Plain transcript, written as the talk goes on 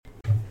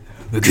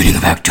Beginning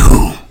of Act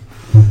 2.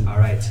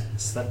 Alright,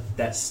 set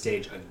that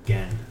stage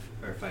again,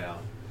 Raphael.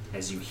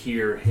 As you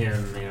hear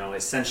him,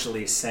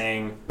 essentially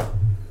saying,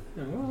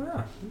 well,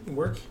 yeah, you can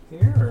work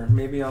here, or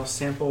maybe I'll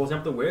sample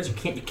the wares. You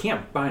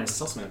can't buy and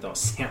sell something without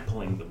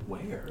sampling the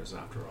wares,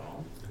 after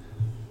all.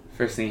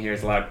 First thing you hear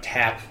is a loud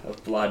tap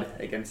of blood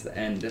against the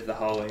end of the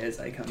hallway as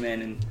I come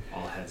in, and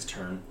All heads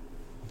turn.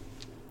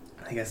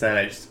 like I said,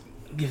 I just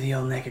give the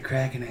old neck a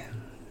crack, and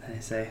I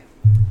say,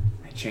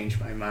 I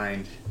changed my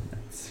mind.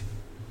 Let's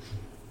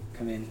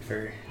come in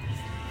for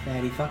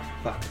Fatty Fuck.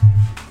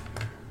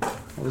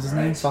 What was his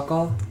name? Fuck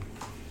all?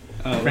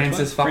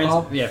 Francis Fuck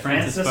all? Yeah,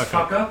 Francis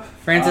Fuck Up.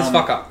 Francis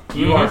Fuck up.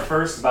 You are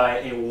first by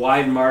a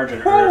wide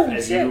margin, Irv,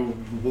 as you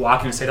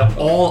walk in and say that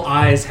all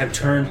eyes have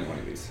turned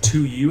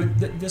to you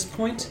at this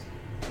point.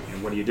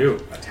 And what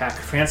do? Attack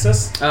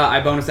Francis?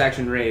 I bonus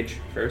action rage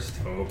first.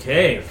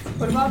 Okay.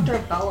 What about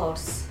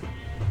Dorbelos?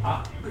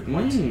 Good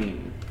point.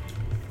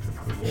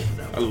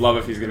 I love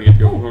if he's gonna get to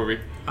go before me.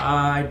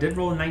 I did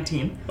roll a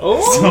 19.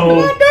 Oh,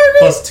 So,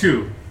 plus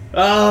 2.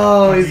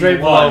 Oh, he's right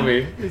below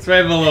me. He's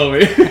right below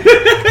me.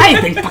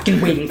 I've been fucking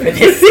waiting for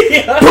this.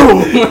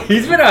 Boom!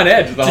 He's been on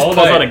edge the whole Just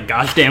pulls out night. a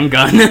goddamn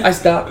gun. I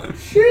stop.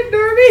 Shit,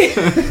 Darby!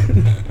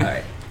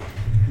 Alright.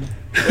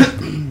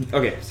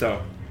 Okay,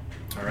 so.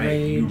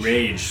 Alright, you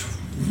rage.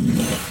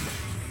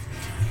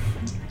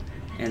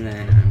 And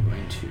then I'm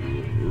going to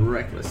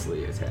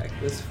recklessly attack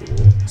this fool.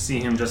 See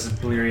him just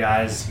bleary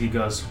eyes. He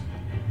goes,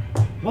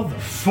 what the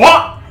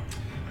fuck?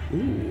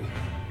 Ooh.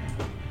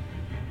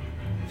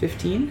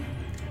 15?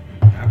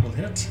 That will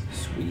hit.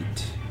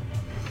 Sweet.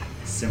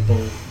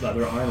 Simple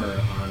leather armor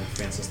on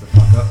Francis the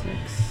fuck up. 6.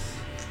 Is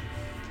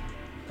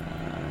that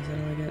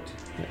all I get?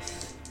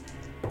 Yes.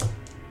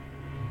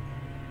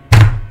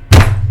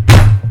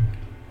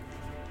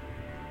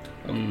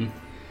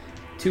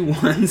 Two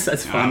ones,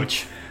 that's fun.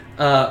 Ouch.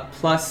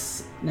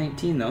 Plus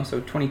 19 though, so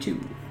 22.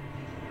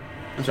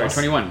 I'm sorry, Plus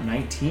 21.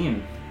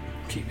 19.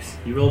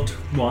 Jeez. You rolled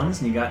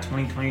ones and you got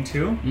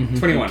 22.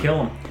 21.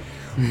 Kill him.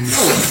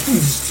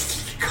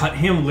 Cut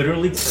him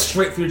literally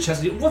straight through the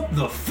chest. What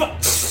the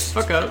fuck?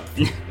 Fuck up.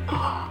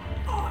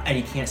 And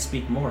he can't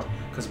speak more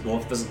because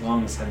both of his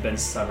lungs have been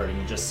severed, and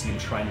you just see him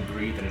trying to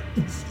breathe. And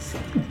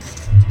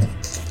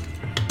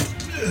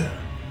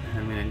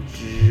I'm gonna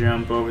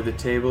jump over the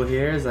table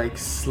here as I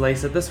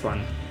slice at this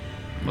one.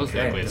 Most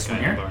Okay, likely this it's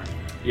one kind of here? bar.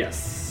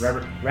 Yes.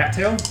 Rat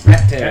tail.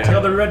 Rat tail. Rat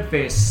tail, the red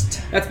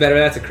faced. That's better,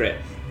 that's a crit.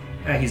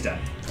 He's dead.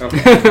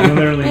 Okay.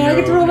 Literally, I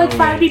get to roll like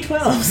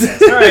 5d12s.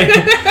 That's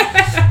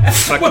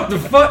alright. What the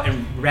fuck?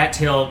 And Rat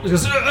Tail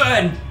goes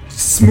and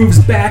moves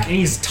back, and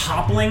he's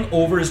toppling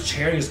over his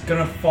chair. He's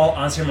gonna fall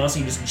on someone else.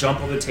 And you just jump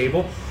over the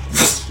table,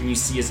 and you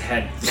see his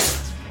head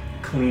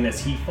clean as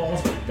he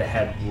falls, but the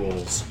head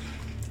rolls,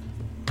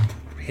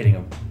 hitting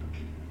a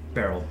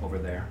barrel over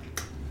there.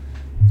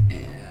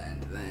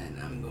 And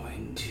then I'm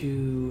going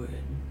to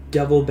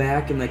double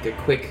back in like a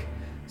quick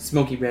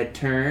smoky red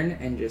turn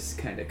and just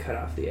kind of cut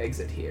off the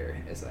exit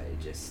here as I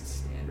just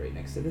stand right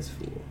next to this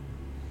fool.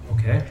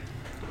 Okay.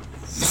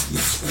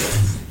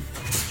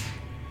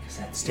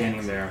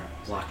 Standing there,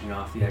 blocking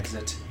off the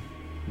exit,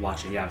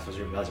 watching. Yeah, so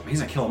he's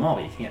gonna kill them all,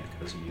 but you can't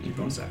because you use your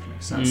bonus action.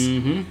 Makes sense.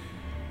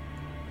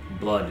 Mm-hmm.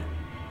 Blood.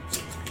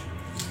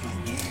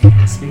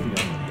 Speaking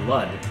of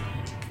blood,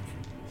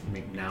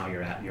 now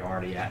you're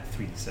already at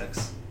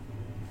 3d6.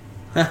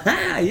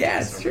 Haha,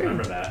 yeah, it's So true.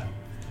 remember that.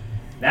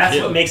 That's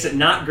what makes it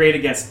not great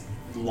against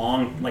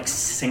long,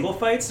 single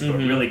fights, but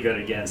really good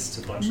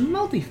against a bunch of.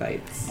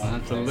 Multi-fights.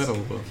 That's a little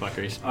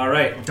fuckers. All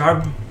right,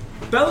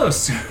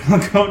 Darbelos will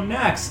go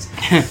next.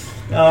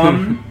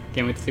 Can't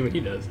wait to see what he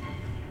does.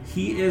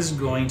 He is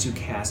going to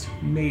cast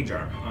Mage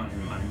Armor on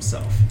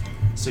himself.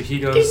 So he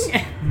goes,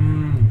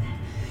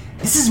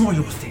 this is more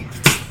your thing.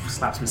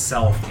 Slaps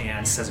himself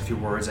and says a few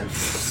words, and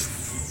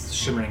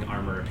shimmering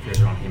armor appears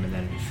around him and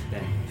then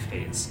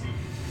fades.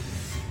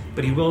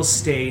 But he will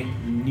stay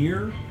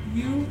near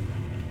you.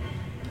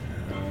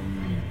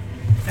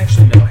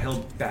 Actually, no, he'll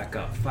back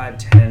up. 5,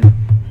 10,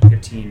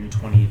 15,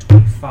 20,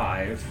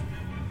 25.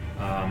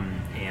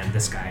 And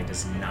this guy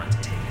does not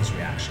take his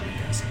reaction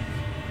against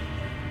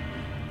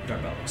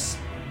Darbelos.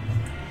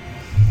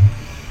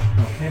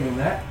 Okay, well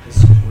that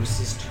is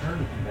Horace's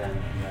turn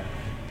then.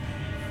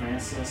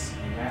 Francis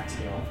and Rat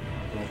Tail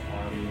are both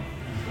already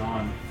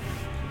gone.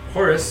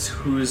 Horace,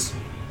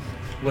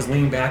 was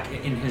leaning back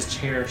in his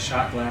chair,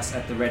 shot glass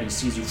at the ready,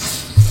 sees you,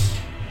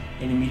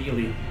 and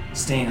immediately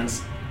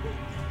stands,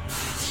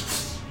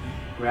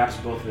 grabs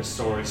both of his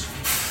swords,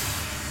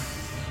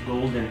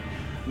 golden,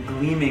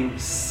 gleaming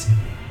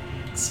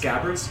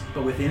scabbards,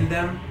 but within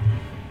them,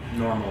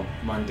 normal,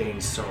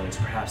 mundane swords,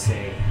 perhaps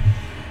a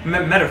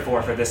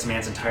metaphor for this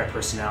man's entire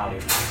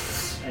personality.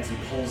 As he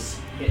pulls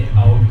it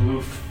out,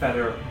 blue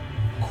feather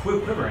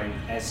quivering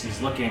as he's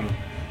looking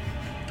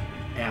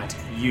at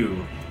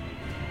you.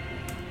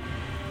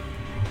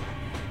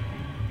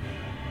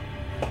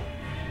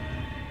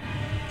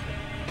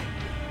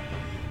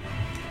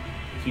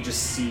 He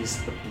just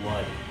sees the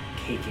blood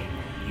caking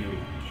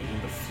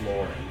the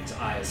floor, and his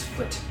eyes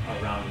flit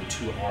around the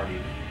two already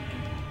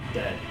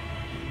dead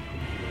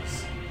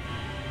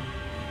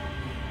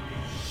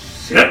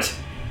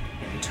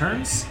And he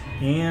turns,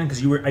 and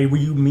because were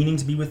you meaning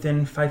to be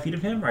within 5 feet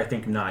of him, or I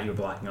think not? You were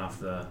blocking off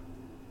the.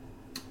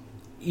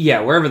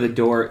 Yeah, wherever the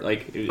door,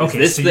 like, is Okay,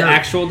 this so the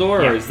actual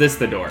door, yeah. or is this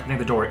the door? I think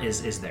the door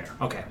is there.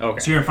 Okay. Okay.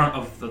 So you're in front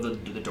of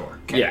the door.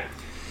 Okay. Yeah.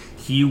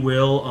 He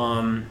will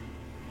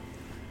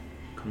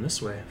come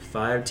this way.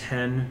 5,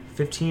 10,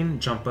 15.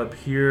 Jump up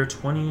here.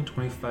 20,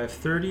 25,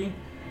 30.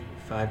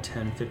 5,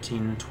 10,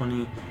 15,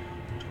 20,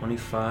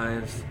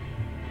 25.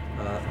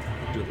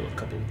 Do a little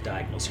couple of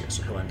diagonals here,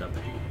 so he'll end up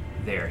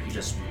there. He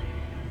just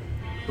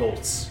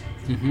bolts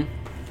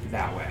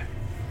that way.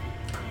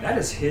 That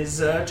is his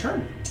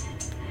turn.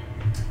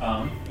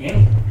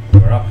 Annie,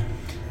 you're up.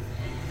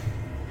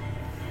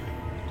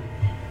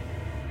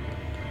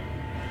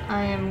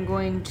 I am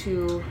going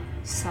to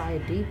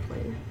side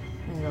deeply.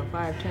 I go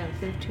 5, 10,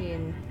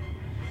 15,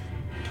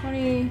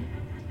 20,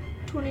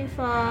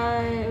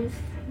 25.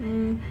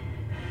 No.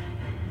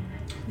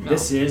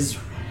 This is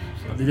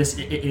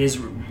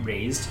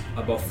raised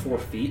above 4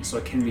 feet, so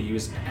it can be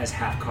used as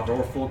half cover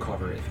or full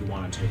cover if you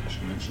wanted to. I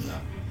should mention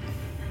that.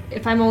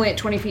 If I'm only at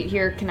 20 feet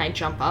here, can I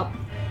jump up?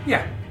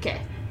 Yeah.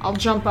 Okay, I'll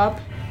jump up,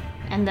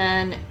 and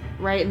then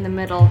right in the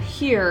middle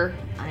here,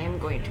 I am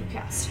going to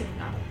cast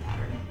Hypnotic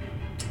Pattern.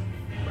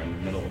 Right in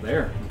the middle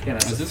there. Okay,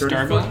 that's Is a this 30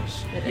 foot.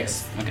 Starbucks? It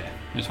Yes. Okay.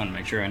 I just want to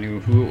make sure I knew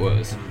who it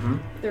was.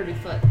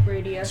 30-foot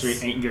radius. So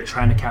you're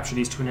trying to capture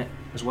these two in it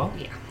as well?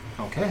 Yeah.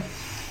 Okay.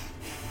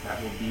 That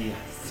will be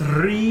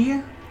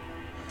 3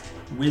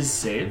 whiz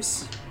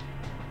saves.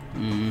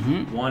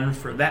 Mm-hmm. 1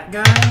 for that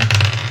guy.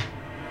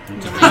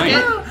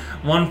 Right.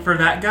 1 for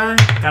that guy.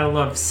 Gotta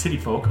love city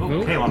folk. Oh,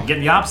 okay, well, I'm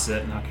getting the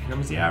opposite. Now here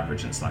comes the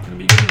average, and it's not gonna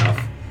be good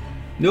enough.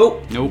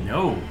 Nope. Nope.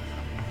 No.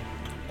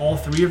 All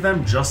 3 of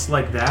them, just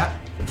like that.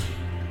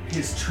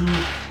 His 2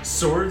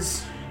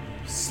 swords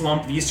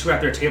slump. These 2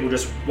 at their table,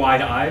 just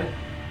wide-eyed.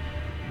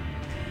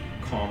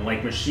 Calm,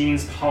 like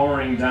machines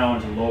powering down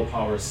to low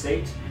power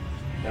state.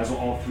 That's what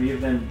all 3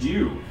 of them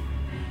do.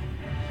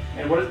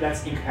 And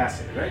that's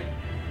incapacitated, right?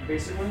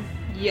 Basically?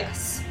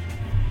 Yes.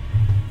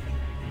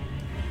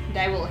 And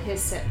I will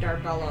hiss at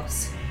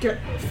Darbelos. Get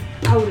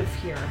out of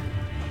here.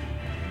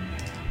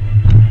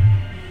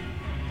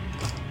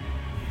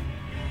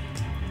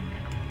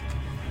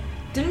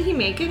 Didn't he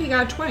make it? He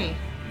got a 20.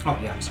 Oh,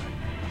 yeah, I'm sorry.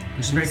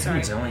 Which is very Sorry.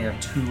 good. I only have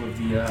 2 of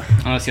the,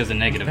 Unless he has a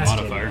negative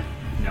Investigator. modifier.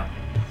 No.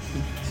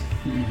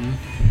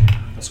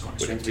 Let's go on.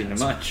 Wouldn't be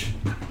much.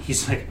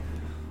 He's like,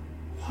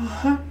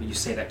 what? But you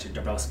say that to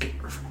Darbelos, get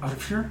out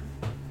of here?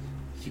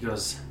 He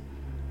goes,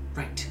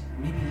 right,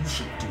 maybe you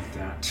should do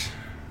that.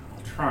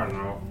 I'll try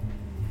now.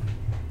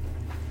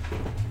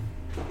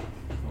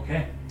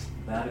 Okay,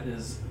 that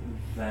is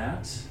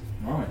that.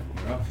 Norwin,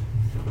 you're up.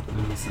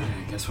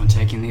 I guess when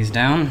taking these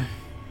down.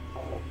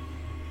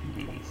 I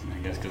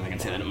guess because I can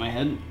say that in my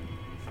head.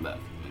 But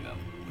we go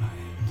 5,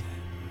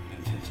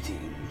 10,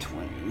 15,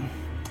 20.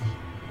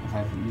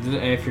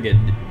 I forget.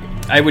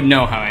 I would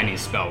know how any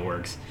spell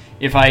works.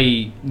 If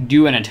I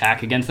do an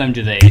attack against them,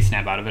 do they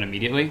snap out of it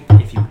immediately?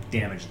 If you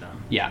damage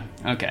them. Yeah,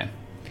 okay.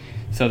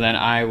 So then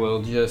I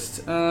will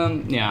just,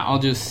 I'll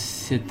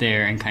just sit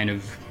there and kind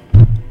of,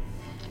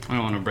 I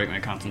don't want to break my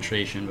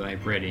concentration by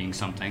readying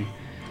something.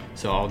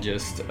 So I'll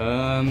just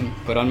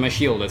put on my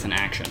shield as an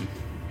action.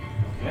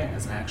 Okay,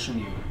 as an action,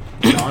 you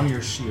put on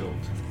your shield.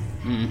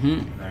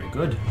 Mm-hmm. Very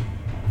good.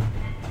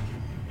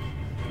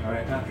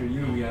 Alright, after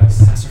you, we have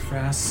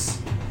Sassafras,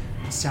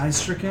 Sally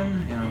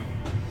Stricken, and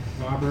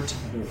Robert,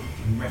 the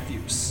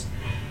refuse,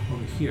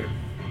 over here.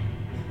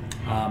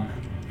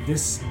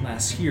 This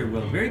lass here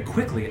will very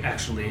quickly,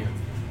 actually,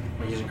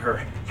 by using her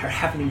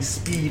happening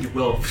speed,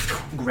 will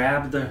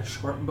grab the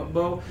short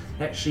bow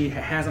that she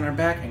has on her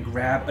back and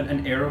grab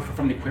an arrow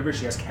from the quiver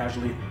she has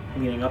casually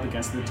leaning up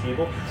against the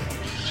table.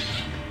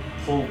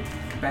 Pull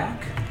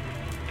back,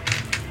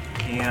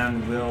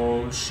 and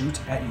will shoot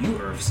at you,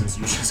 Earth, since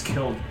you just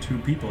killed 2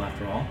 people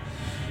after all.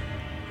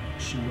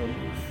 She will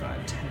move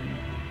 5, 10,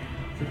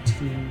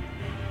 15,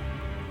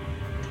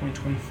 20,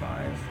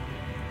 25,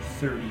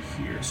 30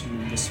 here, so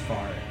move this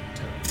far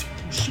to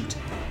shoot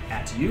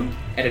at you.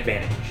 At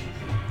advantage.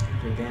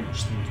 At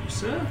advantage, thank you,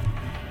 sir.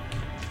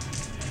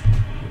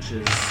 Which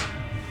is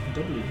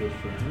doubly good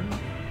for her.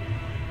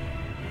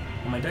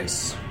 On my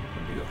dice.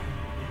 There you go.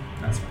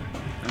 That's fine.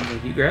 I'm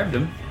like, you grabbed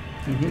him.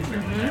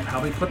 I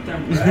probably put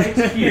them right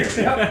here.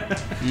 Yep.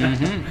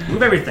 Mm-hmm.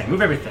 Move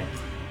everything.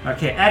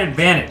 Okay, at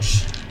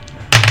advantage.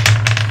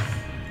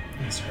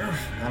 Yes, sir.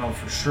 That'll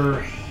for sure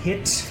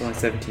hit. It's only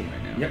 17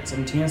 right now. Yep,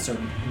 17, so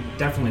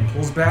definitely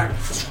pulls back.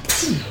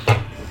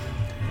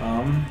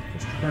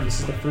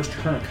 This is the first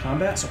turn of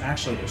combat, so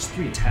actually there's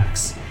 3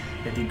 attacks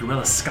that the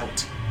Guerrilla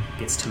Scout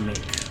gets to make.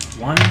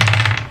 1,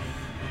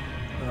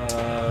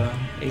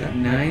 8,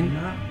 9.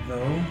 Not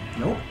though.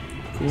 Nope.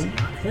 Cool. Does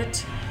not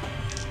hit.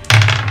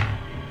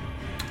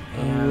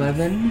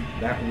 11.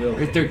 That will Or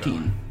hit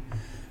 13.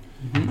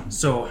 them.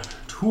 So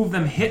 2 of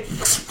them hit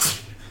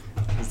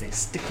as they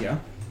stick you,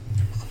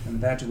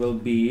 and that will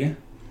be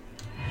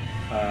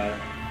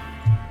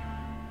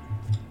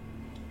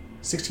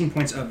 16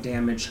 points of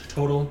damage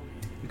total.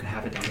 You can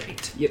have it down to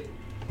 8. Yep.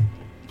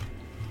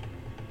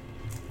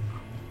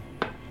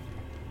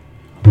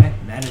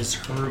 that is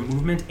her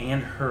movement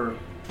and her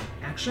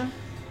action.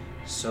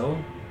 So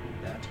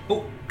that...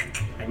 Oh,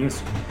 I knew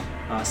this.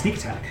 Sneak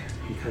attack,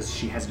 because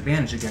she has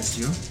advantage against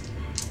you.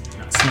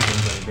 Not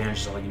sneaking, but advantage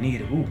is all you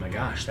need. Oh my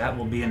gosh, that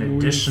will be an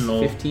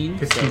additional 15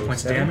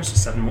 points of damage, so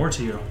 7 more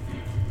to you.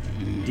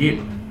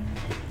 Indeed.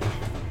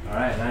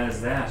 Alright, that is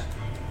that.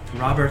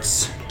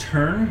 Robert's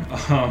turn.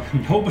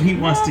 Nobody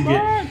wants to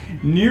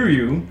get near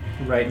you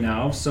right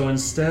now, so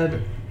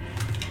instead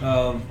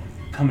of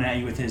coming at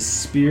you with his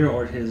spear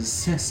or his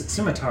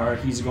scimitar,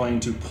 he's going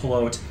to pull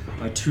out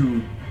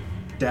 2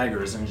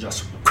 daggers and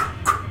just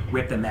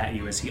whip them at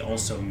you as he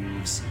also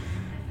moves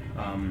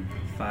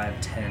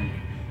 5, 10,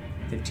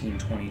 15,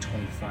 20,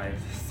 25,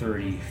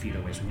 30 feet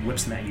away. So he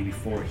whips them at you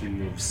before he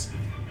moves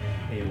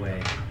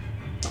away.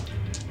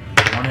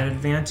 One at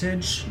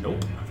advantage?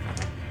 Nope.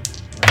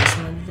 This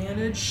one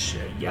advantage?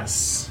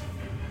 Yes.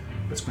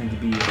 That's going to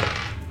be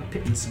a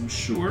pittance, I'm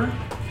sure.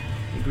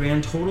 A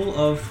grand total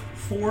of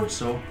 4,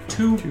 so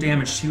 2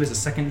 damage to you as the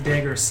second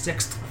dagger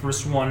sticks. The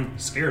first one,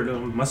 scared,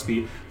 must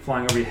be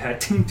flying over your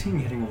head, ting ting,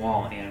 hitting a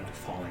wall and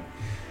falling.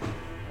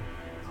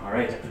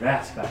 Alright, after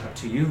that, back up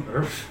to you,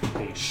 Urf.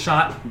 A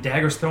shot,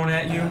 daggers thrown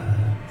at you.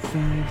 5,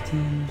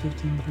 10,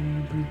 15,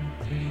 20,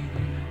 30,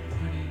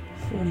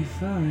 40,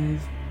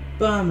 45.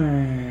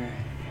 Bummer.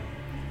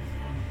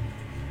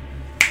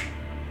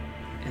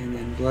 And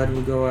then blood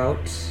will go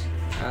out.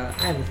 I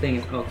have a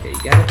thing. Okay,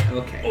 you got it?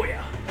 Okay. Oh,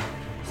 yeah.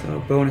 So,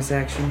 bonus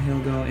action, he'll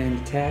go and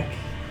attack.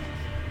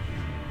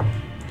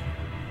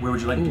 Where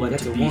would you like blood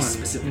that's to a be 1.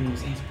 specifically?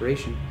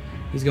 Inspiration.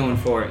 He's going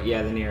for it.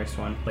 Yeah, the nearest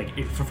one. Like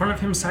in front of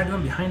him, side of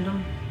him, behind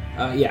him?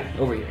 Yeah,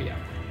 over here. Yeah,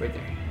 right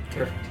there.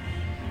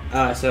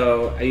 Perfect.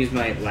 So I used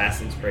my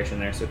last inspiration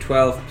there. So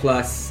 12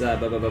 plus.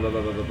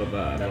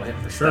 That'll hit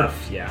for sure.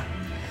 Yeah.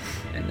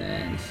 And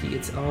then he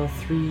gets all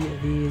 3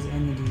 of these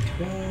and the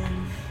d12.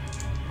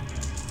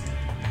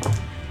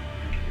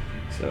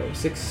 So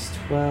 6,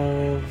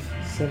 12,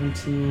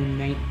 17,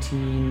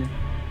 19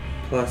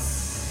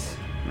 plus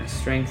my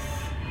strength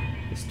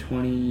is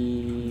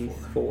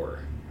 24.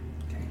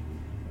 Okay.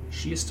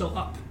 She is still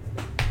up.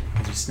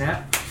 As you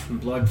snap, and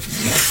blood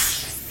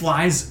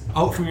flies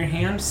out from your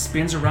hand,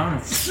 spins around,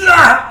 and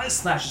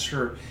slashes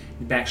her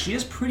back. She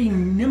is pretty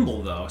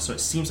nimble, though, so it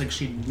seems like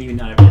she'd maybe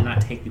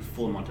not take the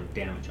full amount of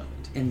damage of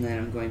it. And then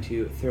I'm going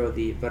to throw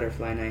the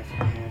butterfly knife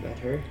I have at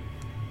her,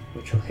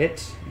 which will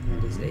hit,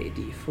 and that is a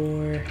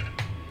d4.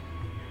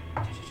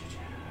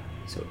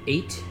 So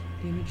 8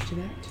 damage to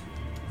that.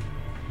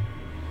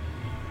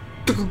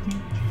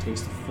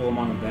 Takes the full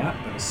amount of that,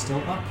 but is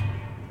still up.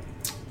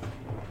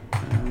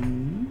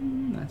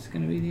 That's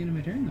going to be the end of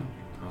my turn,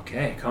 though.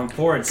 Okay, come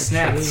forward,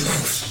 snap,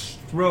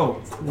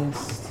 throw.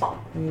 Yes.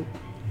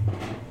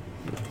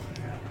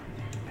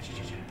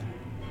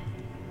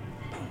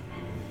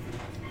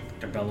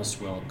 Darbellus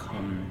will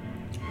come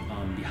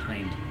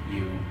behind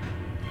you,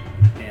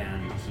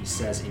 and he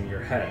says in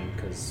your head,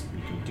 because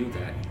you can do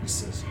that, he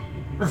says,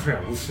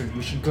 Raphael,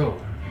 we should go.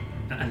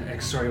 And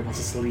Exoria wants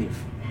us to leave.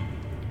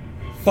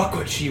 Fuck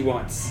what she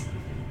wants.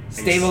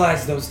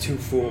 Stabilize those 2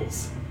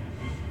 fools.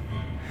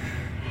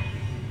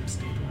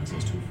 Stabilize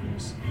those 2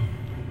 fools?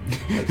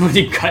 Was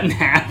he cut in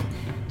half?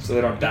 So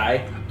they don't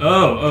die?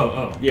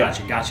 Oh. Yeah.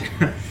 Gotcha.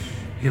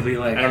 He'll be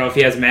like... I don't know if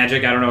he has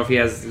magic. I don't know if he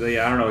has...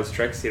 I don't know his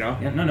tricks, you know?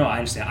 Yeah, no, I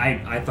understand.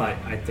 I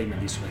think that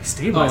these were like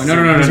stabilized.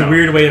 Oh, no. It's a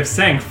weird way of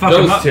saying fuck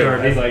Those them up, 2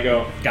 Darby. as I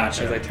go.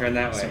 Gotcha. As I turn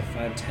that way. So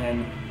 5,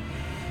 10,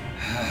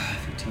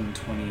 15,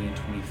 20,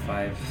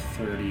 25,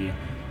 30,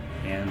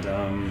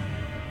 and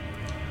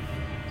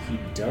he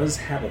does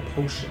have a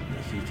potion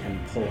that he can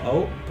pull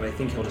out, but I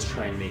think he'll just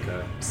try and make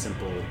a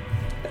simple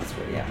That's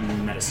what, yeah.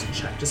 medicine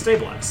check to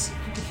stabilize.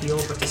 Not to heal,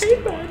 but to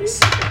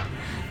stabilize.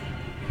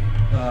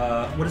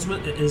 What is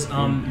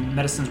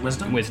medicine's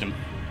wisdom? Wisdom.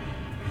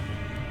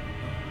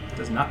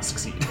 Does not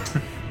succeed.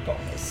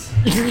 Balls.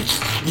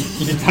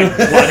 It's like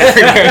blood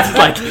everywhere. It's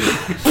like,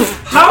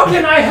 How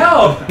can I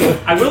help?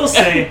 I will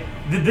say,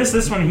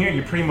 this one here,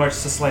 you pretty much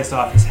just sliced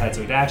off his head,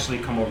 so it'd actually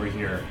come over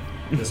here.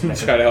 This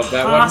Try to help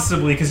that one?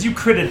 possibly, because you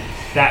critted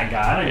that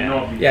guy. I don't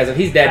know. Yeah, so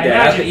he's dead. I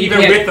imagine even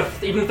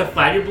with the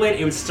flagger blade,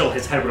 it would still,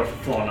 his head would have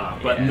flown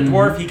off. But the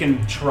dwarf, he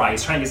can try.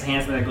 He's trying to get his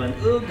hands in there going,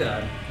 oh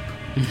god.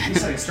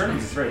 These like sternums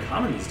is very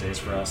common these days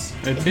for us.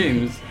 it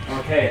seems.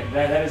 Okay,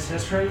 that is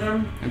his turn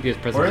then. I'd be as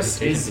present Boris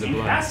as is for the blood.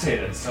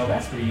 incapacitated, so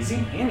that's pretty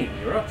easy. Annie,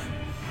 you're up.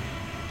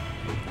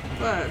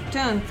 5,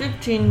 10,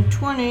 15,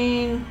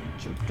 20.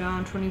 Jump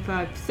down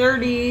 25,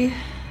 30.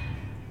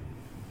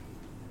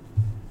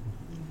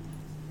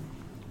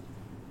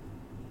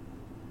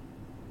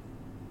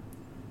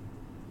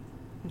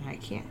 I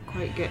can't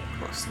quite get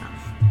close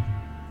enough.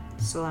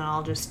 So then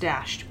I'll just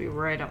dash to be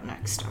right up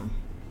next to him.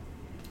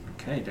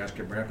 Okay, dash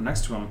get right up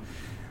next to him.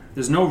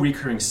 There's no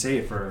recurring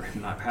save for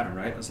Not Pattern,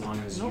 right? As long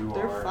as Nope, you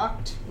they're are...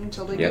 fucked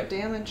until they get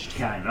damaged.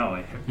 Yeah, I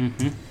know.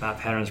 Not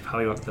Pattern is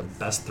probably like the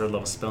best 3rd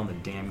level spell in the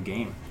damn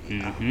game.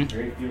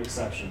 Very few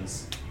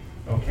exceptions.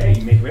 Okay,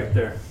 you make your way up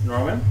there.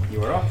 Norwin,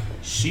 you are up.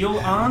 Shield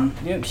on.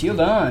 Yep, shield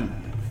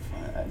on.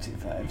 5, 2,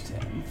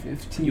 5, 10,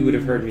 15. You would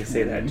have heard me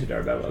say that to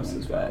Darbellos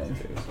as well. Too,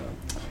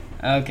 so.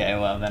 Okay,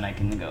 well then I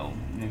can go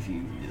if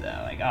you do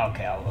that. Like,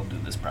 okay, I'll do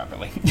this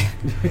properly.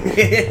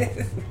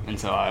 And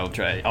so I'll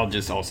try. I'll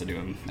just also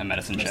do a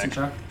medicine check.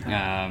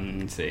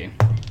 Let's see.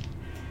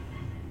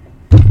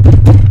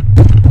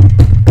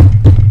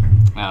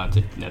 Oh,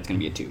 that's gonna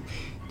be a 2.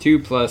 2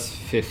 plus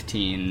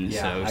 15,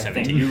 so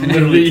 17. You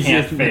literally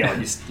can't fail.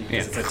 It's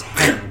a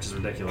 10, which is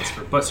ridiculous.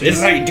 But so This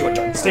is how you do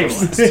it.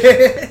 stabilized.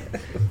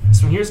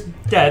 This one here's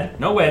dead.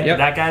 No way. Yep.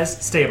 That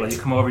guy's stable. You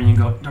come over and you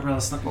go,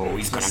 Oh,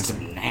 he's got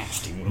some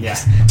nasty moves. yeah.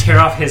 Tear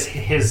off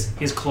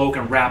his cloak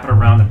and wrap it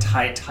around and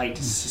tie it tight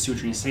to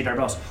suture. And you say,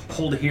 Darbelos,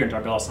 hold it here. And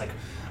Darbelos like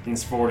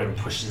leans forward and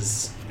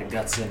pushes the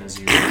guts in as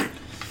you try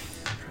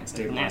and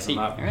stabilize him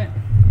up. All right.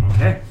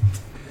 Okay.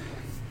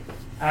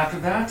 After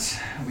that,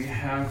 we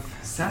have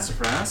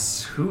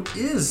Sassafras, who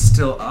is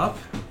still up,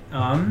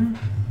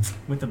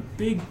 with a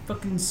big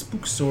fucking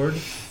spook sword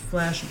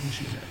flashing.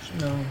 She's actually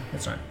no,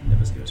 that's not. That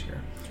goes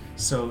here.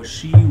 So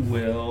she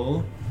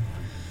will.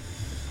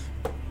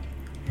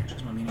 Yeah,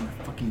 she's not meaning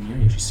fucking near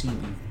you. She's seeing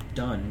what you've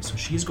done. So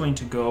she's going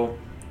to go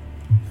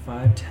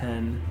 5,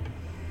 10.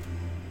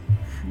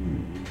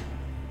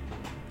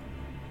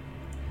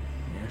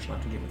 Yeah, she'll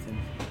have to get within.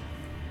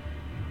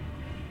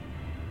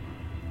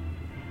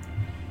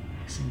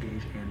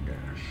 Disengage and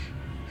dash.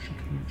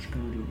 She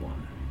can do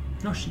one.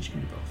 No, she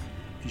can do both.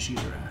 If she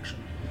uses her action.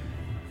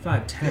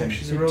 5, 10. Yeah,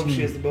 she's 15. a rogue.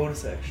 She has the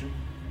bonus action.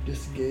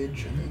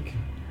 Disengage, I think.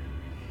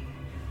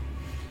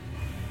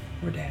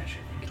 Or dash.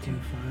 Continue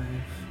 5.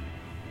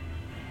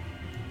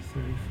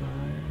 35.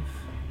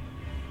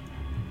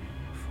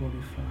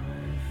 45.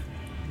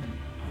 And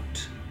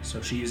out.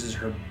 So she uses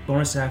her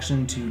bonus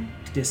action to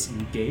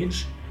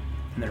disengage,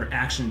 and then her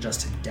action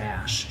just to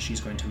dash. She's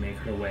going to make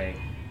her way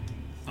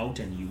out,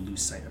 and you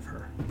lose sight of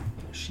her.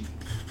 She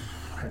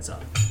heads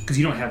up. Because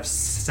you don't have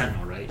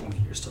Sentinel, right?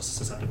 You're still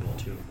susceptible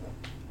to.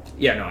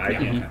 Yeah, no, I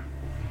Okay.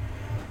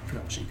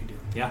 Forgot what she can do.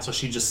 Yeah, so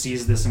she just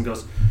sees this and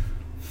goes,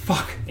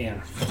 fuck,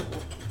 and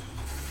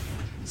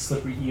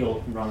slippery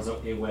eel runs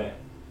away.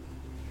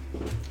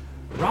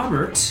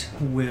 Robert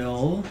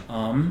will,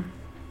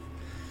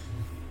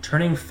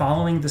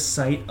 following the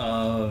sight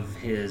of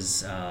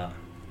his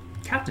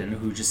captain,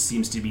 who just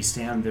seems to be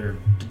standing there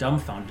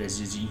dumbfounded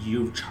as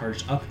you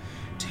charged up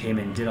to him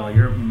and did all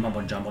your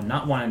mumbo jumbo,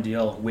 not want to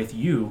deal with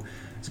you,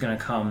 is going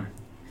to come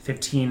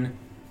 15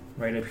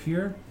 right up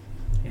here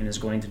and is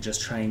going to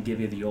just try and give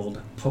you the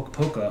old poke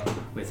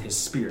with his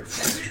spear.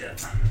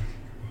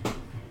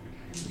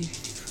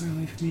 He's far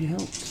away for me to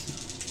help.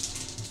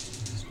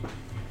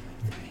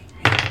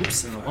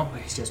 Oops, and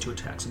he has 2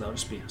 attacks, so that'll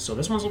just be. So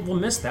this one will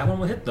miss, that one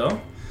will hit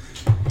though.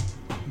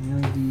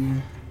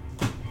 And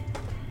the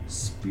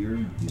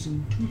spear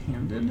using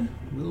 2-handed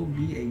will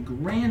be a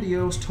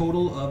grandiose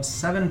total of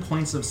 7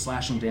 points of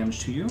slashing damage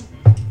to you.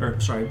 Or,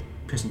 sorry,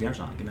 piercing damage,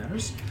 not like it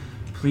matters.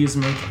 Please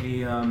make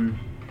a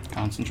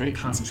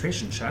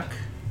concentration check.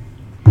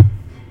 Can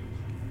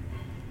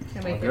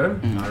I make Good.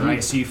 it? Mm-hmm.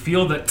 Alright, so you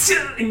feel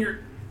the in your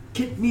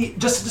kidney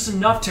just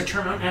enough to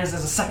turn around, and as the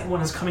second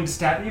one is coming to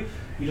stab you,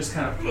 you just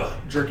kind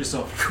of jerk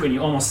yourself, and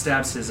you almost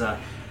stabs his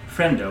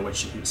friendo,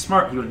 which if he was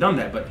smart, he would have done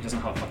that, but he doesn't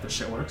know how the fuck this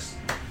shit works.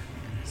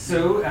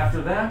 So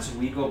after that,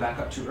 we go back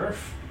up to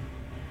Earth.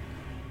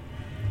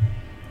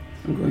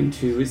 I'm going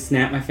to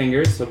snap my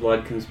fingers so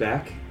blood comes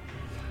back.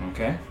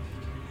 Okay.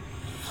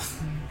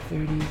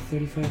 30,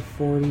 35,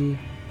 40.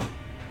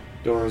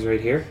 Door's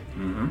right here.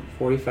 Mm-hmm.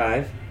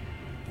 45.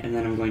 And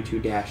then I'm going to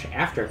dash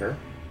after her.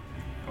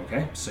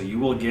 Okay, so you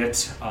will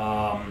get,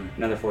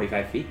 Another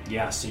 45 feet.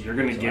 yeah, so you're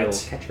going to So get... I will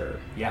catch her.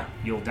 Yeah,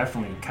 you'll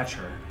definitely catch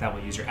her. That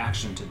will use your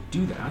action to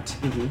do that.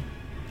 Mm-hmm.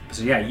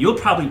 So yeah, you'll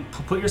probably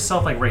put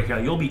yourself like right here.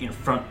 You'll be in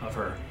front of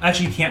her.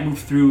 Actually, you can't move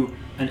through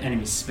an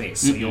enemy's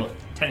space. So you'll,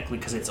 technically,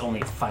 because it's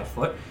only 5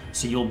 foot,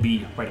 so you'll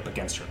be right up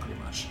against her pretty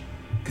much.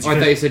 Oh, I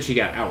thought you said she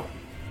got out.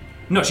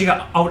 No, she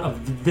got out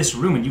of this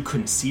room and you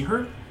couldn't see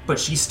her, but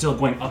she's still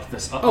going up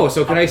this. Oh,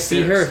 so could I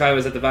see her stairs. if I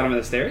was at the bottom of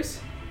the stairs?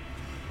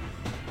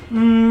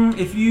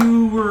 If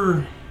you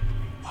were,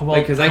 well,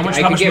 Because how I much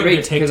could would get it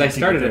right take because to I get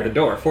started at there? the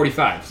door,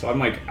 45. So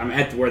I'm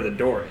at where the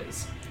door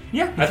is.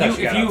 Yeah, I thought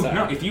she got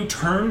outside. if you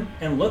turn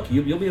and look,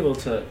 you'll be able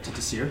to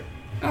see her.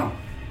 Oh,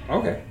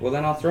 okay. Well,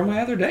 then I'll throw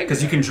my other dagger.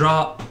 Because you can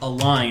draw a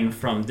line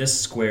from this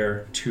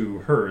square to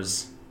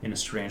hers in a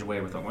strange way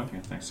without going through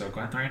anything. So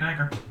go ahead and throw your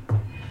dagger.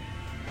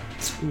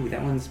 Ooh,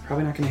 that one's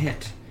probably not going to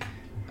hit.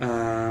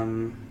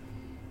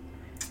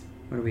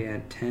 What do we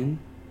add? 10?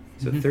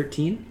 So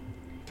 13?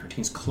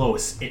 13's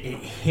close. It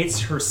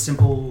hits her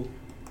simple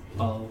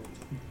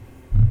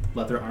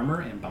leather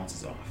armor and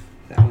bounces off.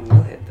 That one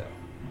will hit, though.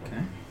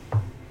 Okay.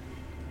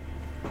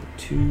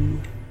 2.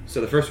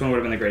 So the first one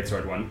would have been the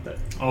greatsword one. That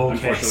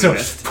unfortunately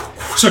missed.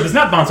 So it does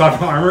not bounce off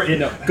her armor. It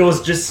No.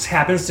 just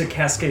happens to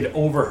cascade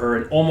over her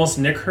and almost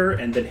nick her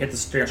and then hit the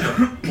stairs.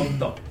 What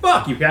the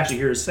fuck? You can actually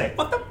hear her say,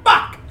 "What the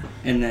fuck?"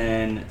 And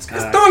then... It's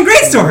throwing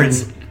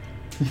greatswords!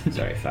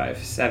 Sorry, 5.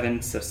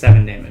 7. So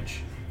 7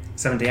 damage.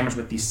 7 damage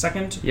with the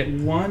second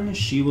one.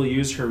 She will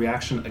use her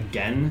reaction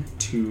again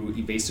to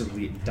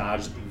evasively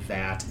dodge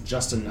that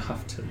just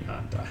enough to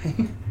not die.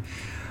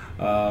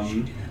 She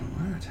do that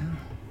a lot, huh?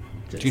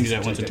 You can do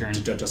that once a turn.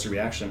 Just a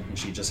reaction, and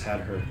she just had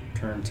her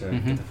turn to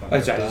Mm-hmm. get the fuck I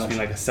out of just mean dodge.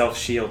 like a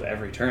self-shield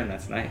every turn.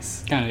 That's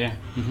nice. Kind of, yeah.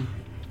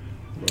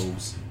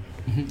 Rose.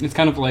 It's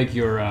kind of like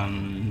your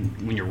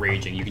when you're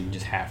raging, you can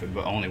just half it,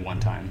 but only one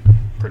time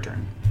per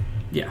turn.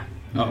 Yeah.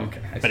 Oh,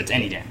 okay. I But see. it's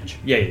any damage.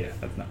 Yeah.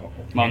 That's not.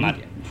 Well, not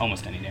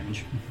almost any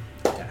damage.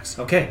 Attacks.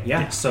 Okay,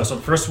 yeah. So the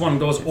first one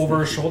goes over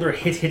her shoulder,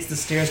 hits the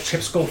stairs,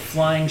 chips go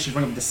flying. She's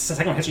running up. The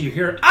second one hits her, you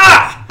hear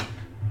ah!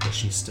 But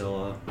she's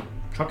still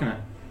trucking it.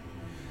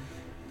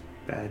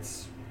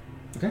 That's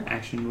Okay.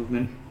 action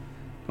movement.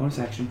 Bonus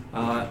action.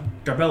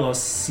 Darbello,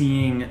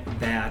 seeing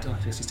that, I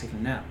guess he's taking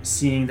a nap.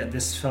 Seeing that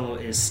this fellow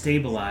is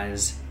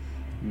stabilized,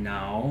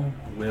 now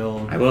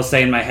will I will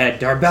say in my head,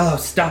 Darbello,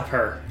 stop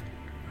her.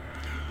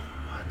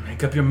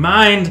 make up your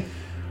mind.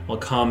 Will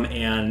come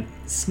and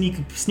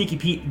sneaky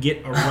Pete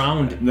get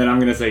around. And then I'm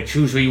gonna say,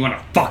 choose who you want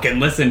to fucking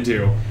listen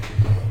to.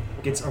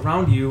 Gets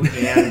around you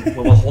and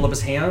will hold up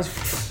his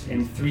hands,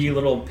 and 3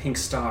 little pink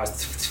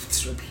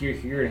stars appear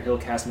here, and he'll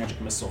cast magic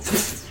missile.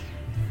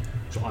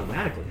 Which will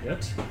automatically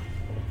hit.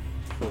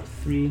 So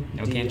 3.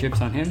 No cantrips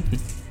on him.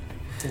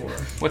 4.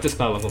 What's the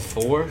spell level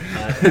 4?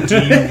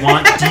 Do you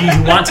want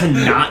to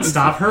not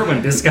stop her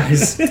when this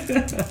guy's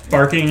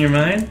barking in your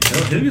mind?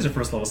 He'll use a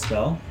first level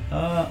spell.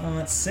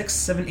 6,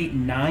 7, 8,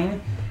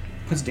 9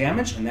 puts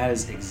damage, and that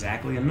is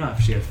exactly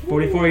enough. She had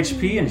 44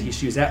 HP, and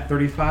she was at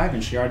 35,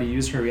 and she already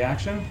used her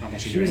reaction. Okay,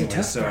 she was a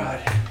tough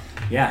broad.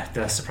 Yeah,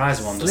 the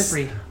surprise one.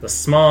 Slippery. The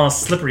small,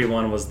 slippery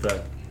one was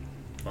the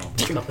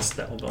toughest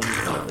that will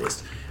at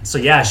least. So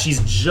yeah, she's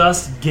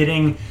just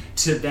getting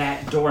to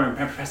that door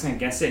and pressing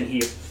against it, and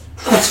he,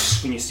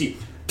 when you see,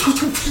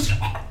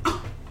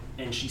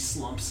 and she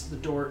slumps. The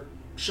door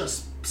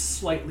just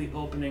slightly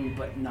opening,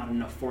 but not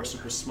enough force in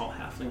her small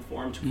halfling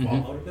form to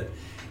fall out of it.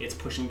 It's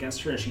pushing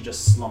against her, and she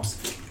just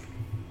slumps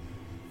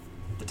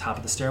the top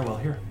of the stairwell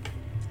here.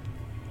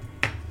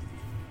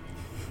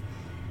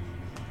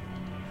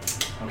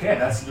 Okay,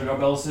 that's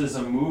Darbello's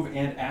move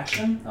and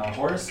action.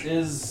 Horace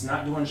is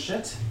not doing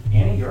shit.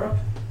 Annie, you're up.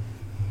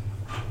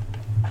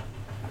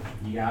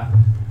 You got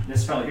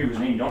this fellow here whose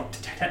name you don't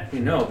technically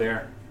know.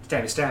 They're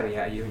stabby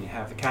at you, and you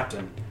have the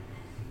captain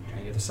trying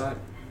to get the side.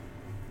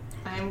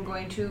 I'm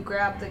going to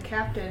grab the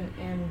captain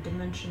and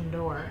dimension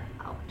door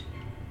out.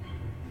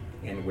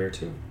 And where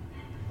to?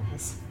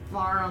 As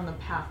far on the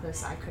path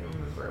as I could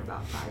remember,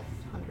 about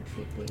 500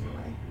 feet being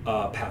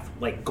away. Path,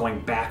 like going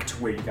back to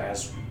where you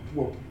guys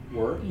were?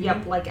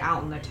 Yep, like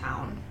out in the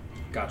town.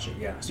 Gotcha,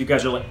 yeah. So you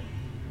guys are like...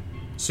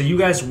 So you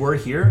guys were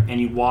here,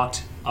 and you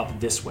walked up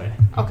this way.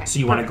 Okay. So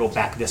you want to go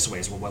back this way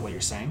is what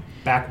you're saying?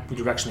 Back the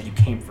direction that you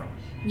came from.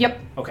 Yep.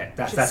 Okay,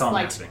 Just that's all I'm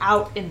like asking.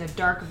 out in the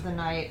dark of the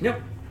night.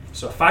 Yep.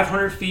 So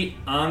 500 feet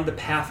on the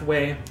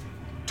pathway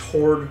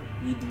toward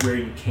where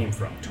you came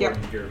from, toward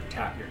your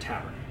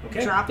tavern.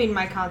 Okay. Dropping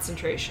my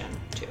concentration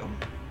too,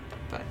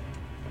 but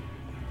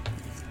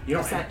You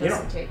don't. that You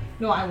doesn't don't. take.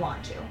 No, I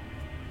want to.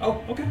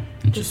 Oh, okay.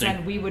 Because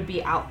then we would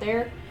be out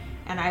there,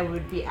 and I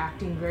would be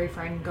acting very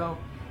frightened. And go,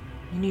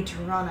 you need to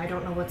run. I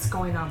don't know what's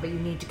going on, but you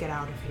need to get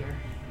out of here.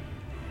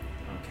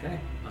 Okay,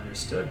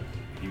 understood.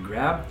 You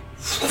grab.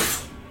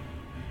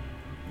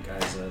 You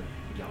guys,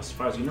 as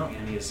far as you know,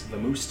 Andy is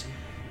vamoosed.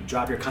 You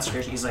drop your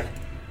concentration. He's like,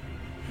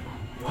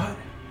 what?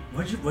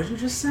 What'd you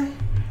just say?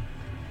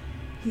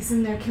 He's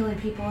in there killing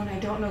people, and I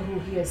don't know who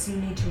he is. You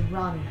need to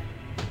run.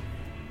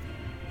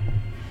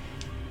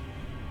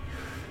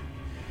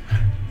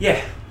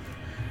 Yeah.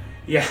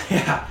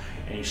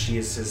 And he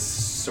sheathes his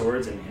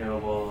swords, and he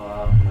will,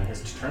 when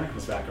his turn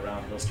comes back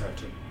around, he'll start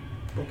to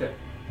book it.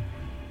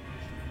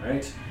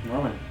 Right,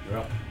 Norwin, you're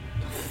up.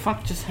 The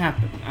fuck just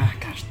happened? Ah,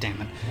 gosh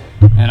damn it.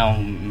 And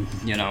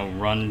I'll,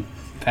 run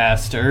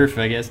past Earth,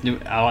 I guess.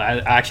 I'll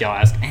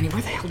ask, Annie,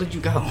 where the hell did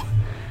you go?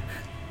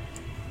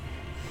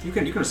 You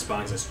can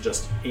respond to this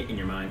just in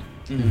your mind,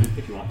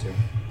 if you want to.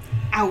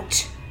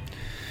 Out.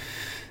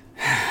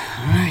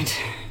 Alright.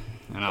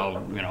 And I'll,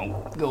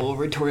 go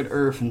over toward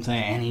Earth and say,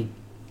 Annie,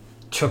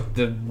 chuck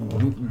the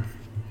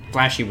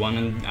flashy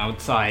one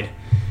outside.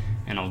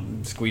 And I'll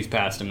squeeze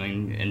past him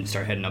and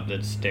start heading up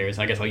the stairs.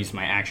 I guess I'll use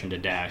my action to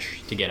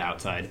dash to get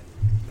outside.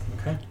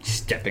 Okay.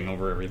 Stepping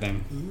over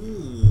everything.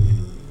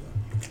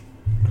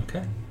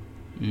 Okay.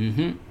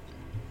 Mm-hmm.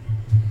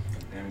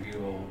 And we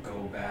will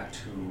go back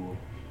to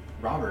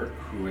Robert,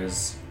 who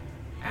is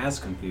as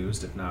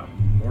confused, if not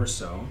more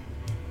so,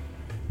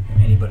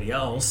 than anybody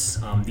else.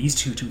 These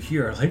two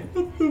here are like,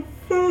 what the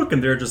fuck?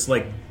 And they're just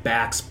like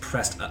backs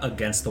pressed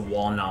against the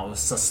wall now,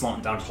 just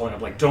slumping down, holding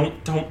up like,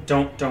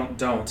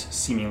 don't.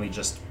 Seemingly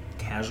just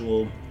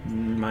casual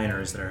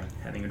miners that are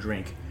having a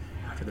drink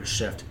after their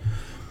shift.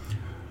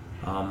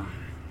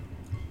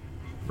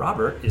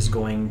 Robert is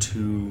going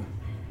to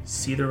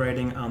see the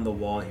writing on the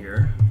wall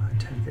here.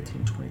 10,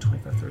 15, 20,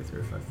 25, 30,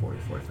 35, 40,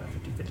 45,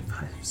 50,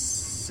 55,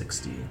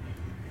 60.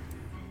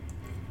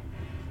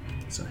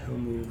 So he'll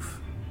move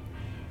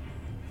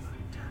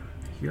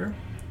here.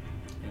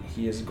 And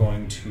he is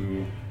going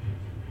to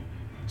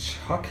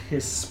chuck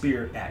his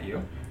spear at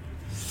you.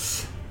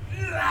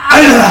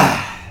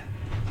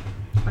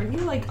 Are you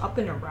like up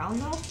and around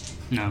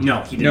though?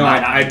 No, he did No,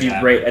 not. I'd be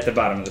Yeah. right at the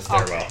bottom of the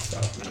stairwell. Okay. So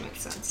That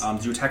makes sense.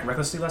 Did you attack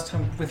recklessly last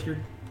time with your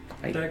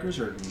I daggers,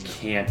 or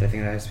can't. I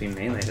think that has to be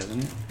melee, doesn't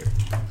it?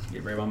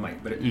 you very well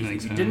might? But if Mm, you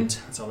so. didn't,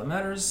 that's all that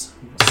matters.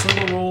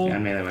 Single roll. Yeah,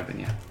 melee weapon.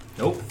 Yeah.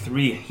 Nope,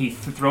 3. He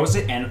throws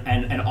it,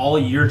 and all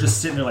you're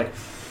just sitting there like,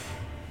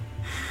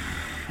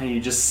 and you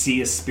just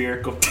see a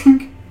spear go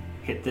tink,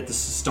 hit the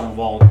stone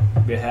wall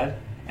ahead,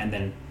 and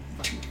then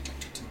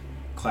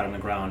clatter on the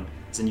ground.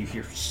 Then you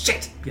hear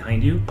shit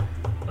behind you,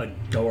 a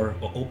door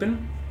will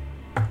open,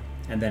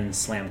 and then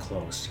slam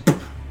closed.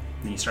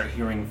 And you start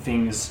hearing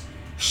things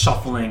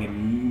shuffling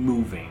and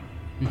moving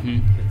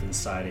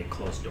inside a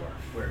closed door.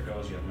 Where it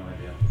goes, you have no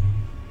idea.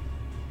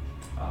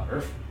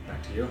 Earth,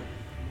 back to you.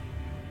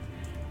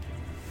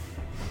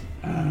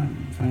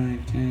 5,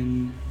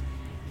 10,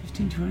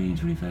 15, 20,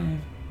 25,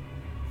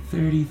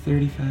 30,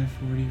 35,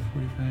 40,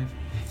 45,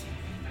 50,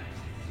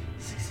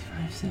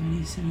 65,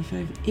 70,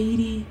 75,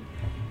 80.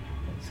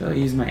 So I'll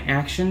use my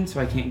action so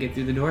I can't get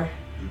through the door.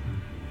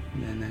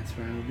 And then that's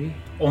where I will be.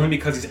 Only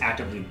because he's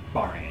actively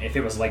barring it. If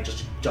it was like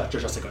just like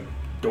a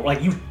door,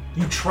 like you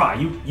try,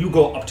 you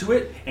go up to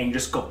it and you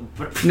just go.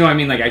 No, I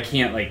mean like I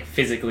can't like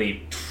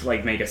physically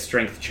like make a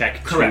strength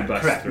check to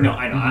bust through. No,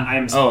 I know.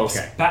 I'm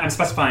okay. I'm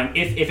specifying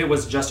if it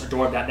was just a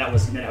door that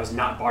was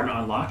not barred and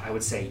unlocked, I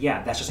would say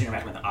yeah, that's just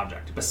interacting with the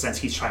object. But since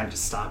he's trying to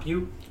stop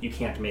you, you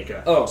can't make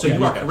a. Oh, so yeah,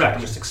 you are gotcha. correct.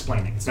 I'm just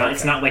explaining. It's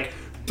not like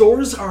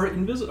doors are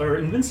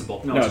invincible.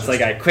 No, it's just,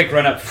 like I quick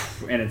run up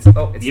and it's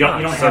it's you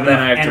don't locked. have so then enough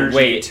I have to energy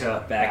wait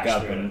to back bash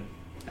up through and it.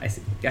 I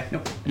see. Yeah, no.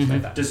 That's what I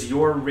thought. Does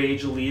your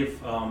rage leave?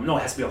 No,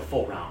 it has to be a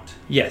full round.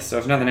 Yes, so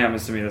if nothing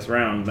happens to me this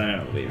round, then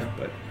I'll leave.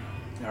 But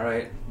All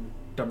right,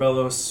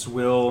 Darbelos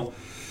will.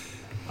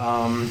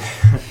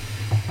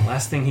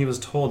 Last thing he was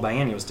told by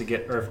Annie was to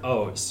get Earth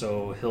out,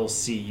 so he'll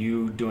see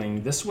you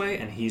doing this way,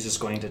 and he's just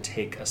going to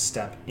take a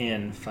step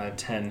in 5,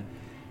 10,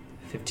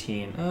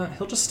 15.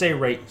 He'll just stay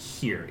right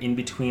here, in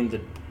between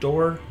the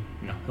door.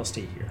 No, he'll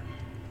stay here.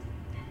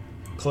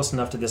 Close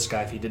enough to this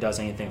guy if he does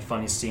anything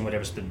funny, seeing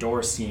whatever's the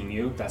door, seeing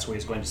you. That's where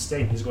he's going to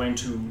stay. He's going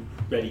to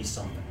ready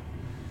something.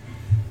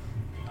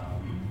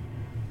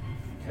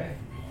 Okay,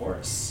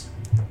 Horus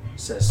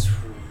says,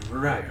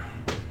 right.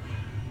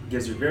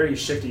 Gives you a very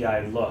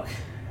shifty-eyed look,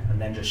 and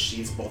then just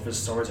sheathes both his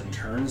swords and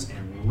turns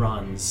and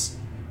runs,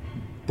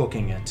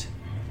 booking it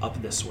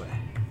up this way.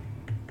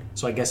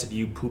 So I guess if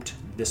you pooped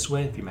this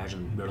way, if you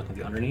imagine we were looking at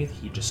the underneath,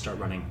 he'd just start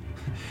running,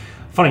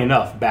 funny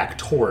enough, back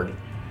toward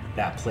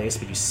that place,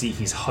 but you see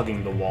he's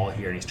hugging the wall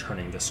here and he's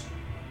turning this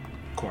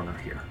corner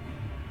here.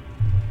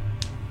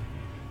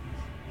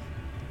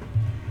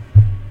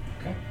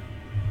 Okay.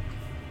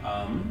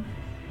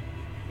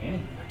 Annie,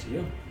 back to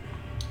you.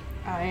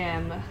 I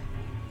am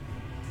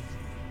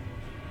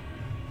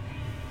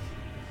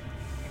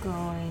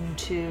going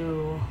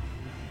to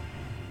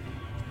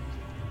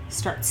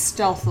start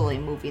stealthily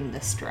moving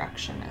this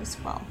direction as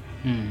well.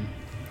 I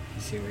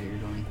see where you're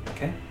going.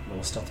 Okay, roll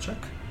a stealth check.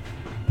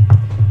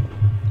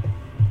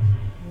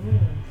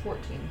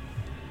 14.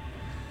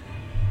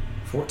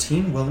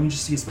 14. Well, let me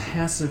just see his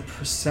passive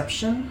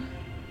perception.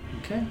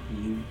 Okay.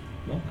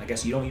 I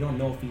guess you don't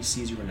know if he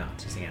sees you or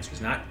not. Is the answer.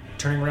 He's not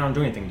turning around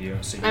doing anything to you.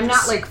 So I'm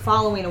not like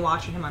following and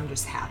watching him. I'm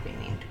just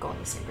happening to go in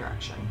the same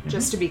direction.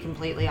 Just to be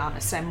completely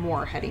honest, I'm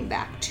more heading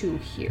back to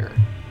here.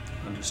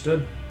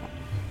 Understood.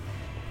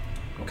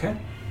 Okay.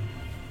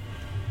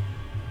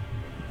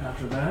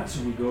 After that,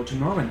 we go to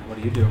Norwin. What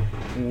do you do?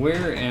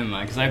 Where am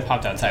I? Because I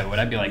popped outside. Would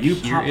I be like You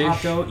here-ish?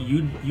 popped out.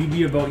 You'd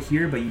be about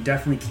here, but you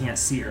definitely can't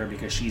see her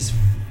because she's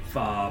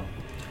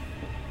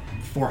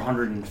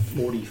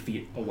 440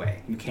 feet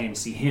away. You can't even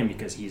see him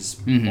because he's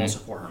also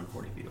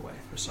 440 feet away.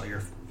 So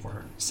you're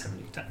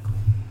 470 technically.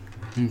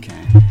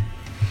 Okay.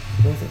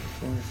 both are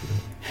 400 feet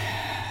away.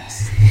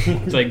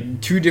 It's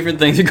like two different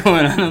things are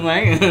going on. I'm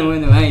like,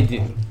 what do I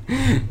do?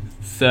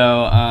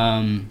 So,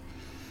 I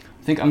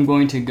think I'm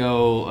going to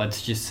go,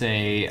 let's just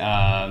say,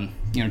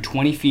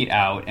 20 feet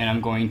out, and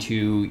I'm going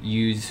to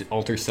use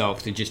Alter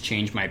Self to just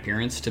change my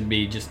appearance to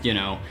be just,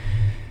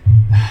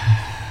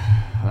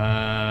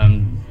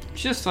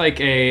 just like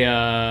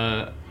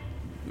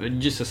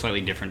just a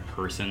slightly different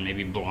person,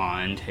 maybe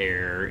blonde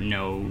hair,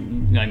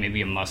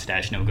 maybe a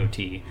mustache, no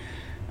goatee.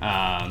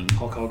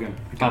 Hulk Hogan.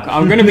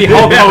 I'm gonna be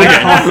Hulk Hogan.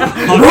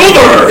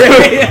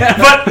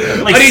 But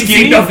like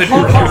skinny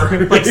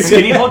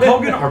Hulk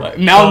Hogan or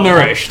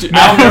Malnourished.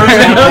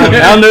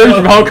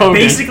 Malnourished Hulk Hogan.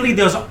 Basically,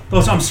 those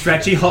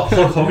stretchy Hulk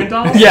Hogan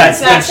dolls.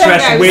 Yes, that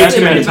stretched way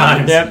too many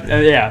times. Yep.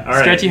 Yeah. All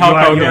right. Stretchy Hulk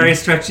Hogan. You are a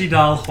stretchy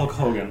doll Hulk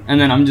Hogan.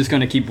 And then I'm just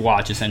gonna keep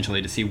watch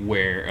essentially to see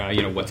where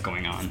what's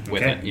going on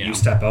with it. You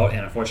step out, and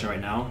unfortunately,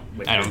 right now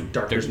with I the don't-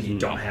 dark vision you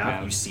don't no, have,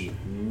 yeah. you see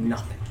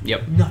nothing.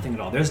 Yep. Nothing at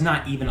all. There's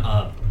not even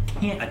a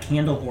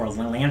candle or a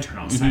lantern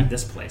outside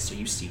this place, so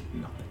you see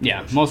nothing.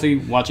 Yeah, mostly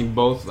watching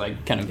both,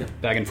 like kind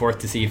of back and forth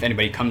to see if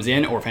anybody comes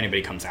in or if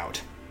anybody comes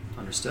out.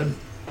 Understood.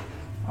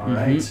 All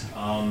right.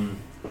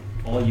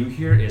 All you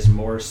hear is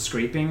more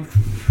scraping,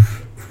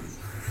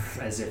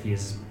 as if he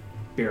is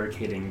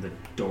barricading the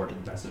door to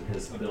the best of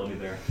his ability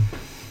there.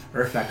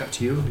 Earth, back up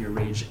to you. Your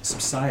rage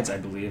subsides, I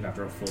believe,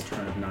 after a full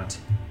turn of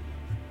nothing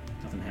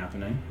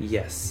happening.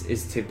 Yes.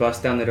 Is to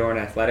bust down the door an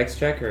athletics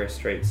check or a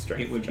straight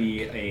strength? It would check?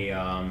 be a,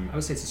 I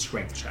would say it's a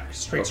strength check.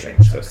 Straight Okay,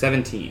 strength so check.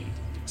 17.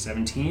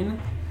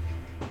 17.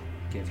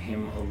 Give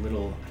him a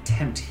little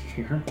attempt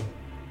here.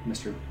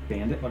 Mr.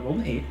 Bandit. Well, roll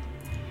an 8.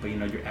 But you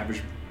know, your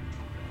average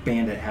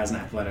bandit has an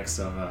athletics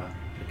of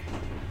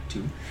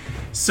 2.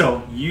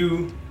 So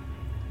you,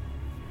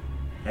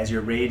 as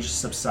your rage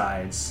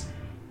subsides,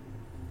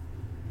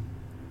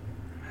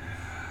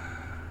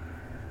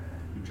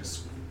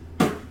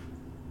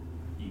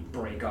 you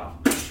break off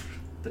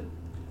the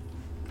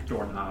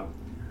doorknob,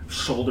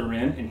 shoulder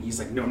in, and he's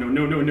like, no,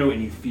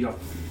 and you feel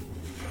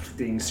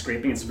things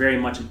scraping. It's very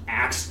much an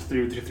axe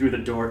through the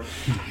door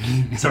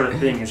sort of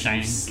thing.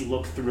 As you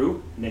look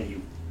through, and then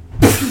you.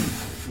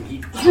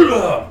 He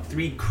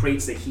 3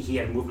 crates that he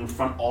had moved in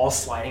front, all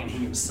sliding, and he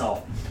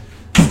himself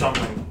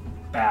stumbling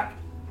back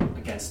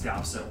against the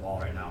opposite wall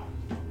right now.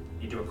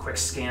 You do a quick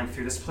scan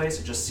through this place.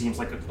 It just seems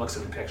like it looks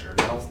like a picture.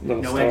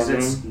 No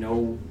exits,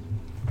 no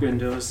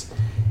windows.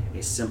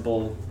 A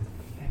simple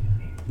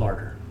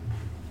larder.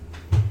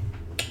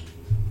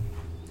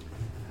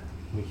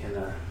 We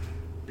can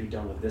be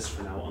done with this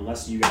for now,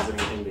 unless you guys have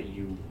anything that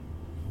you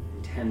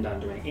intend on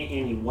doing.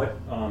 Annie, what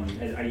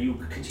are you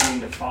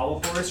continuing to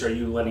follow Horace, or are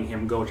you letting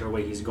him go to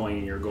where he's going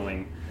and you're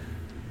going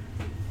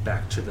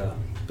back to the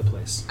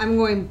place? I'm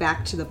going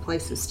back to the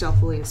place as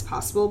stealthily as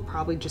possible,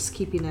 probably just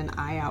keeping an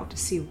eye out to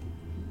see,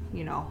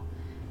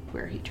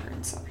 where he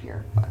turns up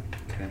here. But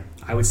okay.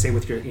 I would say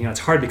with your, it's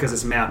hard because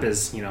this map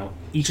is,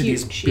 each of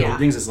these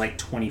buildings is like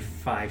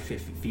 25,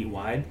 50 feet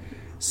wide.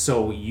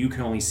 So you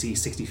can only see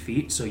 60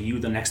 feet. So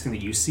the next thing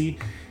that you see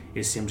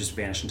is him just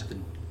vanish into the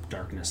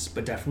darkness,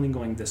 but definitely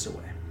going this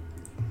way.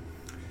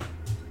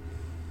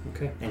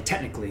 Okay. And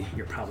technically,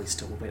 you're probably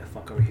still way the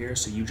fuck over here,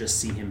 so you just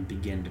see him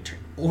begin to turn.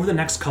 Over the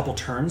next couple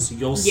turns,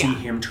 you'll see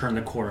him turn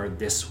the corner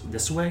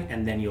this way,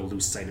 and then you'll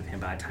lose sight of him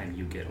by the time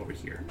you get over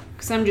here.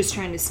 Because I'm just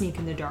trying to sneak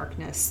in the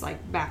darkness,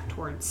 like back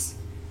towards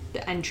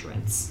the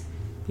entrance.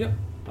 Yep.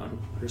 Done.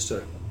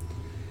 Understood.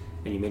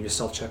 And you made your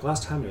self check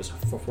last time. It was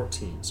for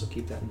 14, so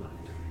keep that in mind.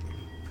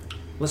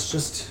 Let's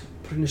just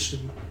put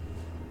initiative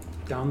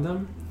down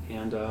them,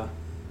 and is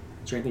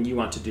there anything you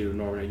want to do,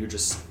 Norwin? Are you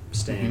just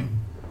staying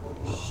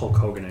Hulk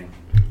Hoganing?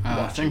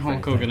 Staying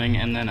Hulk Hoganing,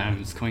 and then I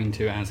was going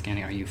to ask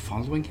Annie, are you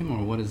following him,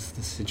 or what is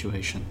the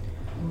situation?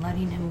 I'm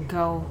letting him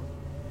go.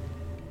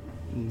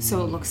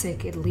 So it looks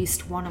like at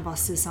least one of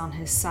us is on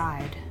his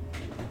side.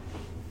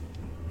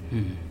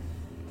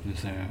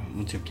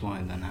 What's your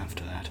ploy then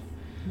after that?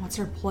 What's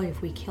our ploy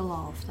if we kill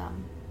all of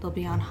them? They'll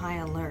be on high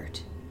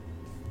alert.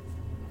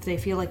 If they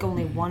feel like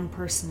only one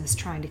person is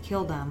trying to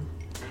kill them,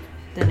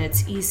 then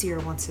it's easier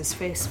once his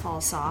face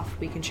falls off.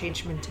 We can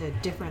change him into a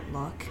different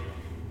look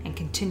and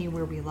continue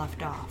where we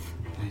left off.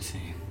 I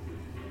see.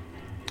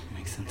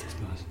 Makes sense, I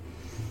suppose.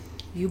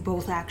 You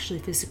both actually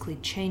physically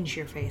change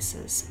your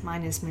faces.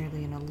 Mine is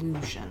merely an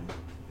illusion.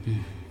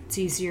 It's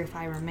easier if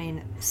I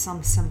remain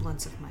some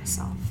semblance of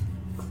myself.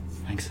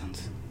 Makes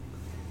sense.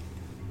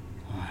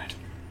 Alright.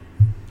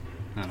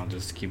 And I'll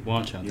just keep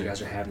watch out there. You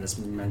guys are having this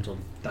mental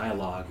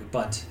dialogue,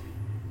 but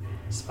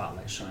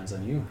spotlight shines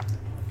on you.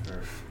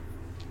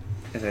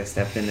 As I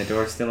stepped in, the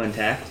door still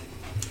intact?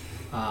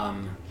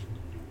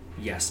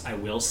 Yes, I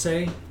will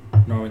say,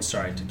 Norwin,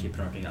 sorry to keep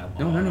interrupting.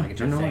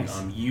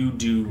 No. You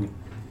do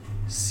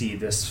see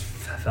this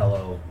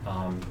fellow.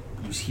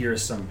 You hear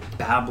some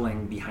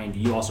babbling behind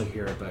you. You also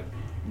hear it, but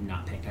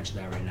not paying attention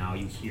to that right now.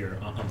 You hear,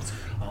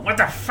 what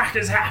the fuck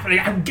is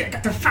happening?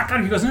 Get the fuck out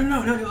of here. He goes,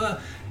 no.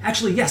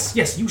 Actually,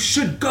 yes, you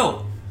should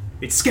go.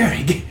 It's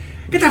scary.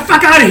 Get the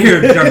fuck out of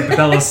here,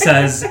 Bella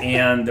says,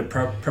 and the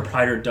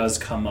proprietor does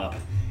come up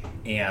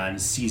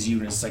and sees you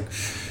and is like,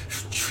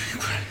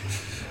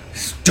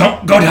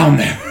 don't go down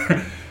there.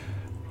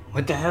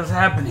 What the hell's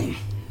happening?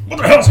 What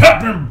the hell's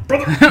happening,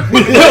 brother?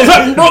 What the hell's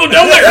happening, brother,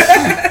 down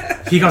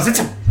there? He goes, it's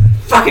a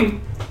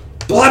fucking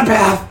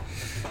bloodbath.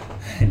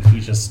 And he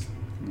just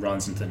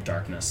runs into the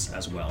darkness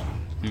as well.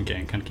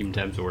 Okay, kind of keeping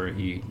tabs where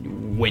he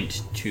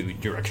went to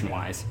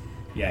direction-wise.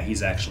 Yeah,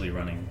 he's actually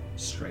running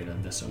straight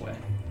this way.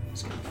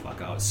 He's getting the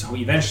fuck out. So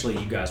eventually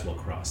you guys will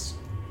cross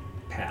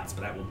paths,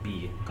 but that will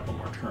be a couple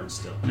more turns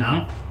still.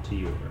 Now, to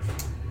you,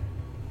 Irv.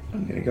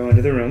 I'm gonna go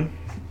into the room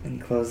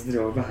and close the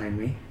door behind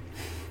me.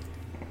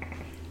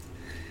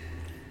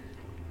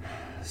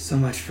 So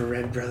much for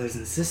red brothers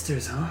and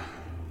sisters, huh?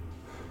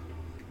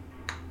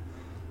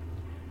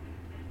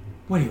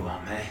 What do you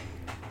want, man?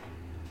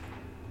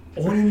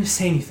 I didn't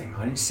say anything.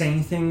 I didn't say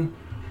anything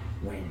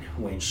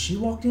when she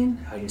walked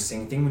in. I didn't say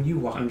anything when you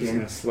walked in. I'm just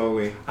gonna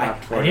slowly walk I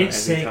toward didn't him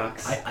as say. he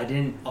talks. I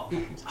didn't.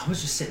 I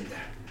was just sitting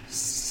there.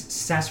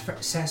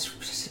 Sassafras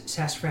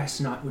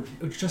not.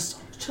 Just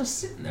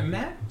sitting there,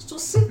 man. Still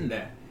sitting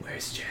there.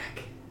 Where's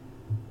Jack?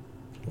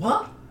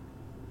 What?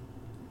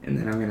 And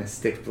then I'm gonna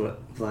stick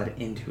blood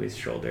into his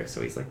shoulder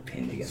so he's like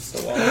pinned against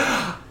the wall.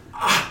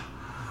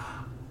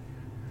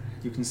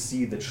 You can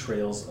see the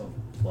trails of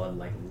blood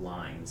like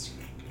lines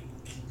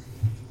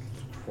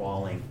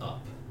crawling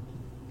up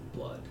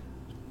blood,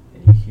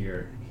 and you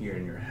hear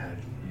in your head,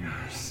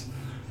 "Yes,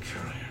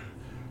 kill him.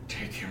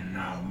 Take him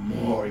now,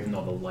 more." Even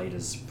though the light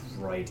is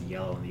bright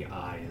yellow and the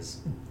eye is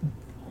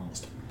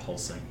almost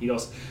pulsing, he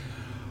goes,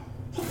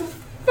 "What the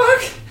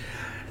fuck?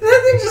 Did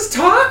that thing just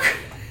talk?"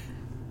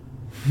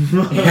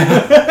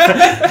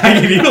 I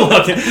give you a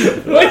look.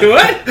 Wait,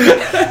 what?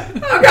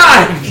 Oh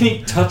God! And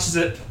he touches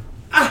it.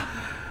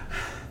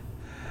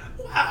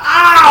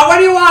 What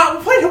do you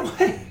want?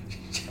 What?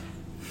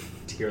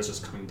 Tears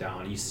just coming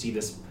down. You see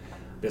this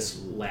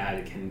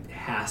lad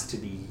has to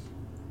be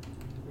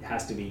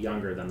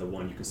younger than the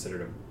one you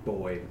considered a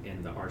boy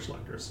in the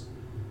Archlector's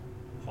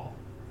hall.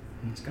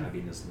 He's got to be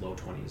in his low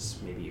 20s,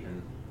 maybe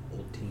even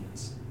old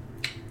teens.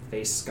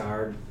 Face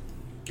scarred,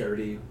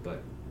 dirty,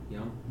 but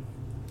young.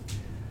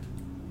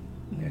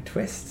 A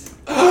twist.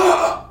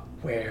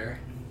 Where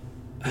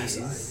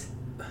is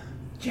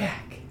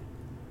Jack?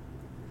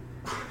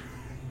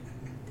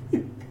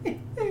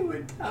 They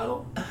would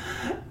tell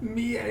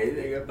me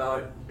anything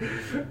about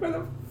where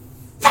the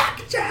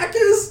fuck Jack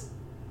is.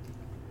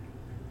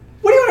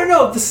 What do you want to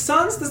know? The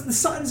Suns, the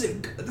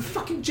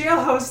fucking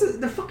jailhouse.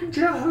 The fucking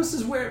jailhouse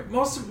is where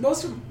most of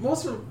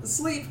them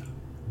sleep.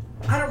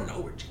 I don't know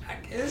where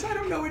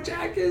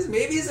Jack is.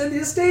 Maybe he's in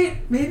the estate.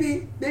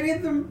 Maybe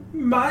in the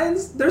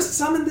mines. There's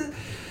some in the.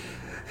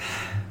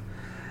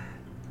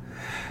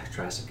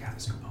 Tries to gather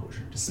his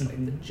composure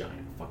despite the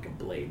giant fucking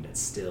blade that's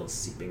still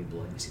seeping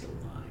blood. You see the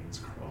lines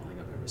crawling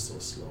up ever so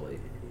slowly.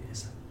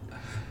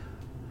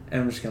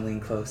 And I'm just gonna lean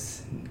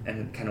close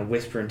and kind of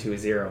whisper into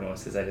his ear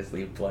almost as I just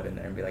leave blood in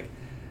there and be like,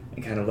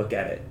 and kind of look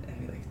at it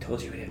and be like,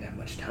 "Told you we didn't have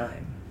much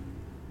time."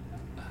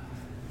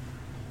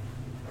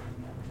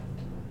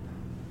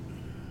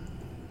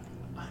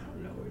 I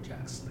don't know where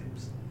Jack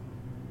sleeps.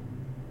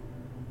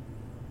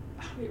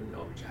 I don't even know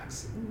where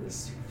Jack's in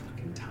this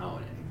fucking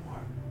town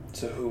anymore.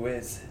 So who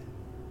is?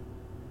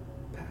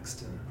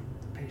 Paxton,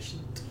 the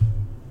patient.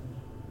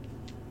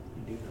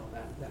 You do know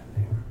that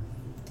name.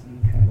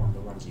 Okay. One of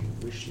the ones you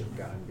wish you had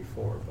gotten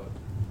before, but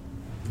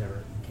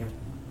never came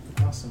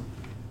across him.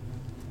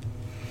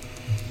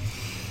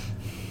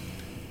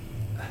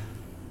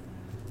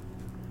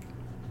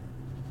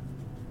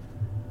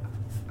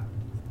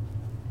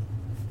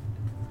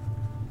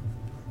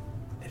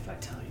 If I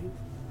tell you,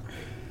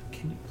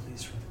 can you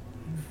please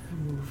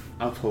remove?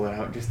 I'll pull it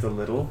out just a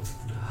little.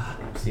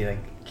 See,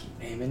 like, keep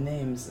naming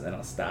names, and then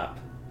I'll stop.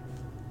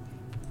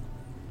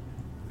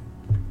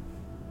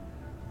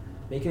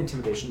 Make an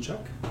intimidation check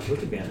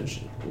with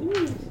advantage.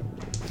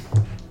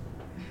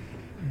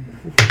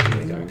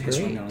 He's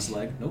running on his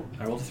leg. Nope,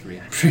 I rolled a 3.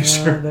 I'm pretty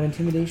sure. That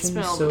intimidation. It's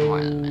been a So little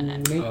more than a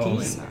minute. 19. Oh,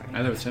 I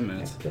thought it was 10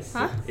 minutes.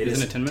 Huh?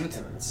 Isn't it 10 minutes?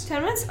 10 minutes.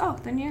 10 minutes? Oh,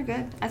 then you're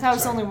good. I thought it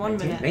was only 1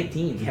 minute.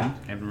 19. Yeah.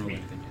 I haven't rolled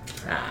anything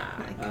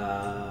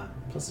yet.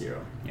 Plus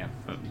 0. Yeah,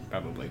 but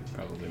probably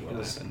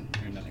will happen.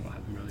 Or nothing will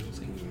happen, really. We'll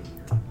see.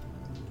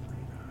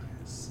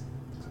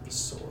 The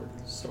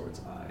sword's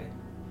eye.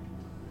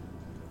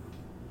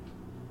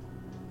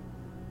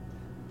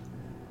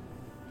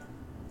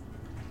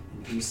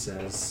 And he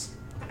says,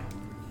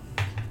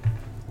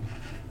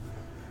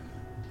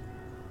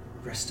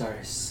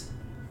 Restar is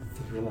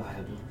the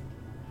reliable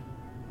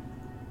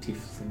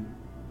tiefling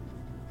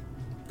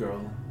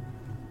girl.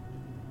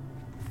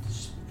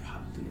 She's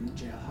probably in the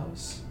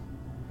jailhouse.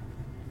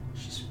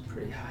 She's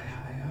pretty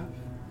high up.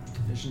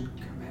 Division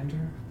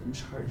commander in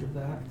charge of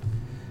that.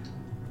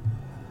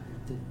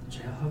 The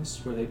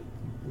jailhouse where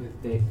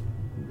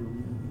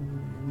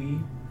we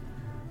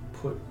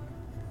put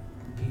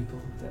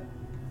people that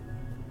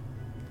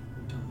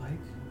we don't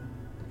like,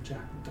 that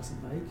Jack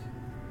doesn't like,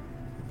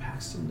 that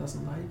Paxton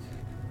doesn't like.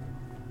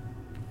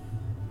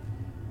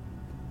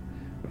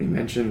 When he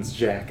mentions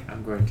Jack,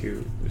 I'm going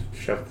to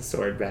shove the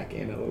sword back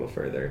in a little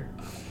further.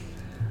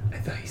 I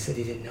thought he said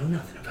he didn't know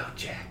nothing about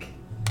Jack.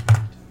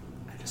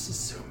 I just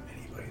assume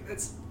anybody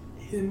that's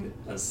in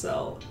a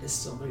cell is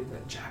somebody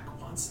that Jack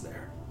wants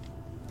there.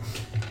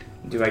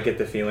 Do I get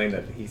the feeling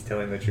that he's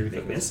telling the truth?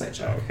 Make of an this? insight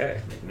check. Okay.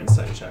 Make an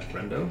insight check,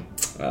 Brendo.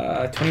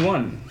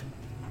 21.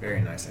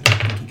 Very nice. I don't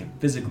think he can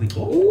physically.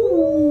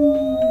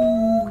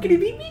 Ooh! Can he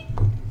beat me?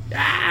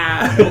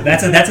 Ah!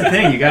 That's a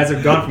thing. You guys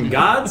have gone from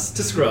gods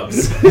to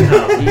scrubs.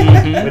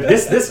 But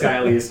this guy,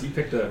 at least, you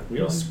picked a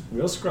real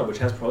scrub, which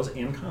has pros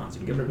and cons.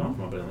 You can give it a go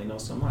from him, but I only know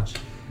so much.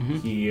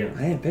 He, I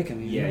didn't pick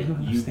him. yeah,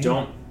 you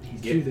don't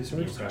get the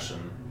sword.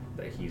 impression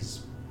that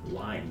he's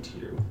lying to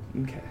you.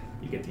 Okay.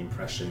 You get the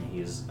impression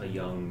he's a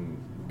young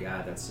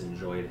guy that's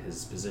enjoyed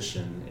his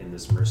position in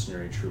this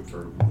mercenary troop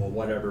for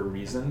whatever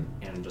reason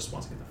and just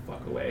wants to get the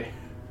fuck away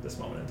at this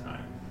moment in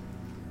time.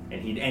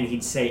 And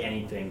he'd say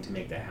anything to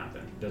make that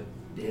happen.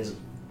 His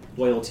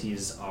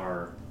loyalties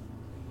are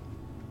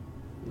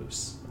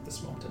loose at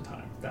this moment in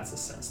time. That's the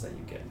sense that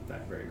you get,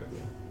 that very good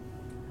will.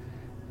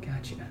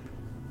 Gotcha.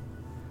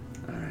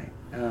 Alright.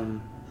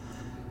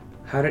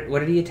 What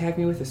did he attack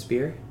me with? A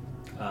spear?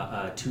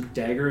 2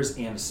 daggers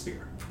and a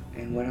spear.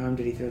 And what arm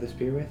did he throw the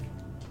spear with?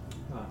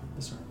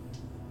 This one.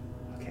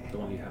 Okay. The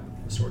one you have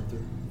the sword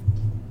through.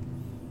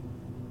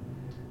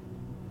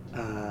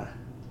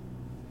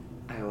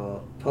 I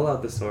will pull pull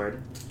out the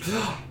sword,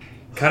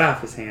 cut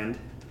off his hand,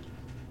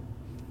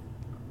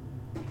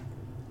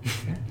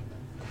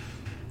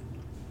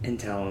 and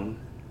tell him.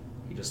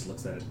 He just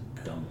looks at it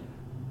dumbly.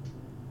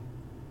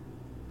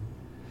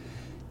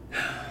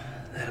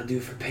 That'll do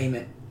for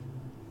payment.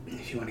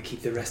 If you want to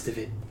keep the rest of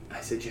it,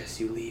 I suggest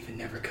you leave and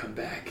never come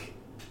back.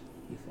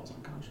 He falls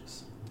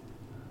unconscious.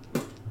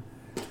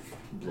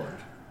 Blood.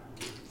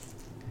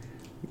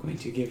 I'm going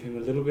to give him a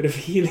little bit of a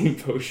healing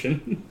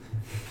potion.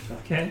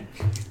 Okay.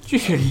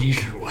 Just a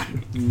little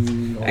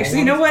one. Actually,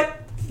 you know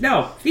what?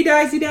 No. If he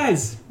dies, he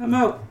dies. I'm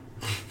out.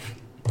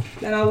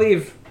 Then I'll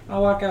leave.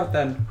 I'll walk out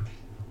then.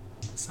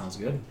 Sounds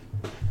good.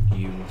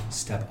 You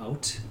step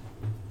out.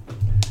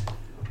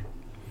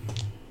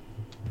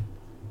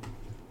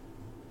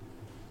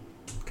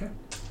 Okay.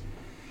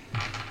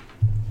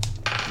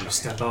 You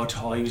step out.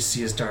 All you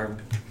see is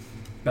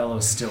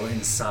Bellows still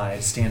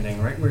inside,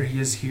 standing right where he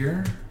is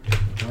here.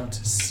 You don't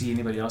see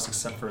anybody else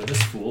except for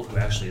this fool who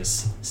actually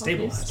is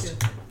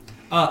stabilized.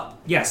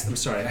 Yes, I'm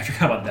sorry, I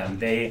forgot about them.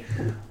 They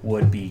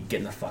would be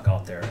getting the fuck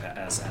out there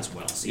as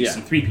well. So you see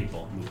 3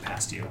 people move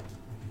past you.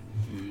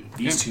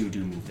 These 2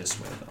 do move this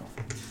way, though.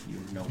 You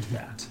know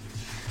that.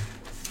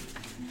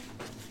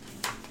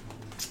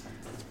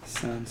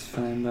 Sounds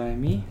fine by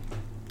me.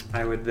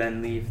 I would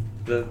then leave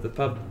the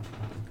pub.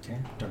 Okay.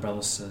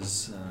 Darbella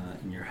says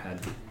in your head,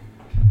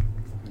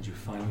 did you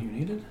find what you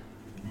needed?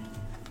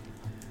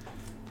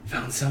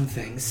 Found some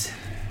things.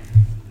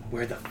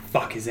 Where the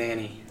fuck is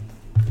Annie?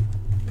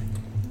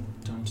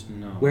 Don't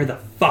know. Where the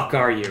fuck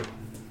are you?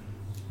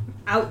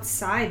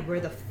 Outside,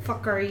 where the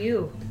fuck are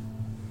you?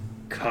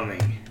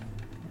 Coming.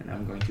 And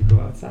I'm going to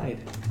go outside.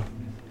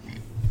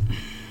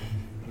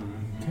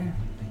 Okay.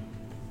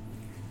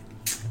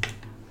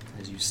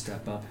 As you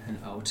step up and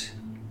out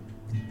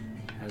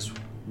as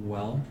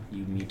well,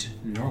 you meet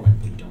Norwin,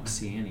 but you don't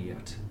see Annie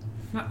yet.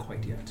 Not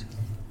quite yet.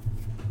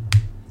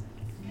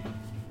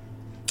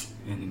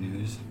 Any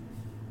news?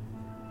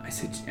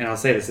 And I'll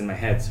say this in my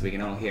head so we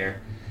can all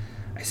hear.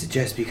 I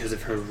suggest because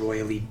of her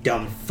royally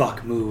dumb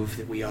fuck move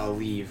that we all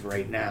leave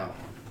right now.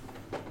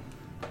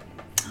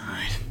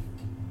 Alright.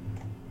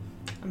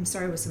 I'm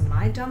sorry, was it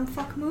my dumb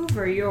fuck move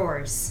or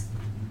yours?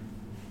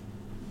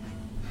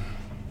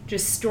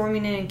 Just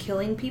storming in and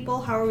killing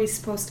people? How are we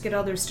supposed to get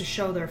others to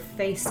show their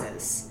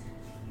faces?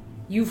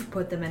 You've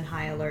put them in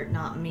high alert,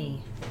 not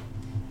me.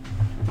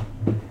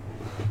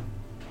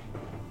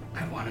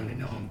 I want him to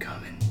know I'm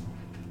coming.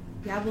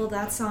 Yeah, well,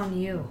 that's on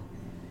you.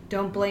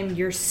 Don't blame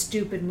your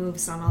stupid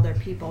moves on other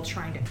people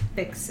trying to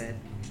fix it.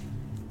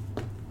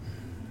 I'll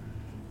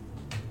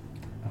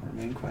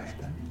remain quiet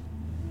then.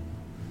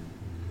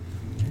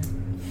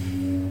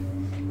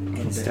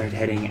 And start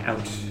heading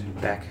out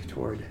back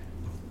toward.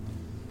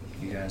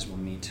 You guys will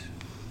meet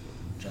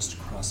just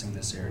crossing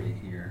this area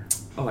here.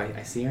 Oh,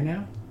 I see her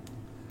now?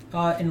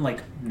 In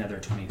like another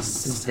 20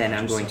 seconds. Then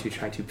I'm or going so. to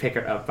try to pick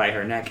her up by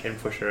her neck and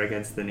push her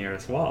against the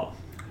nearest wall.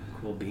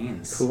 Cool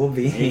beans. Cool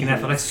beans. Make an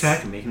athletics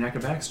check. Make an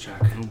acrobatics check.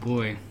 Oh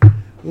boy.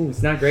 Ooh,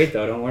 it's not great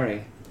though, don't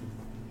worry.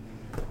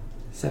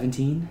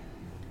 17?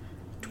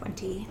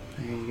 20.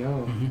 There you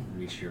go. Mm-hmm.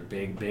 Reach your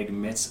big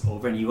mitts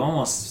over, and you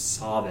almost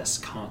saw this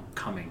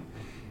coming,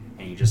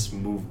 and you just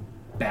move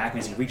back. And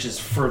as he reaches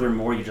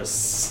furthermore, you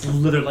just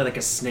slither like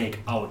a snake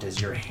out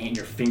as your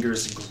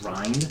fingers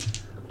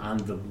grind on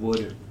the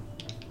wood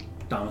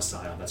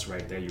domicile that's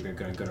right there. You're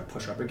gonna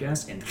push up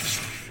against, and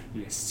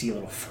you see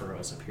little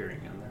furrows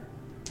appearing in there.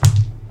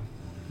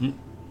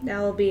 That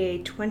will be a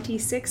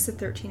 26, a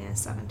 13, and a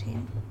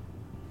 17.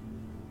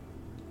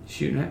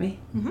 Shooting at me?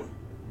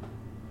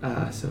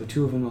 Mm-hmm. So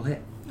 2 of them will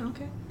hit.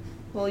 Okay.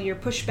 Well, you're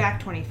pushed back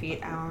 20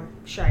 feet.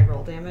 Should I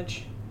roll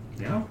damage?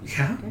 Yeah.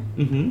 Okay.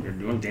 Mm-hmm. You're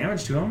doing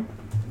damage to him.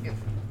 Yep.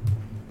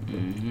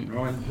 Mm-hmm.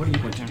 Norwin, what are you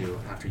going to do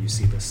after you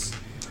see this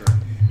occur?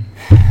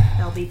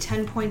 That'll be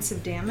 10 points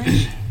of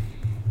damage.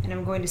 And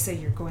I'm going to say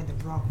you're going the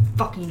wrong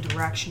fucking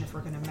direction if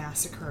we're going to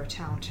massacre a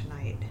town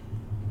tonight.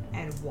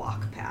 And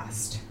walk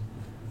past.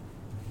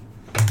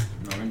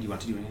 Norwin, do you want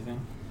to do anything?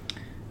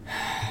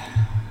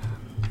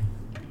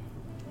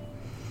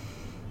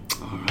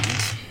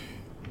 Alright.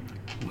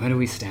 Where do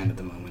we stand at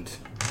the moment?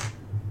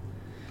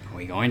 Are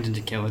we going to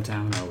kill a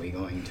town, or are we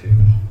going to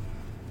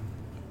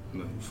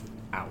move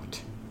out?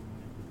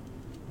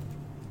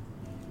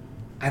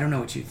 I don't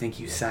know what you think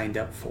you signed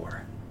up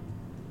for.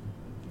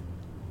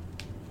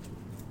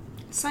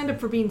 Signed up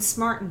for being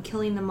smart and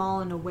killing them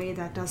all in a way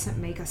that doesn't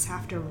make us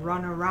have to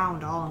run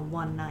around all in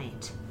one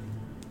night.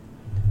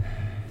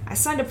 I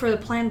signed up for the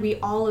plan we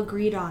all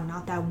agreed on,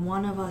 not that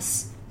one of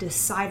us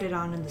decided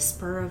on in the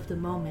spur of the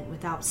moment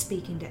without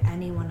speaking to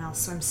anyone else.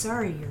 So I'm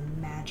sorry, Your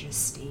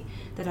Majesty,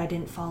 that I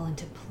didn't fall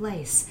into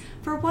place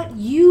for what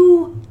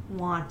you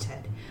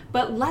wanted.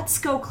 But let's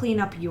go clean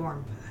up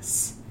your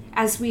mess,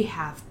 as we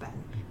have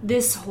been,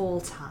 this whole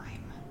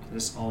time.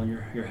 Is this all in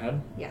your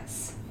head?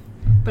 Yes.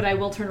 But I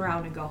will turn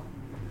around and go.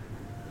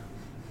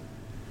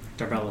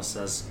 Darbella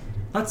says,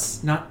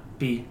 let's not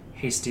be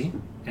hasty.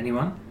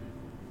 Anyone?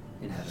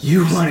 In heaven.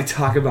 You want to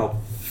talk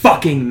about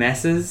fucking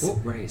messes? Oh,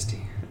 we're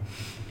hasty.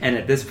 And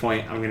at this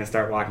point, I'm going to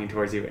start walking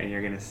towards you, and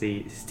you're going to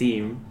see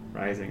steam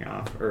rising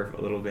off Earth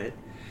a little bit.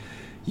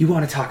 You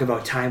want to talk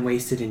about time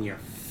wasted in your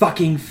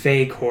fucking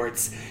Fey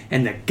courts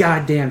and the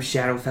goddamn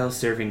Shadowfell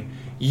serving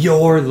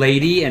your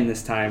lady? And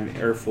this time,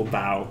 Earth will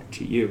bow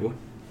to you.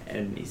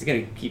 And he's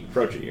going to keep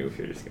approaching you if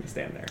you're just going to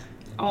stand there.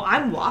 Oh,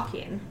 I'm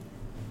walking.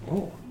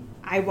 Oh.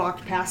 I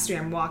walked past you.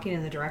 I'm walking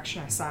in the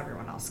direction I saw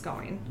everyone else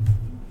going.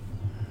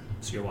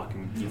 So you're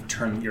walking.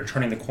 You're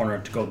turning the corner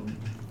to go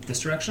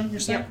this direction.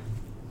 You're saying? Yep.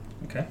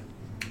 Okay.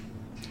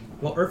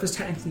 Well, Earth is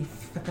technically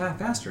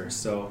faster,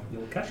 so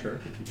you'll catch her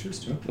if you choose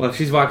to. Well, if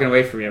she's walking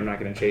away from me, I'm not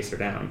going to chase her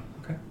down.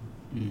 Okay.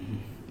 Mm-hmm.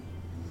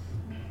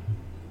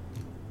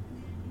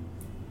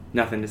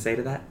 Nothing to say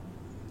to that?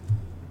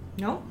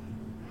 Nope.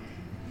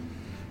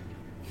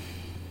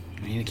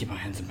 We need to keep our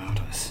heads about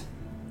us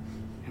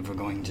if we're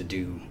going to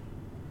do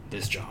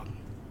this job.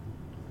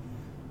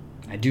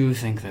 I do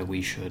think that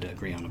we should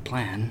agree on a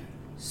plan.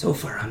 So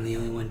far, I'm the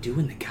only one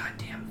doing the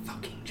goddamn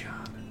fucking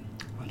job.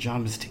 Our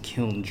job is to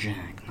kill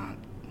Jack, not...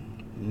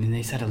 I mean,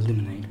 they said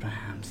eliminate,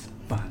 perhaps,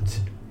 but...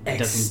 it doesn't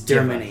give us-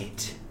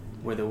 Exterminate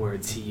were the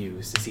words he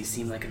used. Does he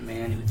seem like a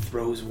man who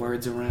throws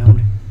words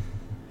around?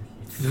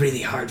 It's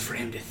really hard for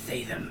him to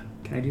say them.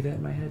 Can I do that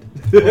in my head?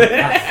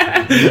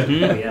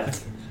 Oh, yeah.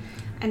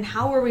 And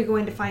how are we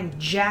going to find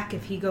Jack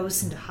if he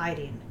goes into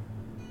hiding?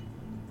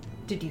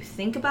 Did you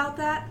think about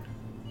that?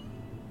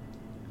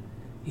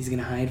 He's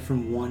gonna hide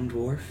from one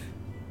dwarf?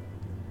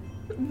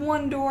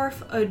 One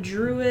dwarf, a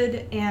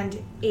druid,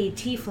 and a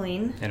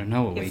tiefling. They don't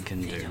know what we If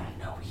can They do. don't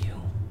know you.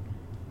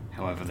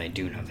 However, they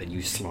do know that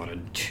you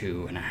slaughtered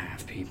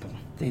 2.5 people.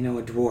 They know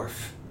a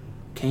dwarf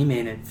came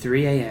in at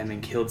 3 a.m.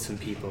 and killed some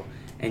people,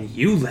 and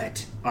you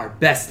let our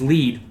best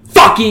lead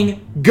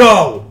fucking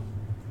go!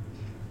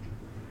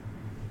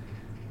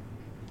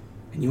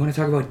 And you want to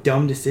talk about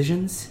dumb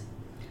decisions?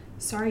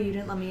 Sorry you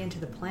didn't let me into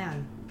the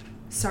plan.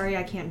 Sorry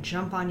I can't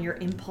jump on your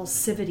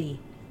impulsivity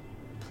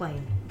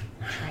plane.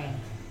 Train.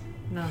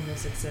 None of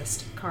those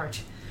exist.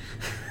 Cart.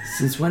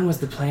 Since when was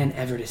the plan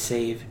ever to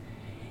save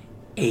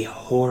a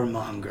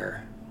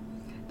whoremonger?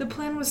 The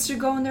plan was to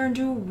go in there and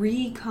do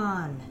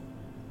recon.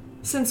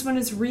 Since when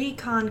is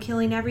recon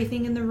killing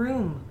everything in the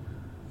room?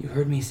 You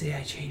heard me say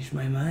I changed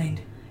my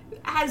mind.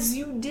 As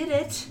you did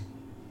it.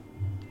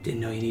 Didn't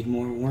know you need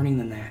more warning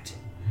than that.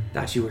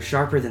 Thought you were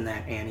sharper than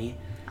that, Annie.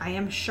 I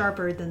am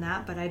sharper than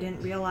that, but I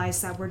didn't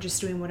realize that we're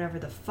just doing whatever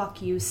the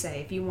fuck you say.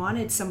 If you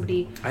wanted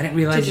somebody I didn't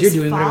realize to you're just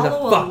doing whatever the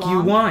follow fuck you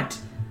along- want.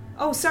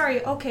 Oh,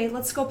 sorry. Okay,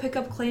 let's go pick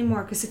up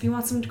Claymore, because if you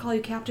want someone to call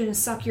you captain and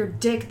suck your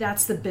dick,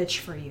 that's the bitch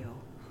for you.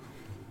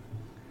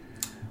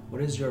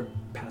 What is your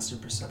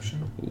passive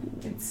perception?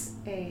 It's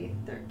a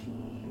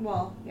 13.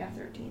 Well, yeah,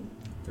 13.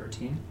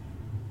 13.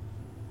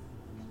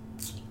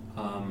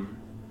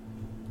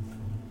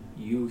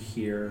 You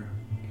hear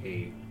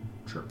a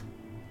chirp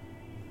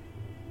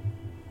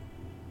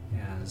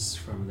as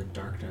from the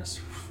darkness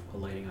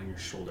alighting on your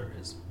shoulder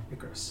is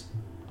Icarus.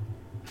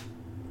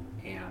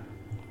 And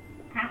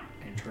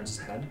turns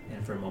his head,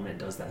 and for a moment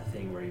it does that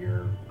thing where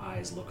your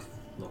eyes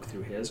look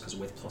through his, because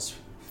with +5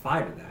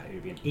 to that, it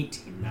would be an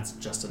 18, and that's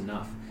just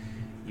enough.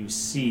 You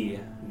see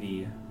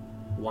the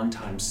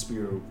one-time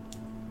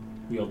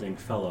spear-wielding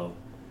fellow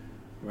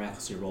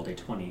miraculously rolled a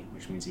 20,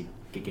 which means he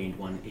gained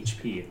 1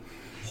 HP,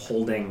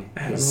 holding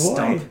his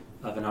stump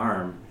of an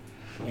arm,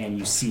 and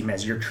you see him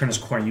as you're turning his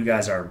corner. You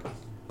guys are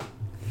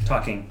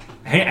talking.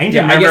 I need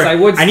to remember. I guess I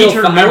would I need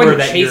still to remember I wouldn't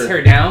that chase you're-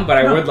 her down, but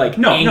I No, would like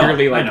no,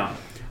 angrily I like know.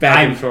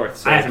 back and forth.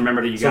 So I have to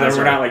remember that you so guys that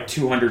we're are, not like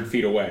 200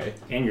 feet away.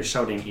 and you're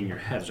shouting in your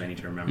head, so I need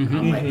to remember. Mhm.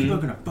 I'm like, people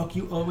are gonna fuck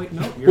you. Oh wait,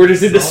 no. We're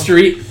just in the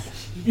street.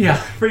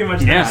 Yeah, pretty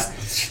much.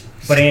 Yes.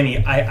 That. But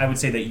Annie, I would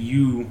say that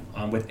you,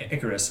 with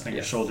Icarus on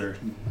your shoulder,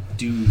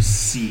 do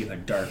see a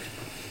dark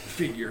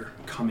figure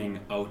coming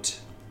out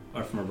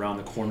from around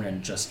the corner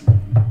and just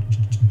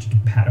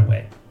pat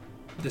away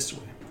this way.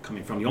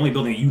 Coming from the only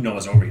building that you know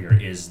is over here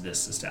is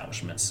this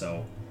establishment.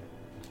 So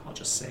I'll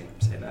just say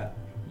that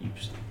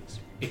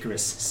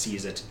Icarus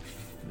sees it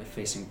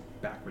facing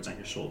backwards on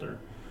your shoulder.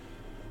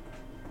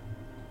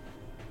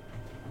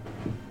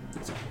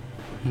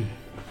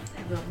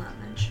 I will not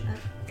mention it.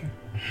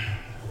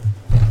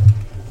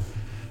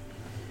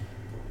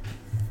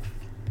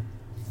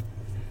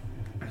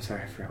 I'm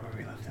sorry, I forgot where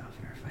we left off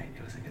in our fight.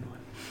 It was a good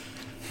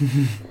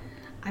one.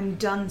 I'm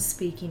done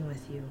speaking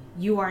with you.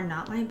 You are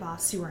not my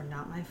boss. You are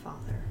not my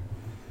father.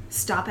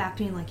 Stop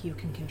acting like you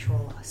can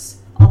control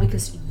us. All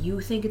because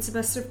you think it's the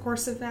best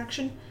course of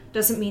action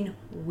doesn't mean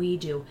we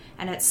do.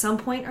 And at some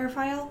point,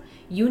 Urfile,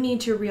 you need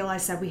to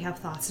realize that we have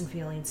thoughts and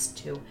feelings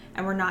too.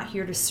 And we're not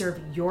here to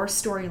serve your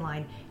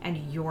storyline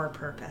and your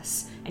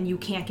purpose. And you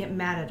can't get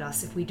mad at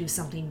us if we do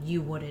something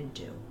you wouldn't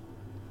do.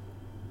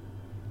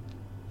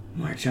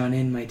 March on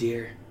in, my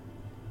dear.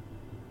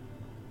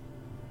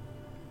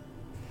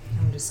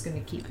 I'm just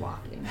gonna keep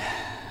walking.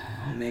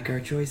 We'll make our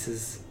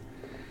choices.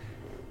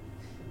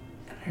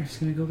 And I'm just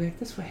gonna go back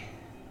this way.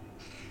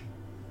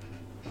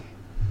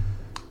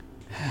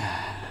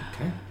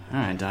 Okay.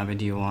 Alright, Dobby,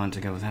 do you want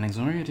to go with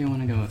Anixori or do you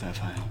want to go with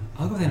Urfile?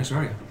 I'll go with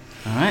Anaxaria.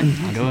 Alright,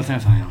 I'll go with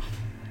Urfile.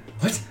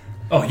 What?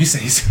 Oh, you say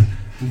he's...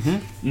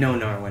 No,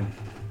 Norwin.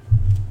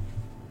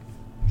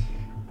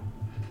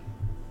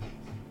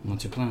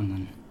 What's your plan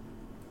then?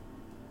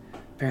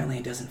 Apparently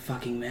it doesn't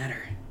fucking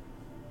matter.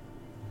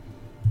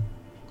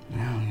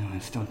 Well,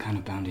 it's still kind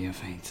of bound to your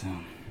fate, so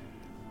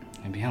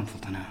it'd be helpful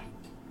to know.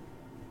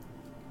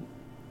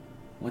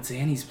 What's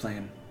Annie's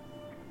plan?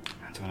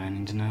 That's what I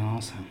need to know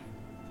also.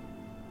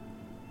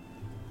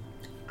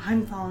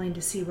 I'm following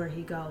to see where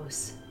he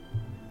goes.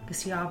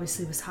 Because he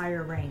obviously was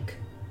higher rank.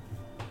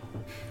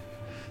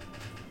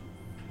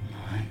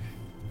 Alright.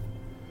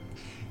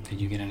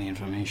 Did you get any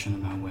information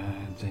about where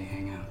they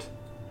hang out?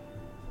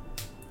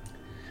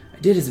 I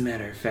did, as a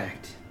matter of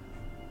fact.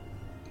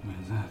 Where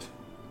is that?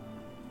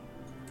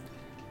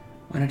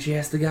 Why don't you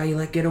ask the guy you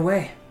let get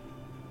away?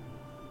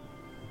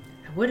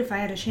 I would if I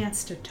had a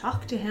chance to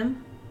talk to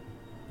him.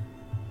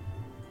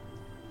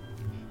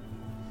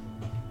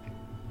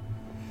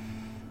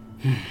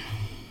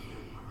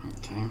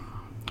 Okay.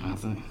 Well,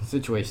 the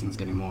situation's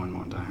getting more and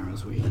more dire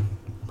as we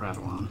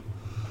prattle on.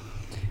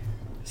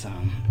 So,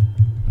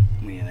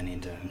 we either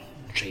need to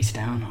chase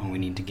down or we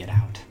need to get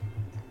out.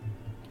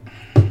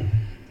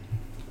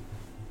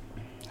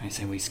 I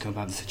say we scope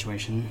out the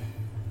situation,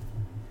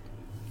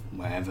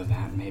 wherever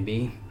that may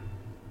be.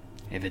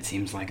 If it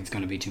seems like it's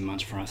going to be too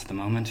much for us at the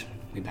moment,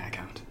 we back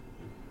out.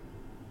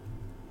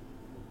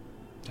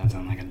 Does that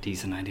sound like a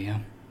decent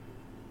idea?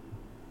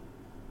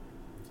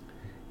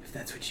 If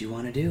that's what you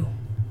want to do.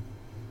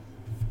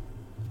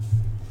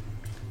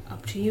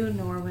 Up to you,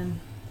 Norwin.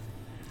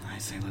 I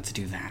say let's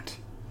do that.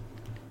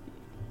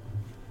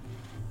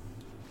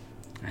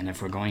 And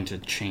if we're going to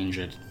change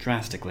it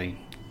drastically,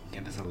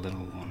 give us a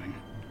little warning.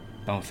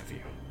 Both of you.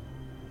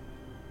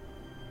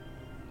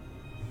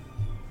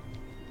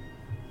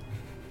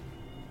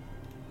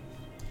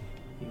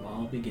 You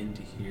all begin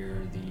to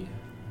hear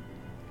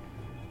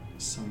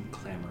some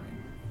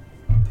clamoring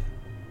up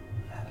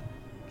ahead.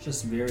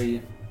 Just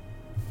very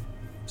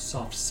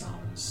soft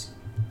sounds.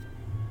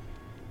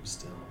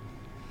 Still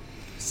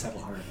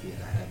several hundred feet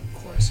ahead,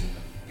 of course, in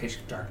the pitch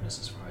darkness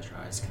as far as your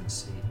eyes can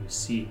see. You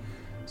see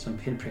some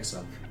pinpricks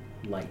of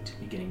light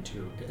beginning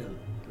to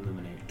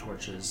illuminate,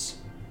 torches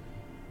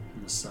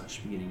and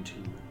such beginning to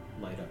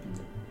light up in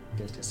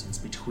the distance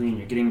between.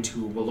 You're getting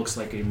to what looks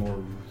like a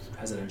more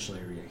residential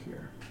area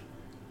here.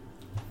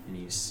 And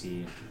you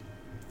see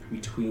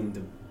between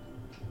the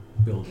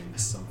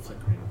buildings some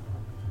flickering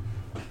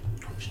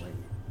torchlight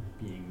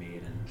being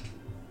made and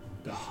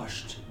the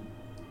hushed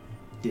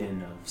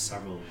din of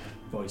several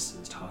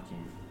voices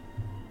talking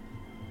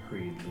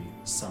hurriedly,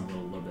 some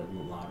a little bit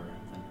louder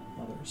than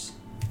others.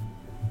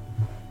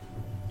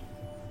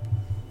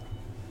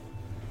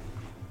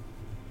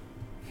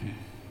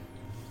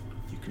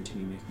 You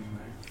continue making your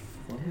way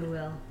forward? Who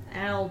will?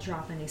 I'll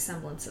drop any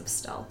semblance of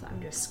stealth.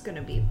 I'm just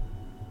gonna be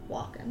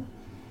walking.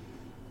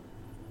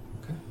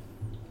 Okay.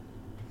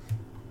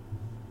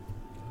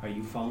 Are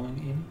you following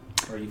Amy?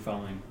 Or are you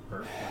following her?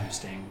 Or are you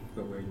staying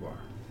where you are?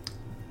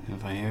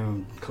 If I hear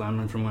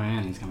clamoring from where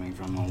Annie's coming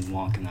from, I'll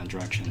walk in that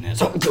direction.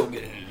 It's all go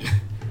get in.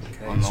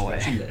 Okay, On the way.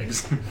 stretch your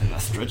legs. And I'll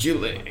stretch your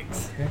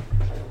legs. Okay.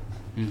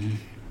 Mm-hmm.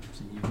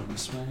 So you go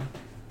this way.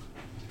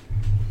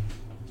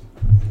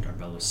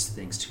 Darbelos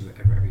thinks to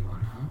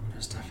everyone, huh?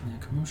 There's definitely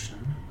a commotion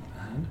up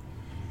ahead.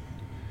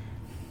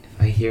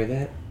 If I hear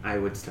that, I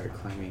would start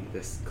climbing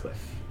this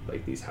cliff,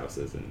 like these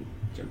houses, and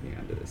jumping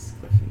onto this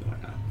cliff and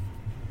whatnot.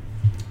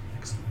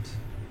 Excellent.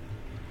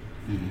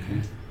 Mm-hmm.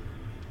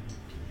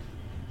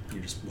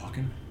 You're just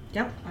walking?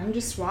 Yep, I'm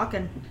just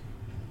walking.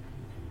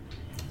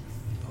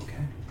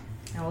 Okay.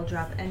 I will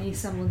drop any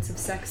semblance of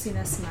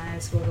sexiness. My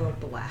eyes will go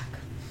black.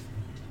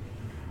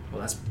 Well,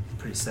 that's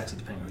pretty sexy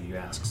depending on who you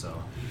ask,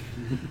 so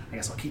I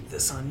guess I'll keep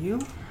this on you.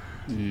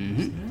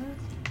 Mm-hmm.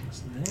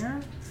 This there.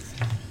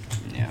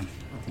 Yeah.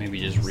 Maybe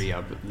just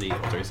re-up the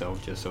alter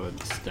self just so it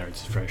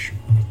starts fresh.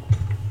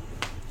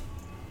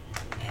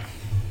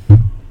 Well.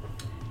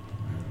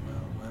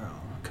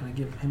 Can I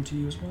give him to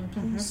you as well,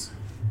 please?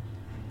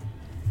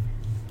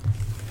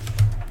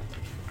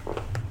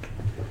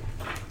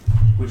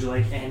 Would you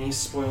like any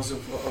spoils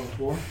of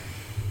war?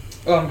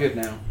 Oh, I'm good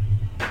now.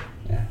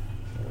 Yeah.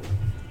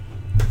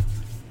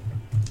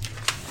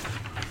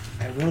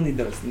 I will need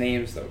those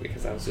names though,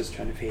 because I was just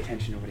trying to pay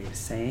attention to what he was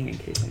saying in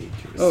case I need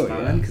to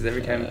respond. Because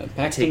every time I take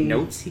Paxton-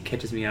 notes, he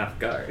catches me off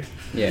guard.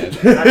 Yeah.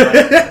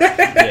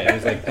 Yeah, it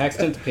was like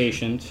Paxton's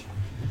patient,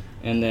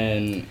 and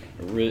then...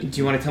 Do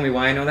you want to tell me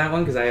why I know that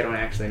one? Because I don't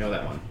actually know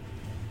that one.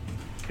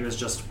 It was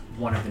just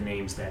one of the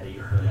names that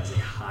you heard as a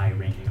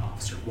high-ranking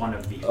officer. One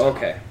of the top.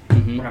 Okay.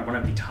 Mm-hmm. One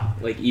of the top.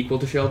 Like equal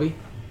to Shelby?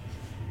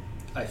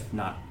 If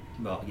not,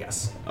 well,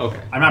 yes.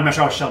 Okay. I'm not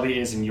sure how Shelby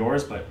is in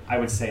yours, but I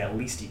would say at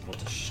least equal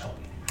to Shelby.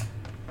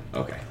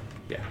 Okay.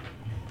 Yeah.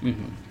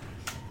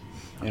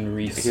 Mm-hmm. And I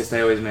Reese... guess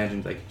I always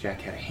imagined like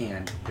Jack had a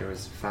hand. There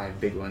was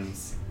 5 big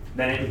ones.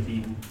 Then it would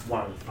be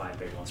one of the 5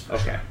 big ones for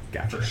Okay, sure.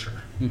 gotcha. For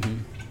sure. Mm-hmm.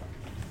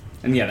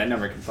 And yeah, that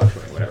number can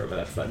fluctuate, whatever.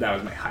 But that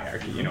was my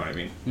hierarchy. You know what I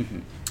mean? Mm-hmm.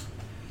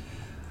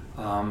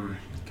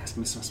 Guys, give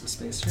me some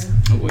space here.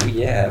 Oh,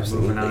 Yeah,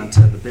 Moving on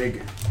to the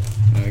big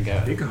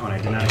got cajon.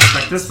 I did not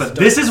expect this, but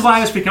this is why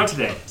I was freaking out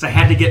today. So I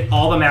had to get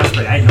all the maps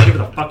ready. I had no idea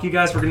what the fuck you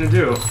guys were gonna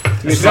do.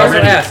 We should also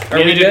ask, are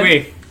we did good?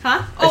 we?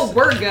 Huh? Oh,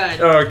 we're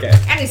good. Oh, okay.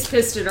 And he's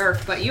pissed at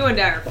Earth, but you and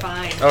I are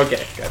fine.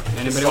 Okay, good. It's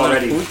Anybody want a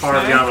already food far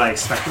snack? beyond what I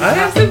expected. I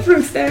have some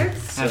fruit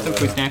snacks. Have some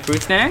fruit snack,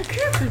 fruit snack?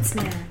 Fruit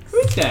snacks.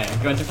 Fruit snack.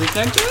 You want some fruit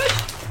snack,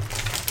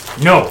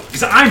 George? No,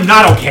 because I'm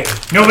not okay.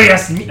 Nobody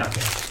has to meet.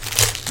 Okay.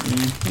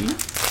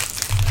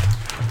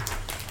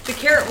 The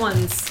carrot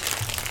ones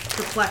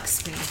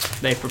perplex me.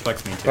 They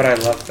perplex me too. But I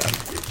love them.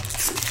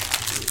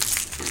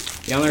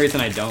 The only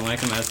reason I don't like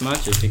them as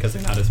much is because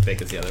they're not as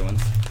big as the other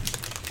ones.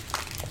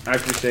 I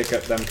appreciate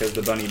them because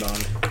the bunny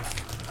bond.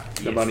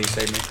 The Yes. bunny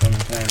saved me so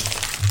many times.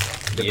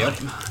 Yep.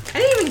 I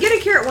didn't even get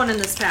a carrot one in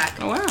this pack.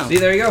 Oh wow. See,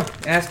 there you go.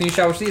 Ask and you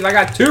shall receive. I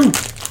got 2.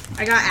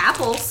 I got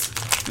apples.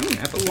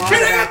 Apple. A lot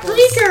Shit, of I got apples.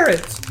 3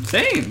 carrots.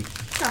 Same.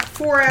 Got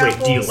 4 apples.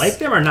 Wait, do you like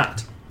them or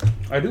not?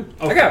 I do.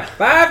 Okay. I got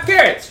 5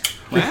 carrots.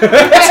 Wow.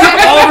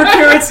 All of our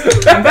carrots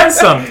and then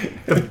some.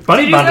 The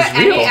bunny You bond got is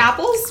real. any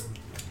apples?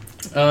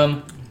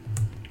 Um,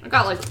 I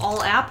got like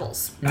all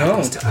apples. no.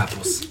 Apples to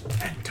apples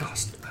and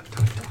tossed.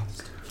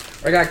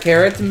 I got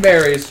carrots and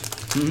berries.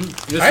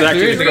 This is I actually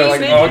seriously good. got like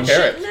Green all and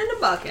carrots. shitting in a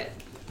bucket.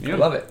 Yeah. I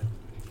love it.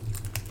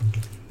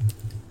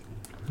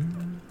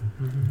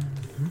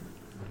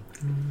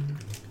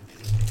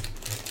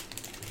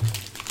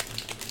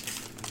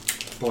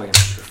 Boy, I'm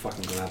sure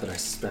fucking glad that I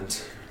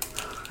spent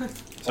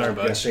Sorry,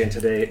 bud. yesterday and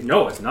today.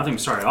 No, it's nothing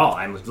sorry at all.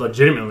 I'm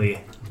legitimately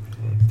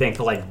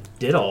thankful I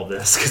did all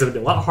this because it would be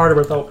a lot harder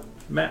without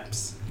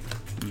maps.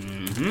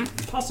 Mm-hmm.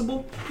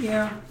 Possible?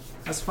 Yeah.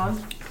 That's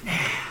fun.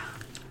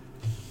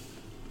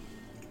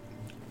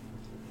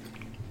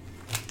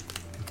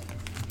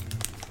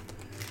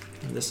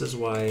 And this is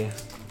why I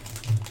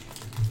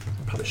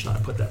probably should not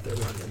have put that there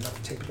rather than not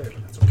take it there,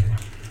 but that's okay.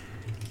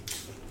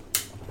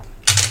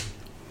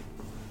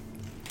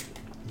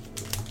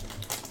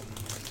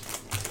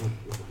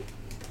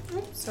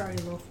 Oh, sorry,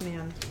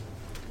 Wolfman.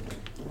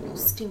 Little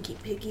stinky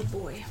piggy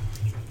boy.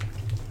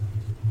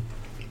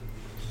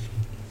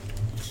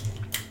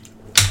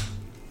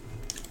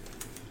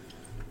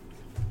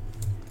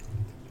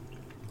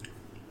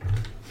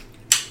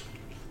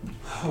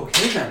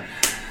 Okay then.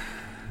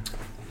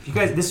 You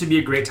guys, this would be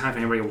a great time if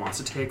anybody wants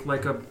to take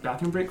like a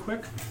bathroom break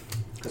quick.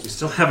 Because we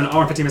still have an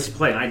hour and 15 minutes to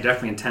play, and I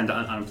definitely intend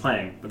on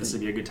playing. But this would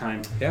be a good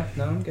time Yeah,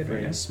 no, I'm good for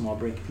right a now. small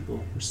break.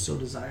 People are so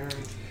desiring.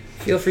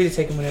 Feel free to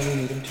take them whenever you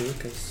need them too,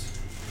 because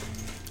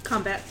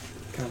Combat.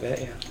 combat,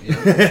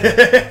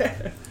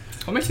 yeah.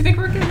 What makes you think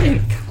we're gonna be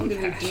in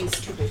combat?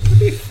 We'll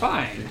be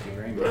fine. Thank you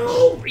very much.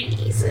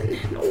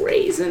 No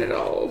reason at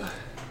all.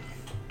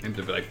 Maybe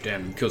they'll be like,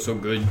 damn, you kill so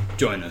good,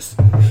 join us.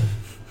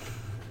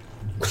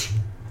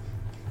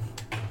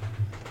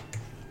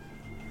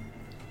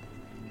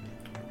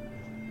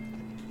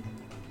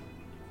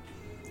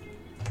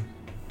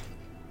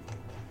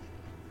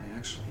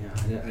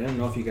 I didn't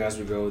know if you guys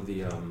would go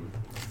the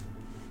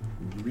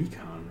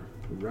recon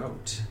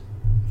route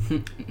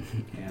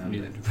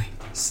and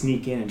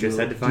sneak in and Just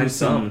do, had to find do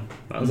some.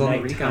 That was all the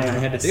recon I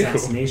nighttime had to do.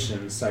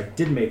 assassinations. So I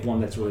did make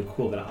one that's really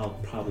cool that I'll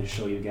probably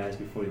show you guys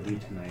before we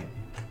leave tonight.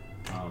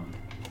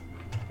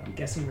 I'm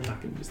guessing we're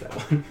not going to use that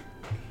one.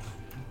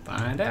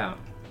 Find out.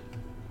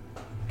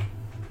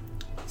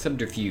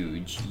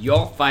 Subterfuge.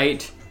 Y'all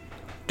fight.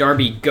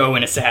 Darby, go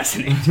and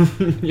assassinate.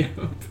 Yep.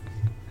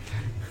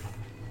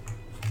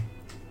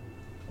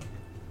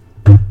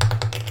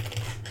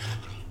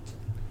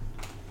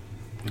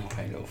 Oh,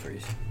 hello,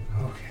 freeze.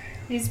 Okay.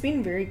 He's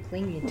being very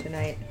clingy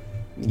tonight.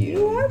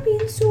 You are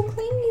being so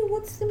clingy.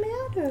 What's the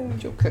matter?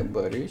 It's okay,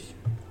 buddies.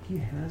 He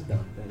has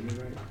done that.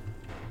 You're right.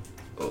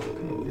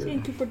 Oh.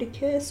 Thank you for the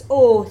kiss.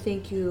 Oh,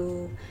 thank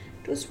you.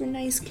 Those were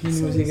nice He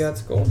kisses. knows he got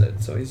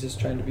scolded, so he's just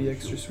trying to be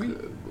extra sweet.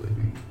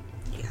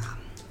 Yeah.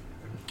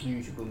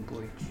 Use one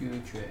boy,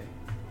 Juju.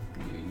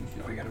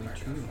 I gotta mark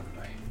too.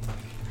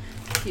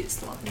 He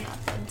just loved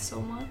nothing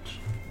so much.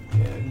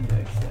 Yeah, he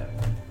likes that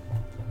one.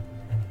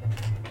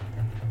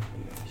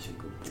 Yeah, he's a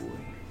good boy.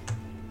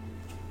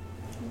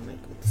 You're a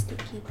good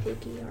sticky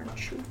piggy,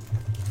 aren't you?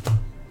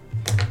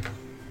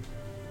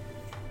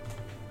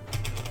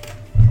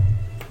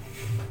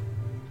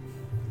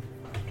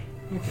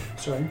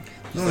 Sorry.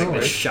 It's like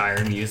the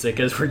Shire music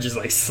as we're just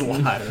like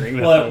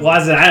slaughtering. Well, it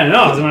wasn't. I don't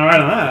know. I was going to write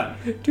on that.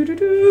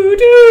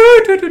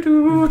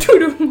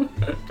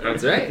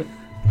 That's right.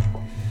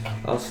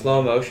 All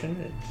slow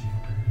motion.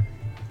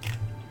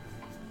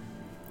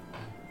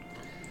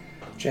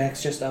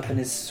 Jack's just up in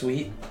his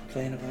suite,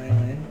 playing a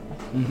violin.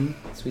 Mm-hmm.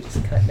 Suite is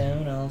cut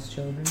down, all his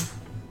children.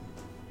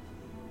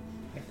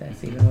 If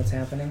that's even what's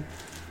happening.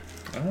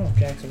 I don't know if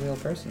Jack's a real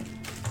person.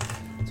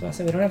 So I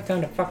said we don't have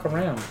time to fuck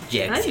around.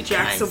 I think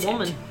Jack's a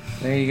woman.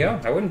 There you go.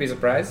 I wouldn't be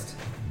surprised.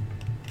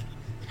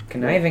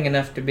 Conniving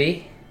enough to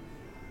be.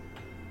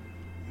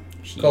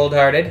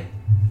 Cold-hearted.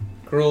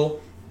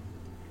 Cruel.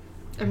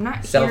 I'm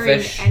not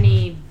Selfish. hearing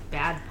any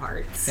bad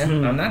parts. Yeah,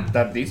 I'm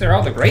not. These are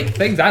all the great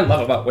things I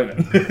love about women.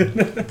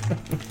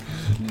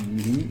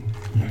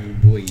 Mm-hmm. Oh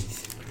boy.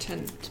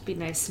 pretend to be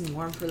nice and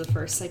warm for the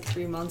first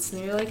 3 months,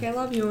 and you're like, I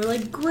love you. And we're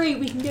like, great,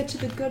 we can get to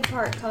the good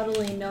part.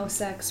 Cuddling, no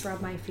sex,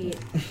 rub my feet.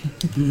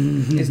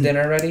 Is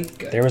dinner ready?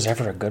 Good. There was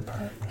ever a good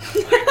part.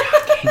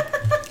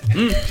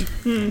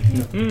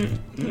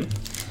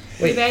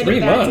 Wait, We've had 3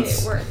 a bad day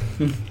months? at work.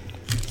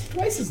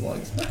 Twice as long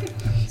as mine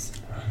was.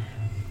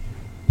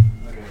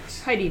 Okay.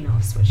 Heidi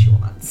knows what she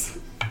wants.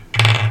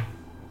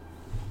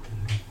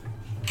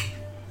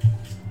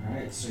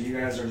 Alright, so you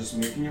guys are just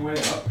making your way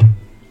up.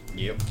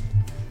 Yep.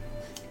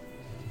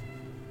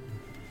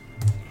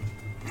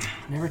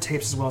 Never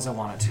tapes as well as I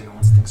want it to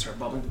once things start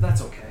bubbling, but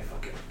that's okay.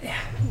 Fuck it. Yeah.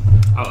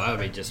 Oh, that'll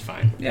be just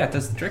fine. Yeah, it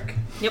does the trick.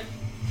 Yep.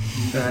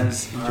 You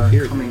guys are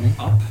Interfere, coming didn't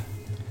up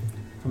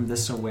from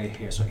this away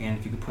here. So, Anne,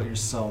 if you could put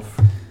yourself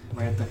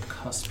right at the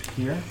cusp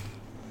here.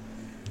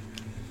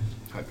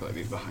 I'd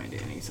probably be behind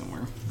Annie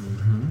somewhere.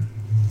 Mm-hmm.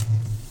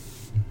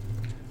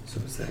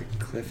 So was that a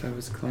cliff I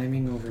was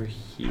climbing over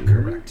here?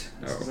 Correct.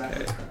 Oh, That's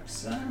exactly okay. correct.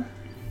 So,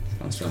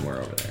 I'm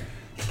somewhere over there.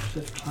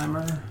 cliff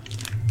climber,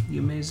 the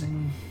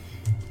amazing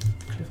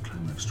cliff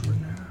climber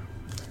extraordinaire.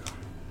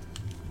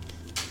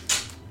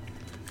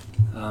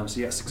 So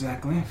yes,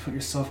 exactly. Put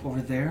yourself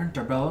over there.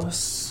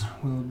 Darbelos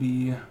will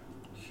be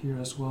here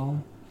as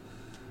well.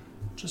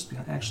 Just for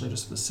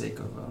the sake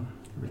of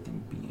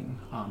everything being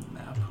on the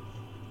map.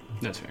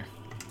 That's fair.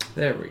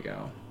 There we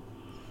go.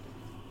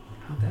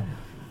 How'd that happen?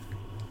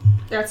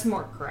 That's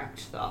more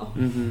correct, though.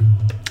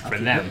 Mm-hmm. For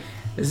them.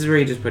 This is where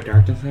you just put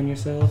darkness on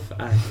yourself.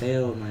 I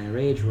fail my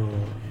rage roll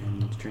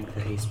and drink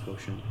the haste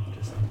potion.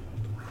 Just...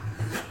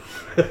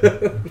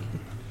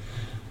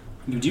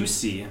 You do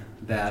see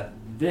that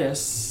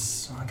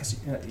this. I guess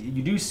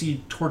you do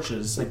see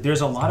torches.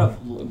 There's a lot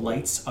of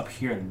lights up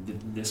here in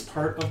this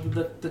part of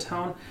the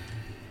town.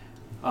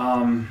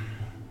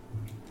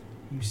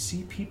 You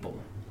see people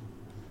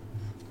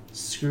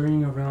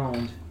scurrying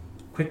around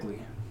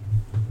quickly,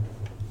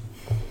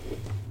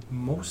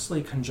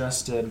 mostly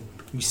congested.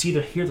 You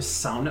hear the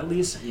sound at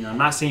least. I'm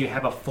not saying you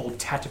have a full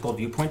tactical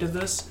viewpoint of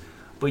this,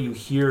 but you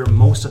hear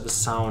most of the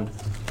sound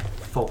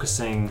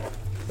focusing.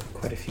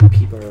 Quite a few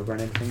people are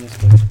running from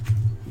this way.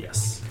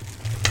 Yes.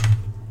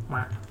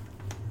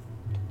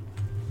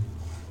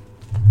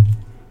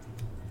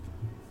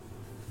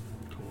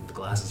 The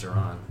glasses are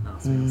on. No,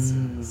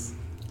 it's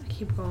I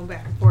keep going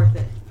back and forth.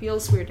 It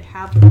feels weird to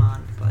have them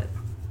on, but...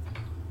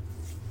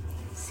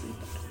 See.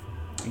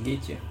 I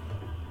get you.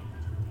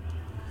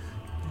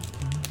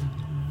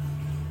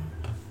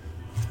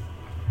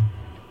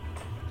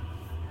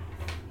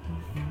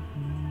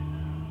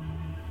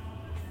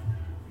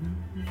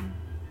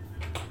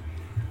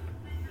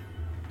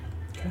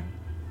 Okay.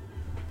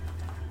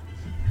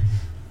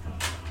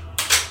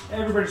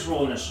 Everybody just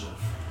roll initiative.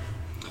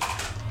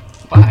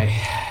 Bye.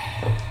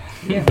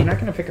 Yeah, I'm not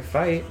gonna pick a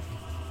fight.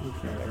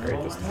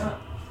 Roll this like that.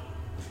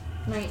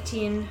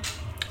 19.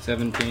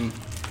 17.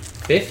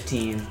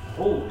 15.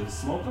 Holy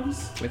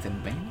smokums. With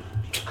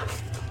advantage.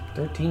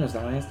 13 was the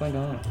highest I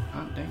got.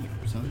 Hot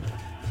damn, son.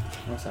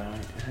 That's alright.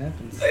 It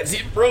happens. That's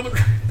it, brother.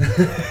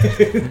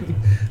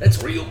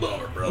 That's real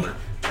bummer, brother.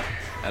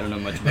 I don't know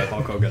much about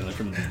Hulk Hogan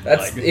from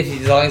That's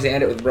as long as you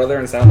end it with brother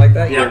and sound like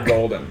that, Yeah. you're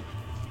golden.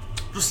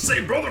 Just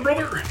say brother.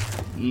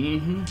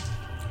 Mm-hmm.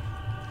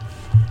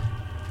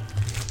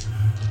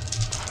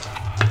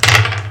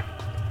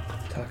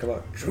 Talk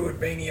about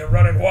Druidmania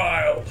running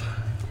wild.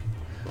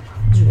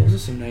 Those are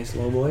some nice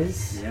low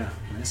boys. Yeah,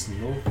 nice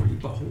and low for you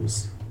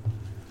buttholes.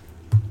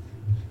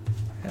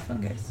 Have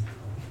fun, guys.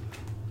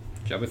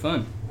 Job be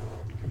fun.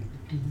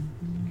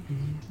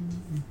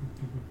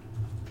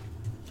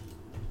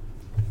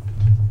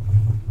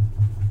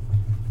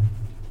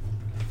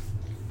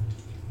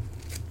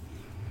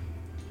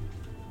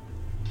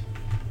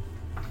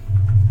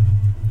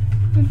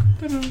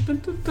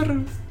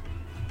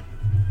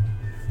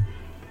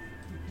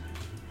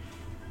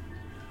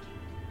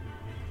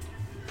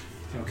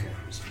 Okay,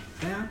 so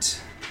that.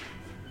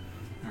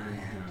 I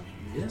have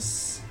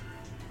this.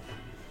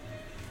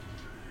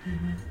 Don't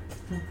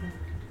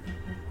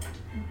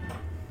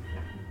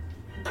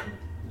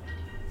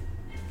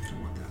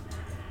want that.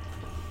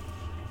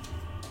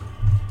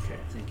 Okay,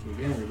 thank you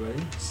again,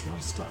 everybody. It's a lot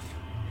of stuff.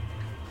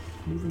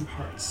 Moving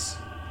parts.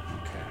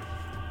 Okay.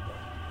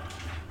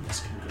 This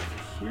can go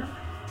over here.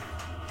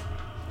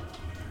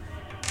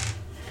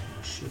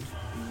 That should be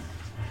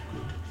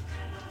good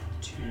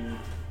to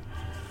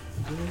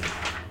go right now.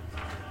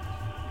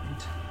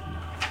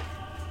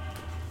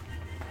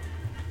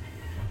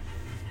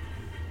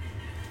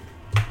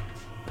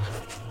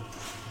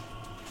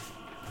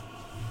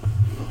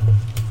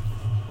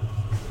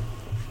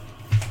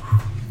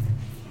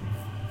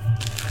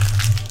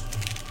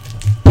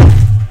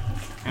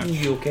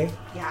 You okay?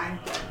 Yeah, I'm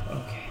good.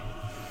 Okay.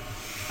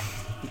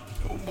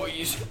 Oh,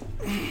 boys.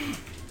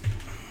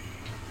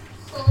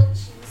 Oh,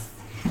 jeez.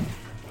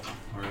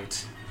 All right.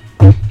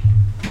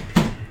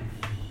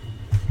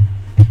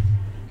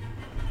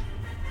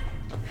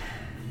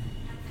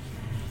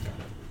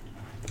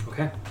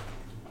 Okay.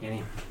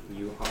 Annie,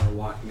 you are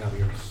walking up.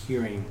 You're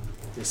hearing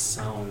this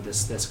sound,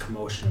 this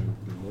commotion.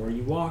 The more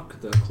you walk,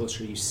 the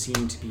closer you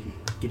seem to be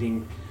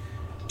getting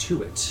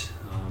to it.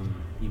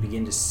 You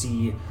begin to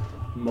see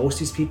most of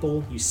these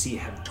people you see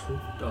have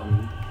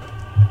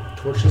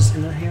torches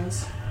in their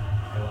hands.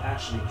 I will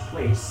actually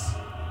place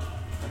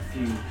a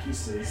few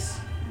pieces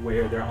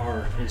where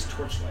there is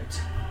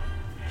torchlight.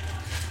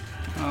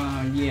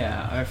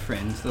 Yeah, our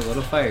friends, the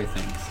little fire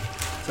things.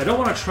 So I don't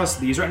want to trust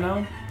these right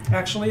now,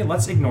 actually.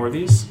 Let's ignore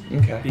these.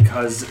 Okay.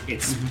 Because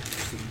it's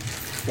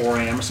 4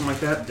 a.m. or something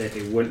like that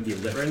they wouldn't be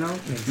lit right now.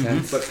 Makes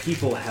sense. But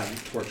people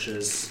have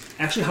torches.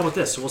 Actually, how about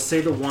this? So we'll say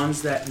the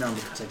ones that... No,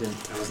 because I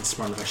wasn't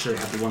smart enough. I should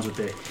have had the ones with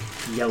the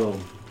yellow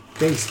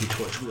base be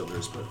torch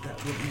wielders, but that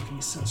wouldn't make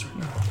any sense right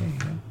now. Okay,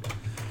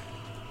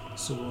 yeah.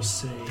 So we'll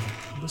say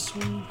this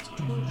one has a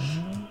torch.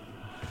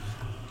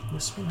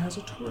 This one has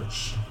a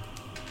torch.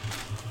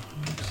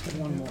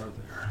 One more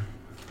there.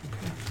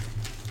 Okay.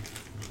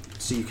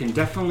 So you can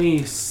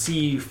definitely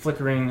see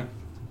flickering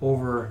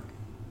over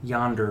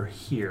yonder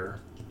here.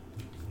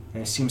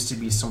 And it seems to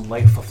be some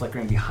light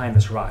flickering behind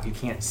this rock. You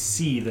can't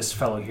see this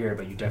fellow here,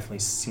 but you definitely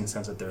see and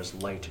sense that there's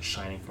light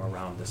shining from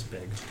around this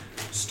big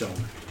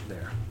stone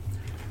there.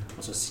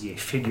 Also see a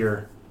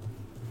figure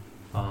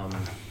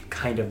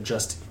kind of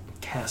just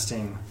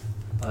casting.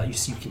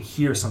 You can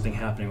hear something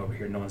happening over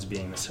here. No one's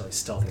being necessarily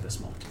stealthy at this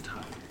moment in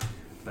time.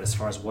 But as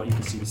far as what you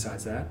can see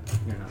besides that,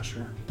 you're not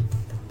sure.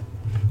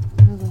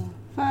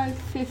 5,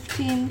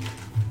 15,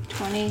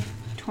 20,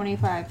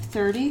 25,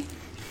 30.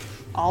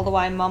 All the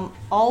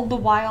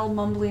while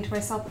mumbling to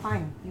myself,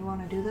 fine, you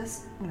want to do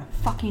this? I'm going to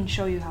fucking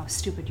show you how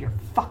stupid your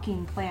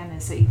fucking plan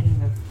is that you didn't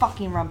even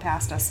fucking run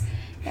past us.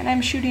 And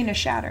I'm shooting a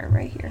shatter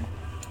right here.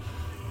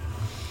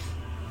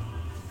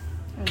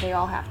 And they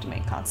all have to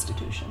make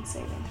Constitution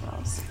saving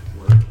throws.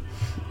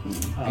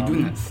 Are you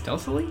doing that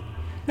stealthily?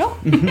 No.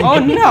 Oh,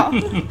 no.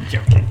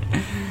 Joking.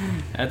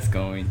 That's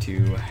going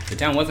to... The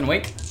town wasn't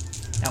awake.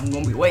 Now I'm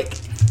going to be awake.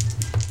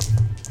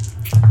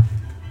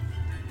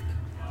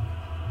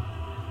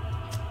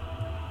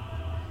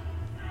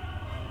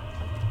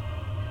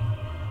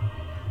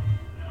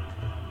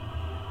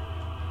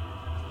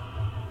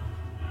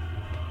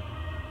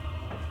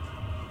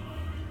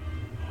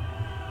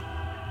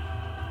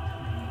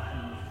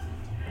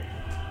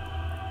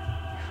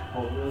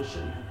 Oh, really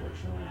shouldn't,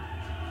 unfortunately.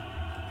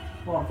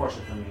 Well,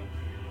 unfortunately for me.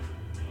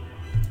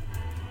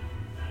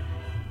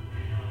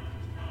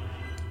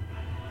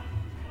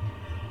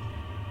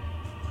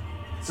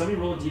 Somebody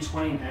roll a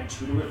d20 and add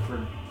 2 to it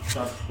for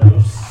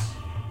those.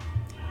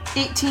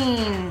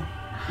 18.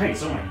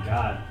 Nice, oh my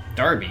god.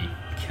 Darby,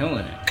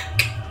 killing it.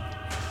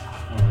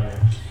 Alright.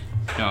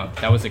 No,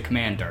 that was a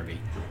command, Darby.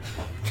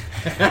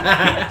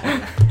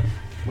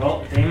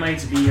 Well, they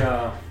might be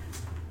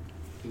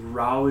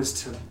roused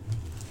to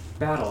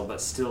battle, but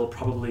still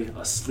probably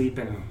asleep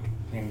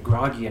and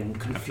groggy and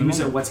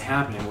confused at what's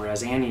happening,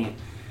 whereas Annie,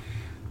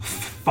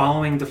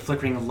 following the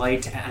flickering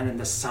light and then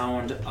the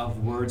sound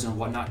of words and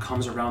whatnot,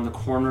 comes around the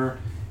corner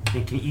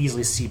and can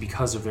easily see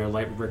because of their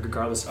light,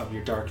 regardless of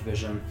your dark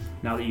vision.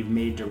 Now that you've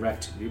made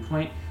direct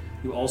viewpoint,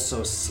 you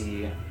also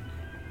see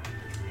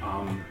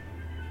a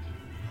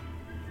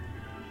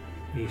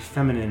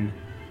feminine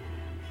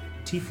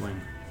tiefling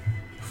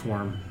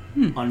form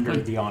under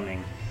the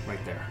awning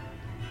right there.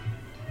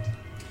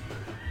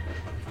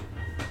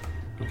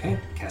 Okay,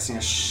 casting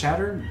a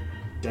shatter,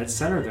 dead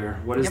center there.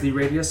 What is the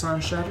radius on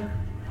shatter?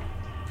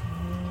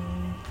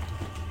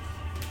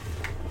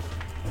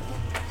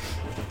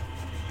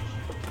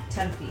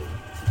 10 feet.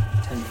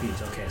 10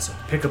 feet, okay, so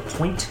pick a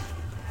point.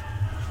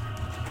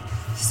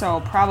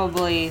 So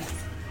probably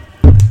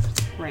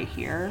right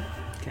here.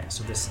 Okay,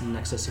 so this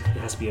nexus, it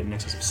has to be a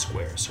nexus of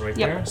squares. So right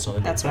there. So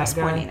that's what I was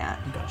pointing at.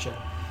 Gotcha.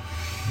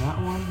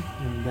 That one,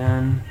 and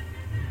then...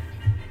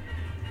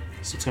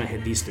 So it's going to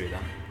hit these 3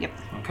 then. Yep.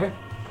 Okay.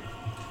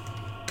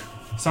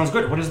 Sounds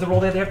good. What is the roll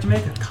that they have to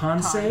make? A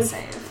con save?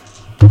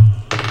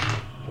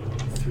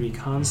 3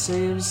 con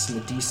saves,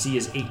 and the DC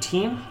is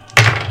 18.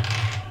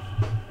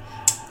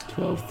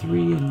 12,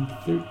 3, and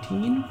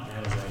 13.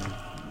 That is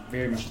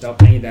very much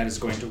without any of that is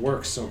going to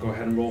work, so go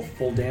ahead and roll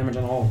full damage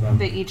on all of them.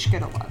 They each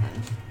get 11.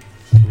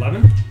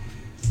 11?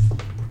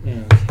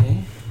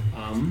 Okay.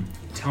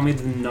 Tell me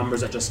the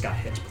numbers that just got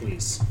hit,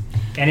 please.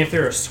 And if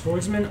they're a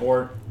swordsman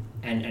or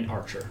an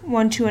archer.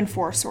 1, 2, and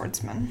 4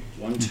 swordsmen.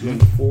 1, 2,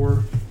 and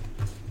 4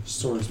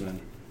 swordsmen.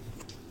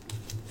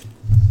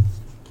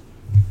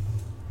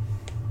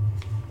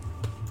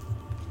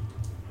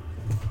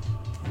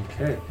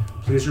 Okay.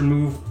 Please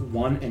remove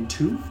 1 and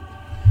 2.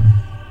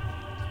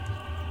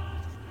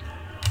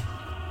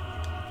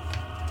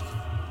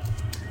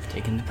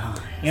 Taking the pawns.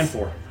 And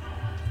 4.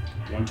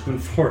 1, 2,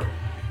 and 4.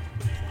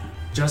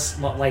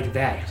 Just like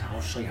that.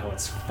 I'll show you how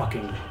it's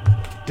fucking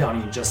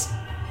done. You just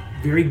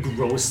very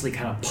grossly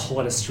kind of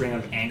pull at a string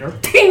of anger.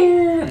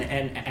 Ping!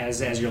 And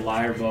as your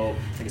lyre bow, I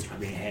think it's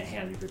probably a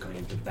hand if you're going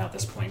into about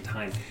this point in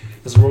time,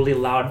 there's a really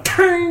loud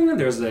ping!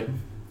 There's a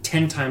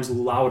 10 times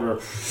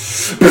louder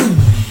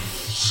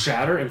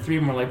shatter, and 3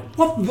 of them are like,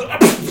 what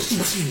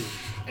the?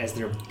 as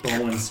their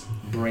bones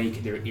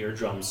break, their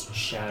eardrums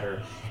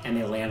shatter, and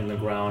they land on the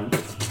ground.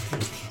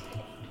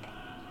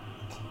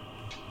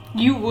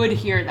 You would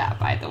hear that,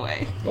 by the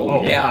way.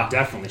 Oh yeah,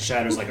 definitely.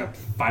 Shatters like a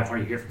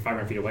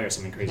 500 feet away or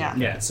something crazy. Yeah.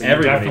 Yeah, So you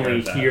everybody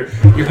definitely heard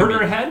hear. You heard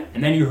her head,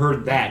 and then you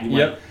heard that. You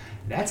went,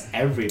 that's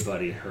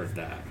everybody heard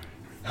that.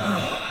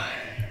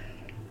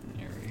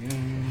 There we go.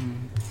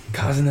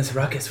 Causing this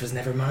ruckus was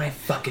never my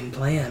fucking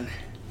plan.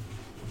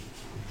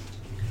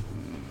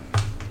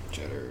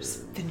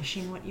 Just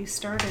finishing what you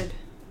started.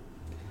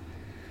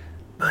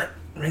 But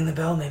ring the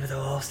bell, maybe they'll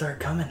all start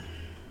coming.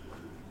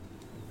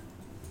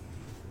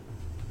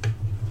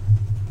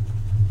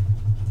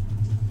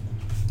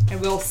 I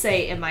will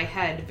say in my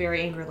head,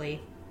 very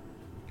angrily,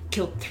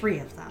 killed 3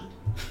 of them.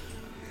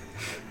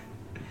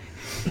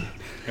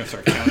 Gonna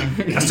start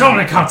counting. I still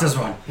want to count this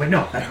one. Wait,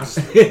 no.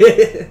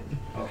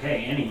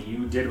 Okay, Annie,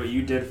 you did what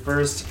you did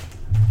first.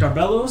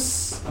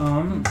 Darbelos,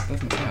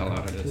 Doesn't say how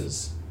loud it is.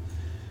 his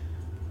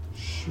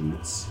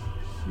shoots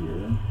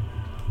here.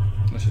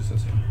 Let's just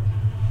assume.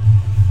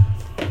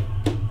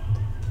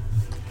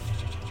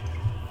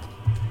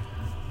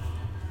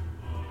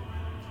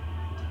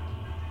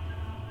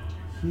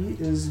 He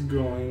is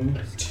going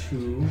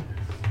to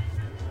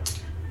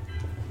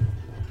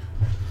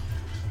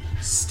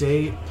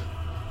stay.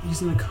 He's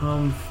going to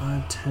come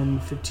 5, 10,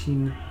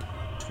 15,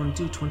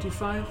 20,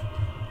 25.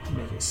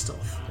 Make a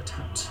stealth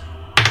attempt.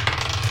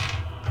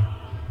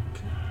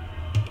 Okay.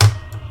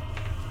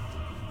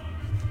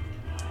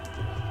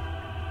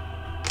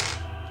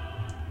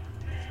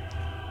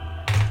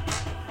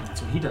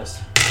 That's what he does.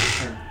 His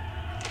turn.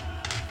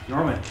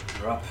 Norman,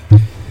 you're up. Oh,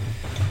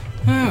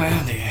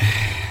 well, dear.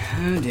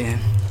 Oh, dear.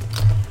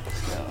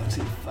 So, let's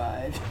see.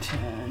 5,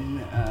 10,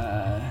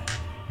 that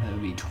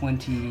would be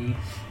 20,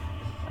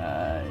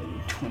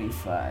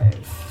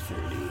 25,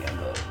 30. I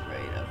go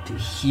right up to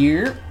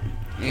here.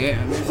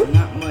 Yeah, there's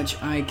not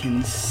much I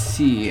can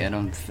see, I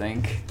don't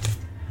think.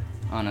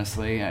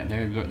 Honestly,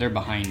 they're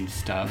behind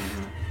stuff.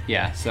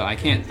 Yeah, so I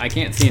can't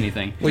see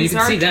anything. Well, you These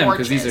can see are them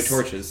because these are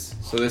torches.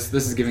 torches. So this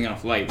is giving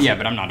off light. Yeah,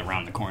 but I'm not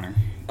around the corner.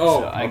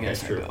 Oh, so I okay,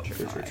 guess true, I go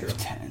true, 5,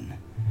 10.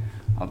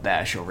 I'll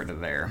dash over to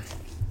there,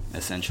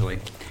 essentially.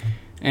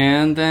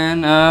 And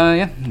then,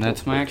 yeah,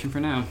 that's my action for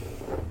now.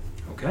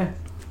 Okay.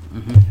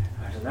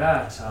 After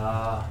that,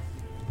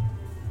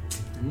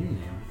 new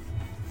name.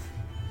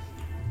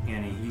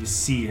 Annie, you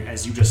see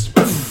as you just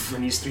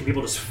when these 3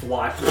 people just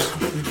fly,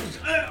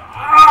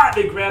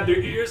 they grab their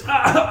ears,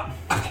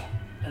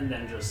 and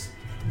then just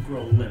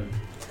grow limp.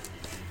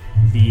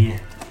 The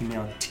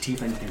female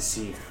tiefling you can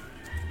see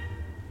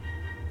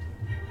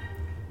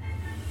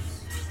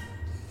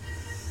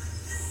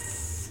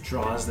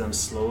draws them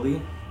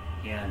slowly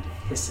and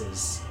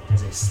hisses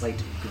as a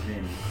slight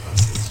grin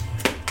crosses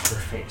her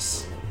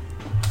face.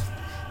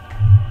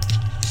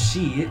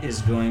 She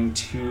is going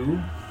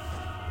to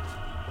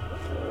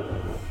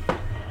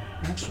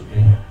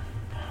actually,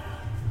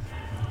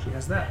 she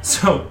has that.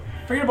 So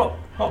forget about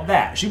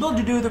that. She'll be able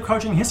to do the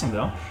crouching hissing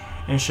though,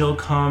 and she'll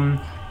come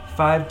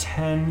 5,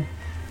 10,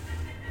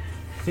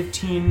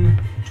 15,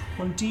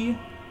 20,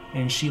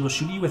 and she will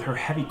shoot you with her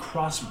heavy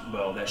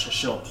crossbow that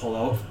she'll pull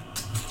out,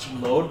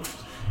 load,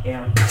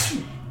 and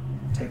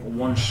take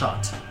 1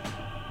 shot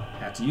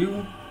at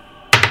you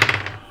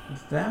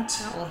with that.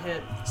 That will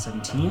hit.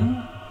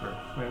 17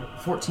 or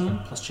 14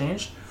 plus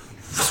change.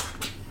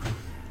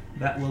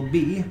 That will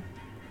be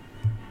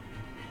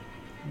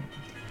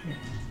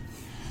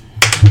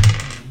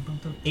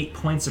 8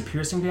 points of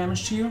piercing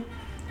damage to you.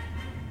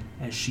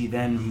 As she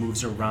then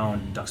moves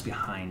around and ducks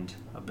behind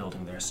a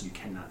building there, so you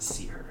cannot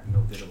see her. No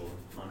visual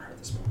on her at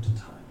this moment in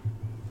time.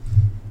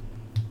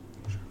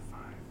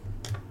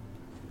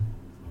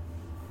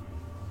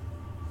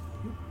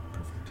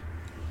 Perfect.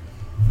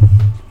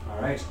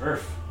 All right,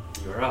 Earth,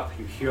 you're up.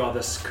 You hear all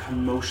this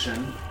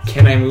commotion.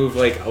 Can I move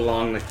like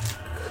along the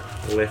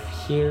cliff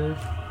here?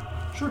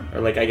 Sure.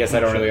 Or like I guess I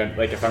don't really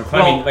like if I'm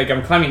climbing Well, like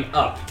I'm climbing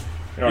up.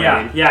 You know what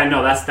I mean? Yeah,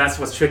 no, that's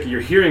what's tricky.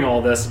 You're hearing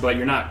all this, but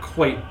you're not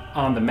quite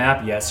on the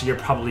map yet, so you're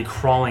probably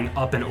crawling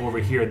up and over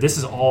here. This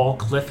is all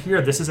cliff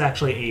here. This is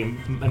actually a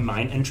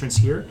mine entrance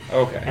here.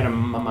 Okay. And a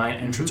mine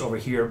entrance over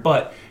here,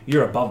 but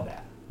you're above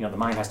that. You know, the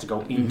mine has to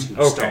go into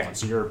Okay. stone,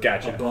 so you're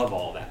Gotcha. above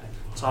all that.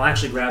 So I'll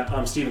actually grab,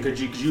 Steven, could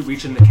you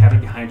reach in the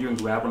cabinet behind you and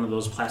grab one of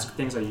those plastic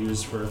things I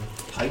use for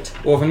height?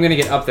 Well, if I'm gonna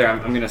get up there,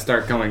 I'm gonna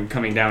start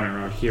coming down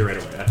around here right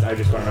away. I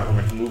just want to know how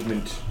much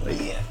movement. Like,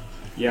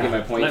 Yeah. Get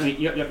my points? Let me.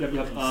 Yep.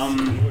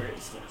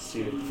 Let's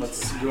see.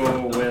 Let's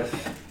go with.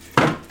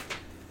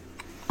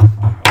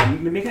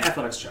 Make an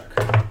athletics check.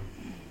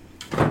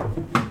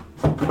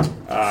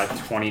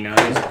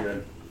 29.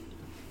 Good.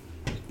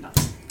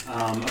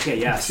 Okay,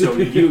 yeah. So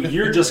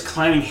you're just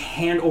climbing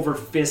hand over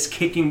fist,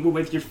 kicking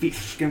with your feet,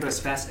 kicking as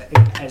fast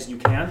as you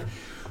can.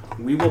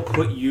 We will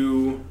put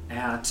you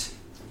at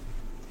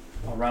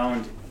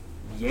around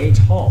yay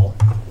tall,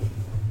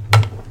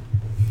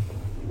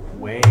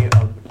 way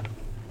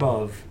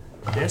above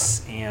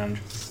this, and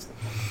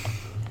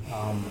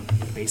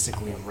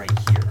basically right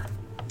here.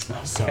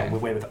 So Okay.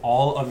 with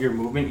all of your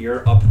movement,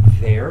 you're up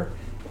there,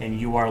 and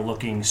you are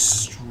looking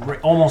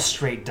almost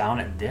straight down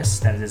at this.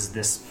 That is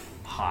this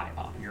high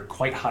up. You're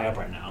quite high up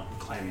right now,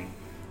 climbing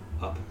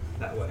up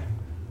that way.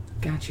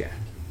 Gotcha.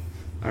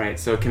 All right,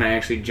 so can I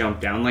actually jump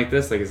down like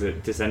this? Like, is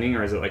it descending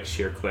or is it like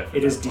sheer cliff?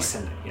 It is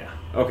descending, yeah.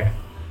 Okay.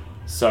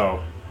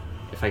 So,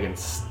 if I can,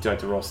 do I have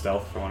to roll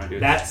stealth if I want to do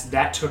this?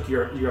 That took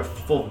your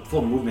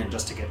full movement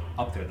just to get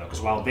up there, though,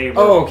 because while they were...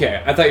 Oh,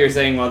 okay. I thought you were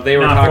saying while they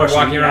were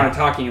walking around yeah. and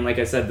talking, and like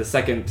I said, the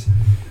second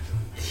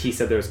he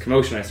said there was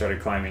commotion, I started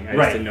climbing. I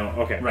just didn't know.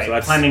 Okay, right. So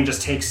that's... Climbing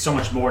just takes so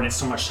much more and it's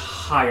so much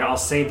higher. I'll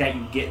say that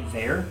you get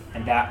there,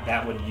 and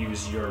that would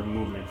use your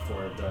movement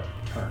for the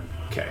turn.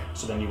 Okay.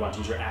 So then you want to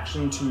use your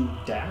action to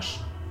dash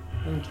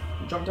and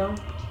jump down?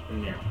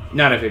 And there.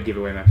 Not if it give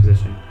away my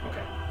position.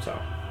 Okay. So...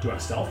 Do you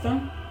want stealth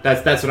then?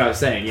 That's what I was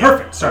saying, yeah.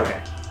 Perfect. Sorry.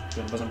 Okay.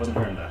 Wasn't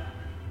hearing that.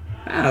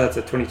 That's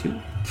a 22.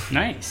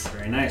 Nice.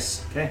 Very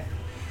nice. Okay.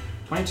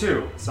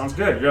 22. Sounds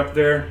good. You're up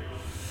there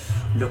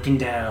looking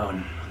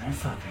down.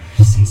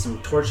 Motherfucker. See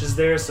some torches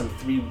there, some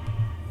 3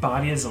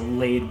 bodies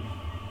laid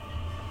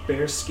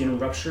bare, skin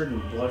ruptured,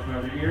 and blood from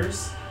their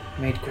ears.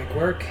 Made quick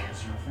work.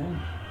 That's your thing.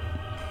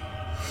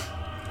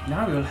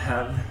 Now we'll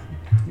have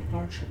the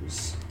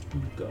archers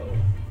go.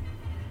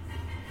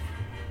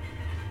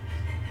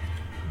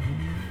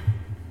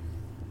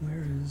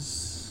 Where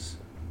is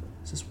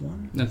this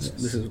one? This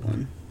is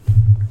one.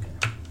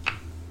 Okay.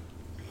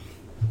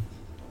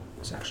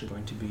 It's actually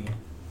going to be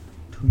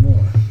 2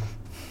 more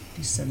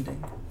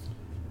descending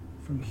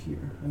from here.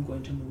 I'm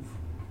going to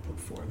put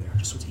 4 there,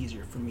 just so it's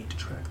easier for me to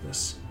track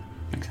this.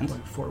 Makes sense.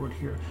 Going forward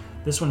here.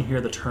 This one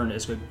here, the turn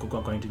is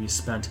going to be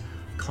spent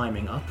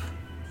climbing up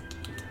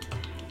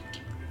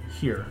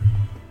here.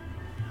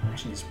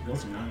 Actually, these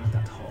buildings are not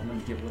that tall. I'm going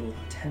to give a little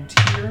tent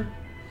here.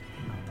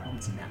 No problem,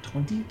 it's a nat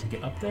 20 to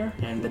get up there.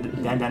 And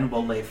then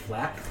we'll lay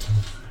flat,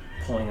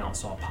 pulling out,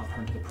 so I'll pop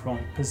her into the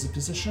prone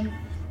position.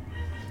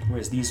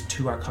 Whereas these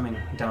 2 are coming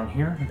down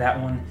here.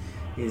 That one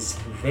is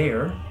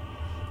there,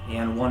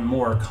 and 1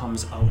 more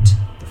comes out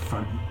the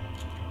front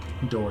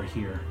door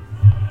here.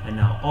 And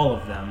now all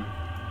of them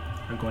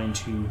are going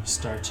to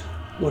start...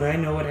 Would I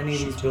know what any of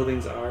these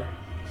buildings are?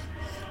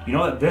 You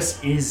know that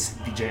this is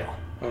the jail.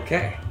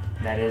 Okay.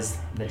 That is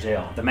the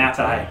jail. The map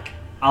that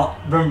I'll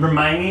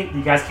remind me.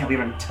 You guys can't leave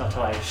it until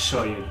I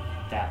show you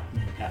that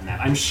map.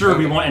 I'm sure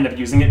we won't end up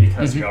using it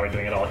because we're already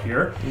doing it all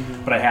here.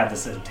 But I have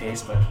this as a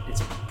taste, but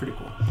it's pretty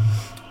cool.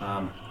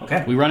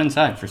 Okay. We run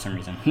inside for some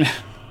reason.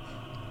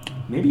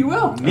 Maybe you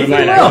will. Maybe you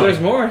Oh, will. there's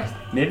more.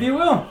 Maybe you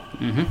will.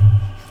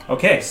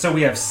 Okay, so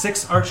we have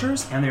 6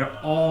 archers, and they're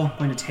all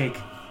going to take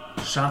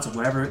shots of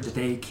whatever that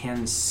they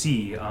can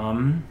see.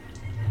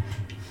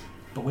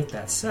 But with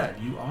that said,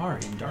 you are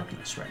in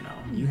darkness right now.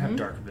 You have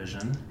dark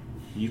vision.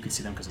 You can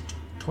see them because of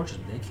torches,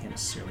 but they can't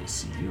necessarily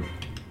see you.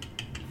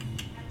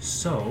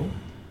 So,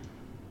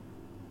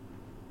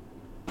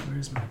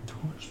 where's my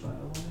torch, by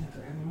the way? Do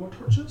I have any more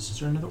torches? Is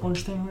there another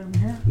orange thing over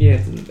here? Yeah,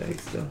 it's in the bag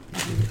still.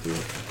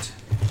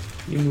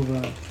 You move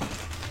on.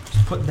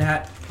 Just put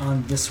that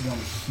on this one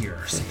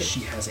here. So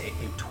she has a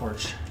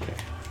torch. Okay.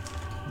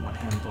 One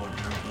hand blowing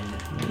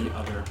out in the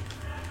other.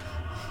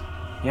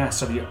 Yeah,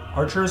 so the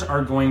archers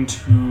are going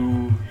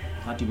to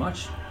not do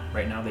much.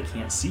 Right now they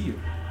can't see you.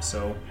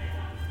 So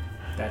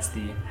that's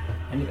the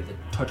end of it.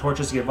 The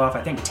torches give off,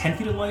 I think, 10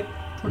 feet of light.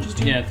 Torches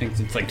do? Yeah, I think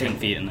it's like 10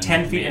 feet. And then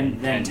 10 feet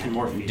and then 10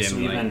 more feet. Dim So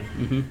light.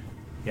 even,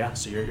 yeah,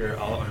 so you're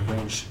all out of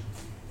range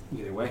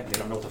either way. They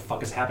don't know what the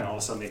fuck is happening. All of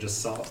a sudden they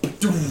just saw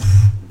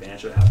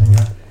vanish of having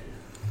a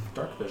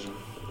dark vision.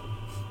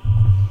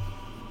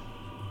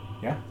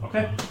 Yeah,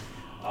 okay.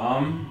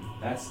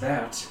 That's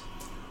that.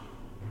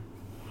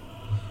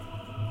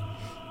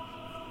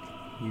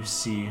 You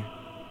see...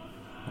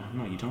 Oh,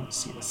 no, you don't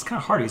see this. It's kind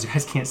of hard because you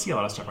guys can't see a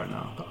lot of stuff right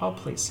now. But I'll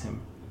place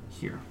him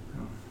here.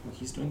 Well,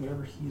 he's doing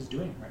whatever he's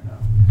doing right now.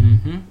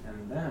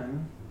 And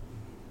then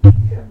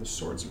we have the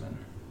swordsman,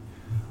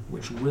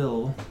 which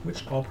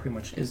all pretty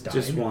much is died.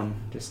 Just one.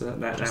 Just that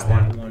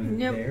one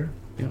Yep. there.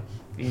 Yep.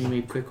 And you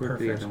made quick work of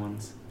the Perfect. other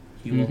ones.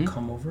 He will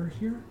come over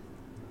here,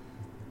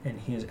 and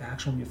his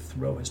action will be to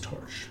throw his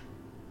torch.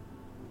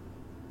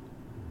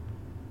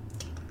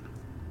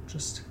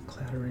 Just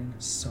clattering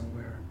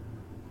somewhere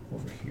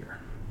over here.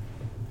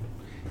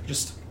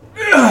 Just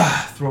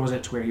throws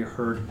it to where you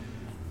heard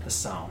the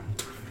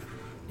sound,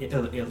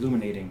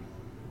 illuminating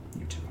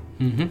you two.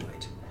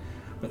 Right.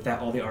 With that,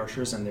 all the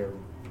archers and their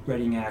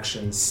readying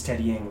actions,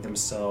 steadying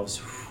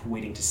themselves,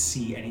 waiting to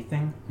see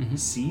anything.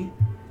 See?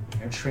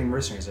 They're trained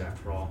mercenaries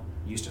after all,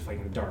 used to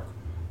fighting in the dark.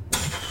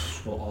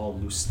 Will all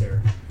loose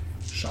their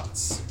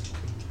shots.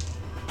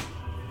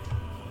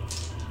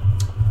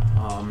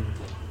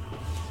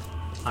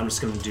 I'm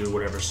just gonna do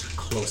whatever's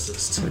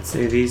closest. Let's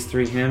say these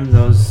 3 him,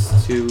 those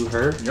 2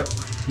 her. Yep.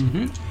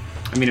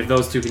 I mean, if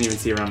those 2 can even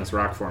see around this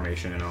rock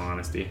formation, in all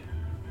honesty.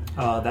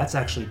 That's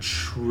actually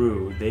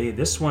true.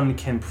 This one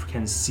can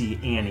see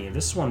Annie.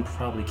 This one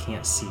probably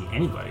can't see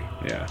anybody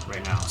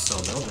right now, so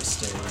they'll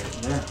just stay right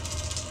there.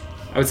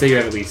 I would say you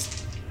have at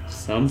least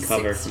some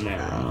cover from that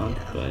rock,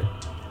 but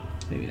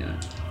maybe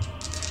not.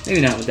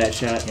 Maybe not with that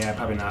shot. Yeah,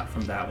 probably not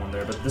from that one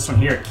there. But this one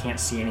here can't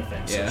see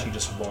anything, so Yeah. she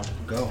just won't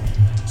go.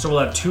 So we'll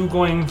have 2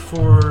 going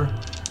for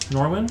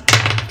Norwin.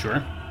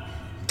 Sure.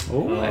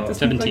 Oh, that doesn't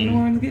 17. Like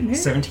Norman's getting hit.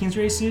 17's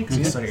your AC, because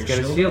you He's got got your his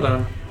shield. shield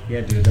on.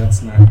 Yeah, dude,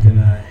 that's not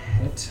gonna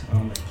hit.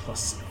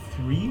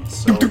 +3.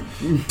 So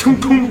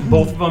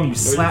both of them you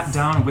slap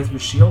down with your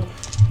shield.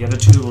 The other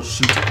 2 will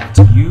shoot at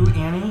you,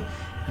 Annie,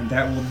 and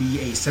that will be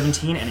a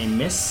 17 and a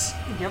miss.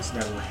 Yep. So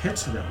that will hit.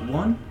 So that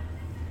 1.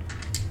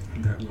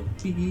 And that will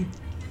be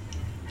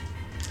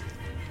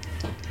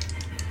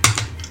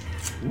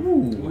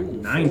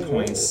 9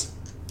 points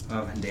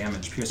of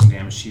damage, piercing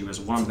damage. She was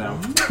one of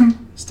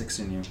them sticks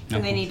in you.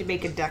 And they need to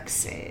make a dex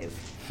save.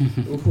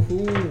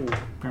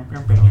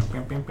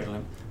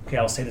 Okay,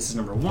 I'll say this is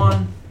number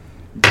 1.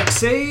 Dex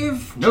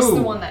save. No. Just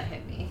the one that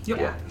hit me. Yep.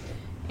 Yeah.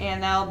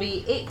 And that'll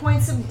be 8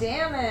 points of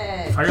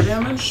damage. Fire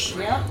damage.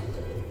 Yep.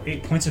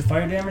 8 points of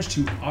fire damage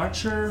to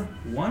Archer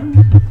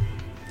 1.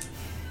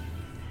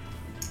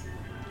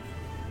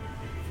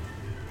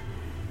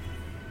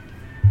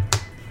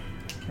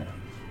 Okay.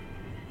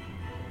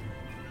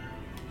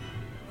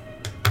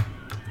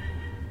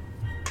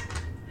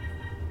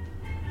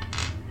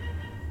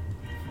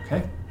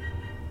 Okay.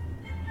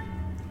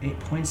 8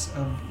 points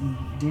of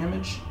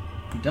damage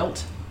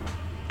dealt.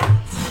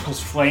 Those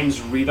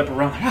flames wreath up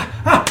around.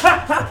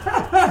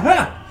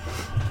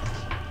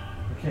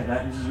 Okay,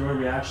 that is your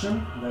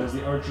reaction. That is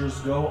the archers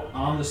go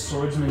on the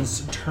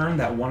swordsman's turn.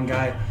 That one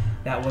guy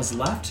that was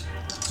left.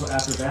 So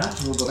after that,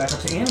 we'll go back up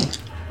to Annie.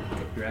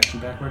 Get your action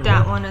back right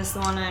That away. one is the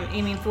one I'm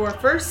aiming for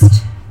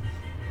first.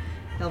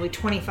 That'll be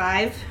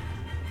 25.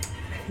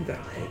 I think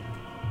that'll hit.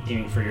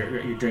 Aiming for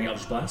your during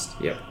Eldritch Blast?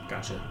 Yep.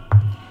 Gotcha.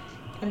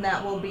 And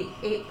that will be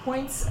 8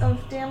 points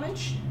of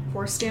damage.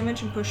 Force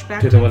damage and push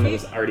back To the 10 one that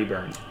feet. was already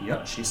burned.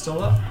 Yep, she's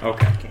still up.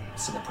 Okay. Okay,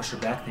 so then push her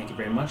back. Thank you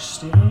very much,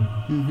 Stephen.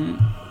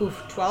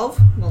 Oof,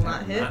 12 will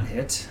not hit. Not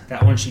hit.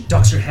 That one, she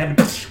ducks her head and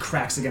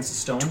cracks against the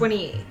stone.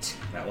 28.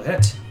 That will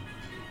hit.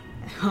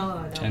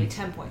 Oh, that'll 10. be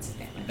 10 points of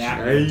damage.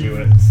 That will do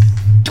it.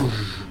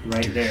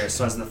 Right there.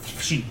 So as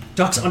she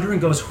ducks under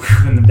and goes,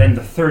 and then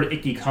the third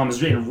Icky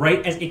comes in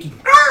right as Icky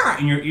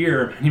in your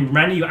ear, and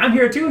reminding you, I'm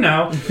here too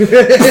now.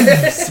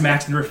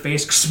 Smacks in her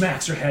face,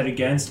 smacks her head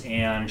against,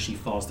 and she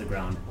falls to the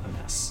ground a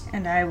mess.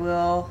 And I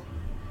will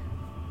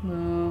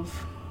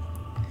move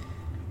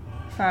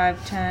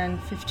 5, 10,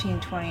 15,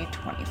 20,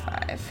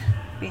 25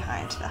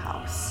 behind the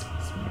house.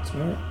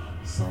 Smart.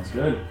 Sounds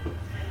good.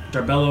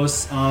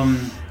 Darbelos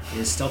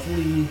is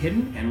stealthily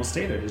hidden and will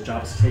stay there. His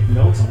job is to take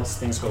notes unless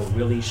things go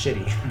really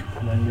shitty.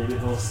 And then maybe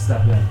he'll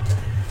step in.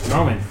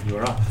 Norman, you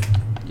are up.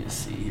 Let's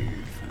see here.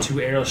 2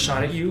 arrows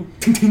shot at you.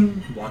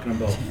 Blocking them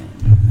both.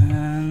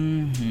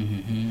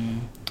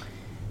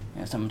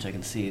 Yeah, some which I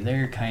can see.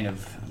 They're kind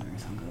of.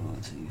 I'll go,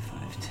 let's see,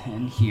 5,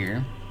 10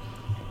 here.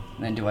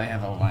 And then do I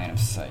have a line of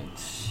sight?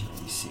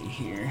 Let me see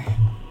here.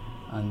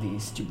 On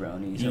these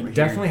jabronis You over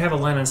definitely here. have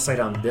a line of sight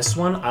on this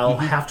one. I'll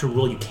have to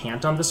rule you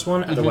can't on this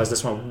one. Otherwise,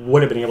 this one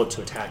would have been able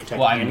to attack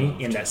Well, I Annie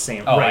moved. in that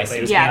same. Oh, I right, see. but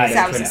it was Yeah, Annie 'cause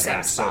that that was couldn't the same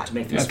attack, so spot. to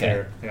make things Okay.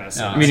 fair, I gotta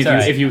say. No, I mean, It's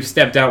alright. if you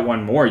stepped out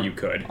one more, you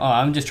could. Oh,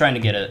 I'm just trying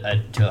to get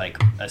to like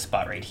a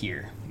spot right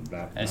here,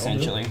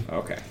 essentially.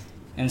 Okay.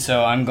 And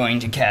so I'm going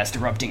to cast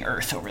Erupting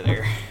Earth over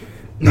there.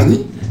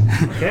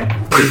 Okay.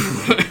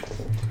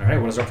 All right.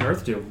 What does Erupting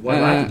Earth do? What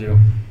do I have to do?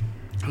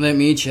 Let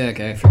me check.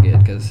 I forget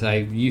because I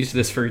used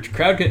this for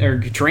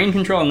terrain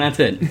control, and that's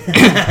it.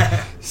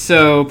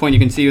 So, point you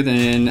can see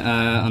within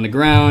on the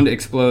ground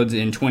explodes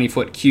in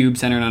 20-foot cube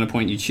centered on a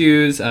point you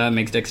choose.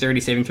 Makes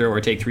dexterity saving throw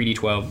or take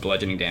 3d12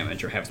 bludgeoning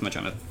damage or have as much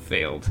on a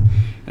failed.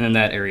 And then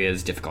that area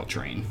is difficult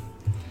terrain.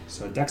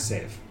 So Dex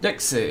save.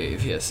 Dex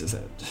save, yes, is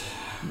that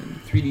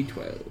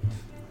 3d12.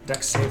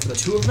 Dex save for the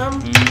 2 of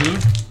them.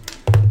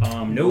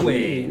 No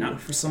way. Not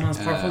for someone as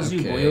powerful as you,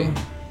 Okay. boyo.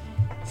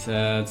 So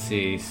let's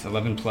see. So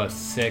 11 plus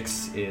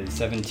 6 is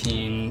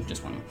 17.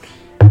 Just one.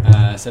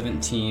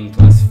 17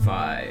 plus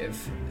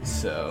 5.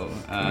 So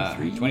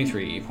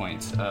 23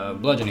 points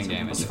of bludgeoning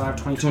damage. Plus 5,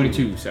 22.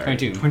 22, sorry.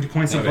 22. 20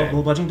 points Okay.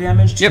 of bludgeoning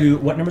damage Yep. to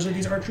what numbers are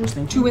these archers?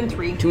 Thank you. 2 and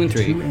 3. 2 and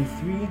 3. 2 and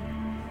 3.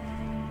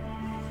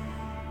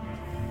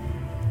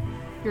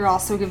 You're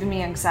also giving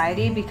me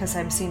anxiety because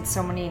I'm seeing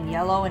so many in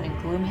yellow and in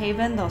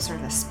Gloomhaven. Those are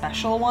the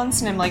special ones,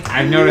 and I'm like,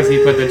 I've noticed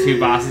he put the 2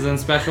 bosses in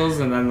specials,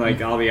 and then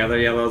like all the other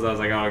yellows. I was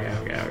like, oh, okay.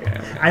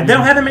 I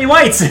don't have that many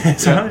whites,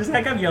 so I'm just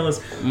like, I got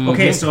yellows.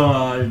 Okay,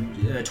 so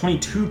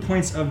 22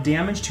 points of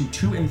damage to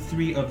 2 and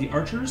 3 of the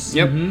archers.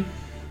 Yep.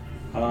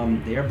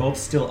 They are both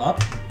still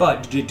up,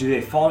 but do they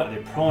fall? Are they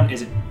prone?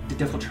 Is it the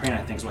difficult terrain?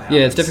 I think is what happens.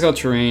 Yeah, it's difficult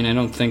terrain. I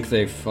don't think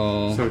they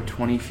fall. So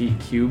 20 feet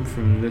cube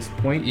from this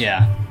point?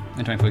 Yeah,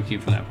 and 20-foot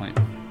cube from that point.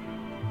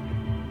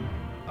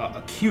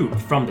 A cube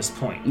from this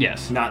point.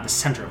 Yes. Not the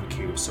center of a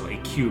cube, so a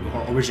cube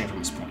originating from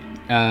this point.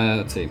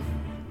 Let's see.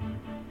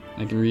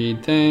 I can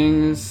read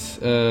things.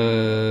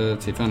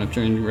 Let's see. Found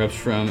terrain erupts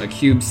from a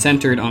cube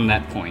centered on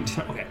that point.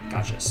 Okay,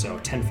 gotcha. So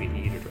 10 feet in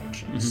either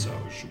direction. So.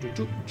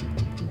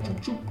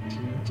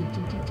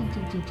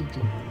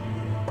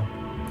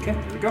 Okay,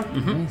 there we go.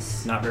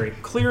 Not very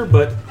clear,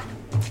 but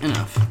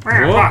Enough.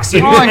 Fox. Oh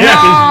no!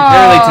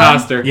 Barely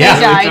tossed her. Yeah.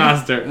 Barely Died.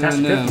 tossed her. That's Oh,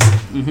 no.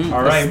 good.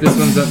 All right. This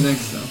one's up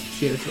next, so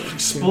she had a choice.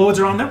 Explodes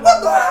around there.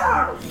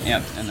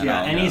 Yep, and then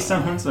Yeah, I'll any go.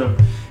 semblance of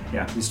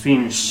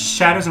between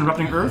shadows and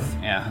erupting earth.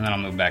 Yeah, and then I'll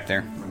move back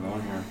there. We're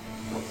going here.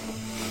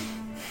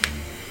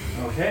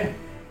 Okay.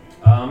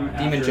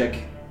 Demon check.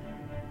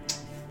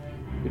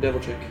 Your devil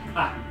check.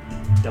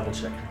 Double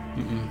check.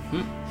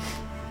 Mm-hmm.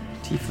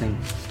 Tiefling.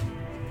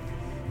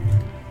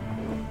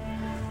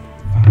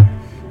 5,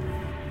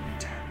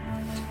 10,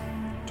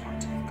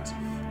 20, because of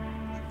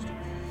 30.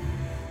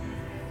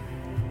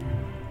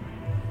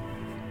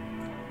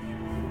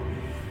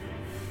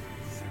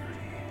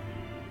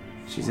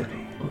 She's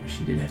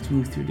she did have to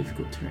move through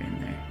difficult terrain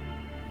there.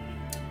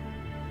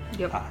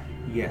 Yep.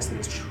 Yes, that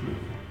is true.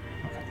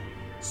 Okay.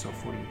 So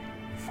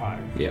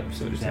 45. Yep,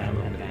 so just Then, have a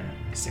little and bit. then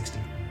 60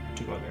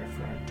 to go there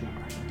for 2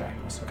 more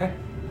diagonals. Okay.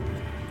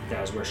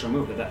 That is where she'll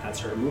move. That's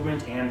her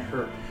movement and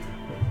her.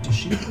 Does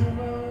she move?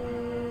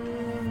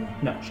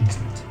 No, she does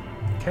not.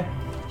 Okay.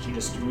 She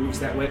just moves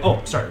that way.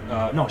 Oh, sorry.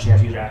 No, she has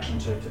to use her action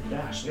to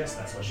dash. Yes,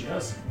 that's what she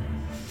does.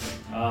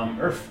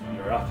 Earth,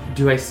 you're up.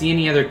 Do I see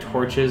any other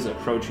torches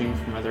approaching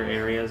from other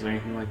areas or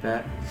anything like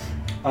that?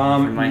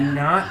 From my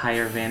Not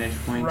higher vantage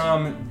point?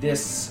 from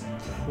this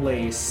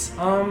place.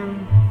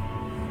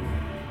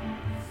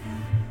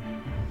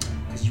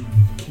 Because you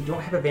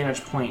don't have a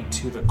vantage point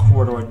to the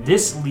corridor.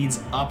 This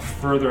leads up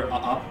further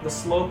up the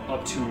slope,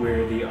 up to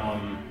where the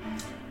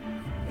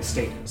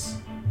estate is.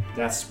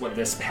 That's what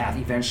this path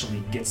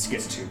eventually gets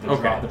to. The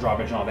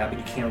drawbridge and all that, but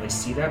you can't really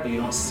see that. But you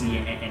don't see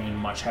any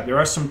much. There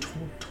are some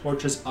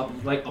torches up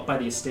by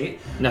the estate.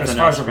 Nothing but as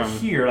far else as over from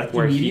here, like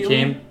where he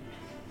immediately,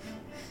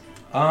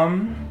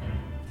 came?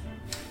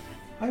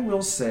 I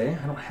will say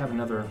I don't have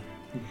another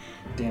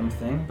damn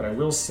thing, but I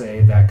will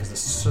say that because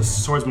the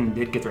swordsman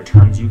did get their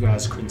turns, you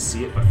guys couldn't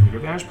see it, but from your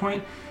vantage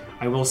point,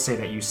 I will say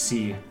that you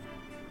see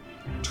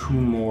 2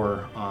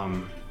 more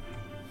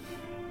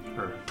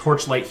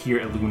torchlight here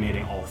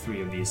illuminating all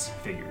 3 of these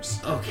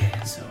figures. Okay,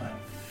 so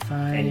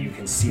 5. And you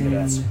can see that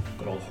that's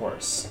good old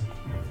Horus.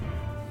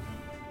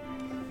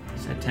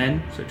 Is that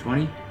 10? So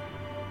 20?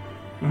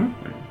 Mhm.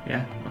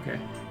 Yeah, okay.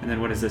 And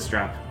then what does this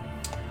drop?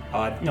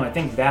 No, I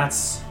think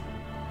that's...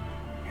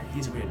 The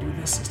easy way to do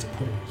this is to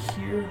put it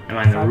here. Am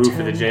I on the 5, roof 10,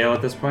 of the jail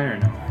at this point or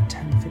no?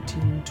 10,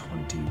 15,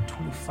 20,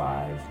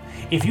 25.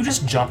 If you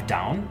just jump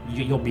down,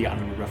 you'll be on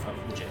the roof of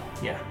the jail.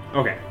 Yeah.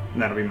 Okay,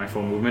 and that'll be my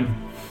full movement.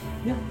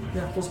 Yeah.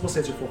 We'll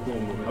say it's your full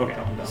movement. Okay,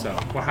 Down. so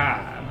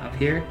I'm up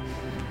here.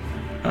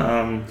 Do I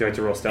have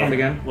to roll stealth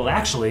again? Well,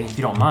 actually, if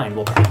you don't mind,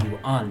 we'll put you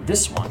on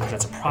this one, because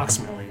that's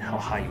approximately how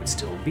high you would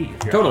still be.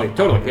 If you're Totally. on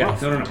the Yeah,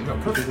 roof. no.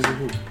 Perfect.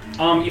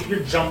 If you're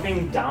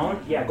jumping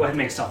down, yeah, go ahead and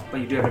make stealth, but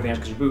you do have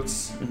advantage because your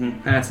boots.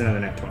 Mm-hmm. That's another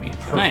net 20.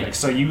 Perfect. Nice.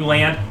 So you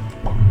land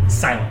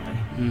silently.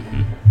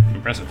 Mm-hmm.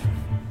 Impressive.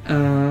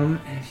 And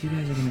if you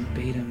guys are gonna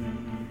bait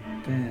him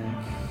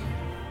back,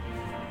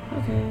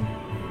 okay.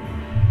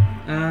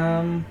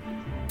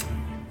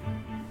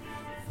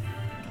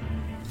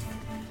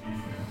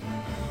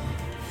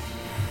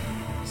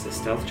 Is the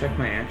stealth check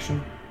my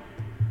action?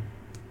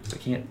 I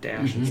can't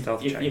dash and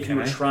stealth check. If you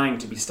were trying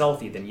to be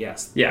stealthy, then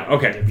yes. Yeah.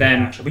 Okay. It'd be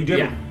Then. action. But you do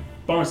have a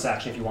bonus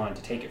action if you wanted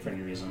to take it for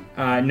any reason.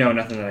 No,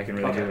 nothing that I can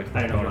really do with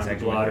I don't know bonus if you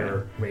action. want blood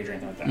or rage or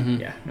anything like that. Mhm.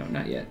 Yeah. No,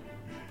 not yet.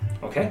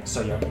 Okay,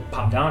 so you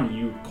pop down.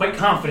 You quite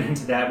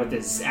confident that with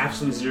this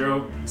absolute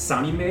 0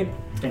 sound you made,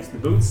 thanks to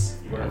the boots.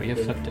 Well, we have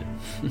flipped it.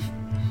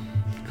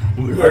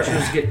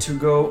 Archers get to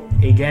go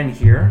again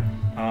here.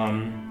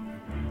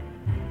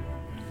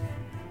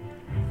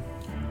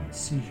 Let's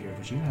see here,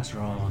 but you guys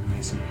are all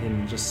nice and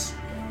hidden, just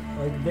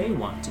like they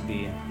want to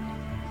be.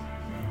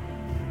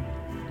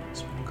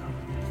 So we'll come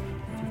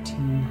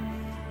 15.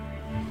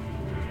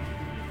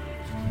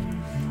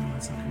 No,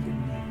 that's not going to get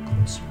any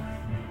closer.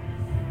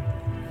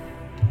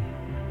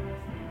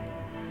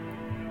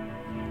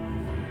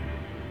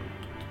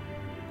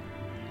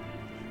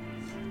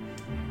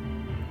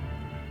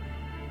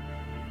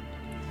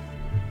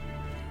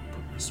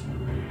 Put this one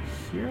right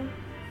here.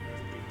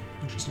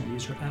 You're just going to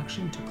use your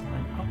action to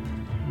climb up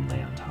and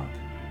lay on top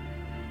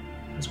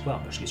as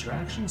well. But she used her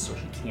action, so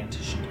she can't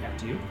shoot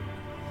at you.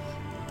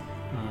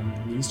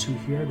 These two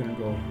here are going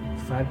to go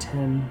 5,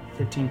 10,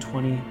 15,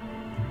 20,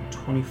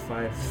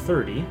 25,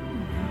 30.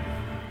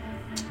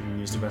 And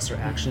use the rest of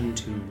her action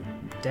to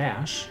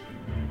dash.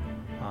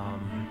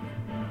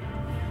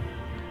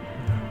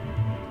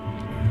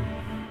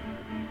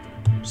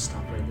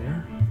 Stop right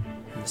there.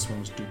 And this one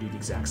will do the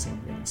exact same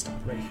thing. Stop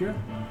right here.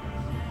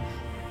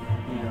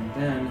 And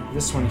then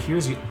this one here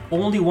is the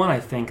only one I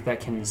think that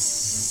can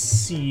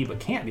see but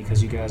can't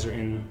because you guys are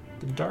in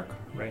the dark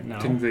right now.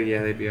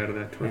 They'd be out of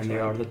that torch. And they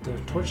are the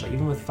torchlight,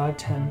 even with 5,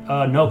 10.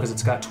 No, because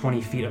it's got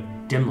 20 feet of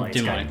dim light.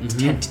 Dim It's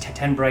got light, mhm.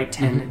 10 bright,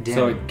 10 dim.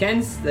 So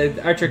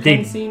the archer they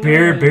can see.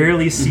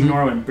 barely see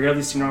Norwin.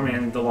 Barely see Norwin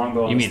and the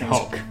longbow. You and mean these things.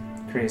 Hulk?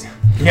 Crazy.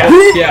 Yeah.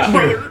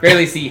 Yeah.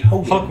 Barely see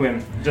Hogan.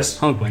 Hulkwin. Just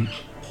Hulkwin.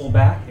 pull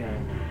back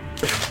and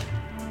take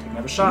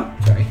another shot.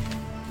 Sorry.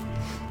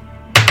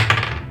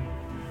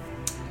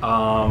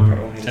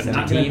 Only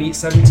Not gonna beat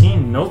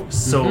 17. Nope.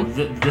 So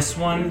this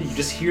one, you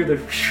just hear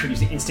you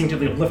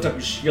instinctively lift up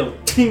your shield,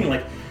 ting,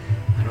 like,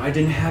 I know I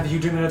didn't have you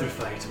during that other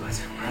fight,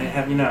 but I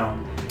have you now.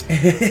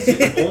 It's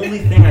the only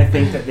thing I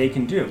think that they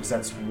can do, because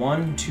that's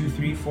 1, 2,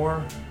 3,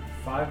 4,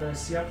 5 that I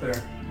see up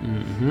there.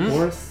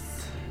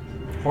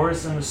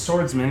 Horus and the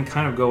swordsman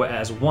kind of go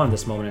as one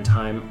this moment in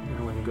time.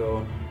 I'm going to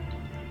go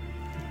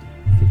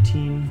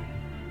 15,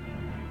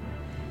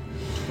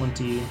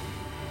 20,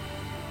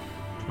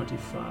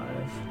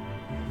 25.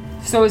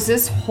 So is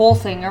this whole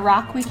thing a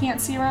rock we can't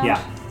see around?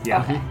 Yeah.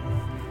 Okay.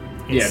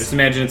 Yeah, just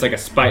imagine it's like a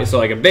spire, so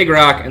like a big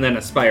rock and then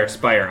a spire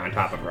on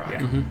top of rock.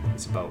 Yeah.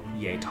 It's about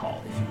yay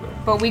tall, if you will.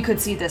 But we could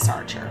see this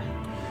archer.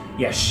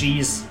 Yeah,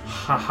 she's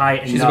high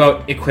enough. She's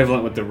about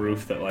equivalent with the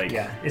roof that like...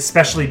 Yeah,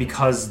 especially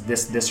because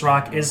this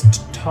rock is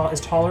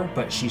taller,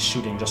 but she's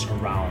shooting just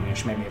around. You know,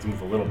 she might have to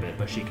move a little bit,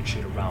 but she can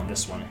shoot around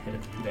this one and hit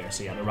it there.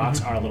 So yeah, the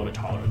rocks are a little bit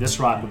taller. This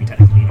rock would be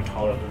technically even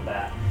taller than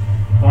that.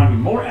 If I want to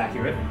be more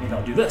accurate, maybe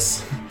I'll do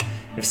this.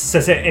 If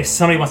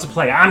somebody wants to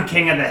play, I'm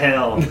king of the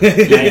hill,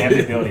 I have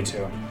the ability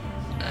to.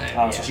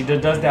 So she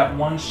does that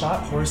one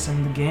shot. Horus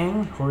and the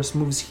gang. Horus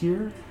moves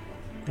here,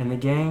 and the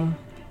gang.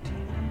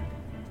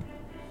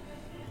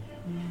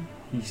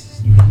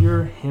 You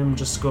hear him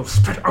just go,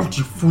 spread out,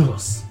 you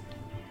fools!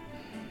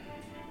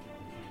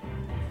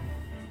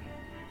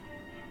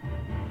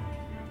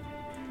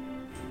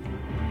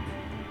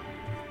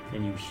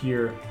 And you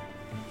hear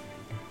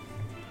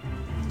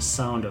the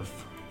sound of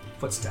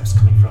footsteps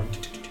coming from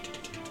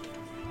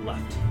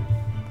left.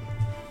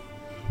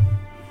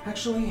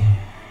 Actually,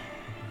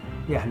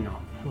 yeah, no.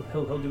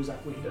 He'll do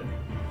exactly what he did.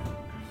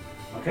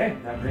 Okay,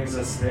 that brings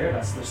us there.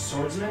 That's the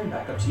swordsman.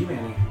 Back up to you,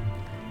 Annie.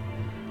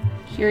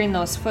 Hearing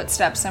those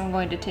footsteps, I'm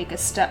going to take a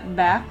step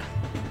back.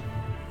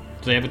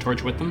 Do they have a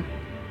torch with them?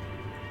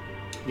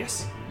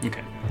 Yes.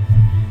 Okay.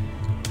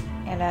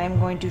 And I'm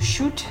going to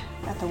shoot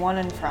at the one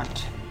in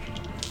front.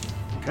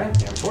 Okay,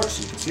 they have a torch,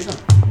 so you can see them.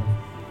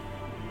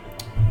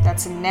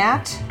 That's a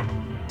nat.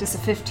 Does a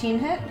 15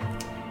 hit?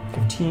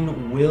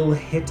 15 will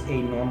hit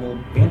a normal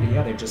bandit.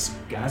 Yeah, they're just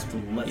guys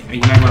with You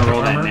might want to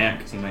roll that armor. nat,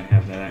 because you might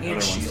have that And other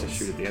ones to shields.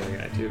 shoot at the other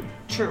guy, too.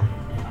 True.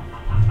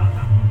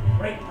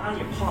 Right on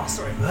your paw,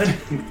 sorry, bud.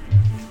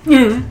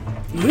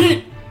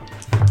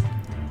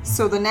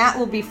 So the nat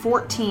will be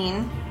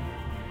 14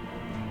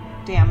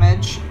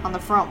 damage on the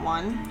front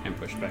one. And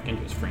push back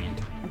into his friend.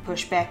 And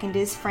push back into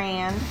his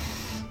friend.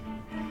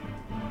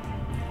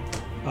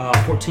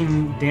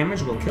 14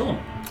 damage will kill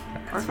him.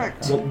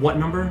 Perfect. What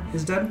number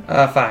is dead?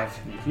 5.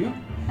 Thank you.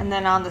 And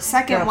then on the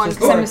second one,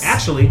 Or,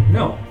 actually,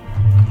 no.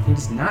 He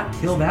does not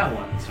kill that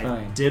one. I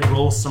fine. did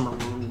roll some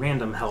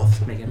random health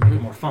to make it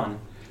more fun.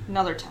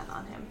 another 10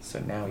 on him. So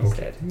now he's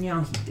dead.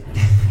 Yeah, he did.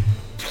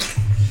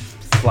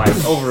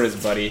 Flies over his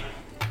buddy.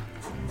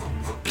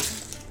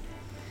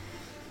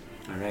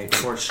 Alright,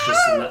 torch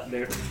just let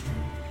there.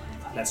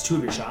 That's 2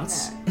 of your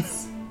shots.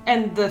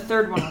 And the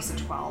third one was a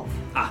 12.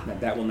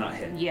 That will not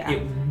hit. Yeah.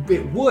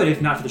 It would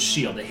if not for the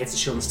shield. It hits the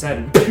shield instead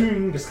and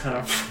boom, just kind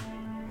of.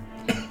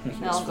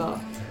 Now I'll go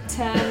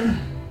 10,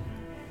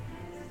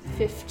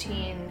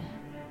 15,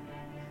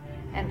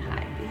 and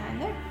hide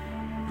behind there.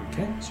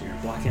 Okay, so you're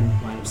blocking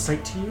line of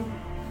sight to you.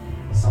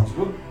 Sounds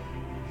good.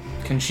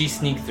 Can she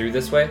sneak through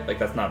this way? Like,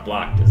 that's not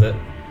blocked, is it?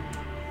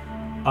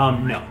 No.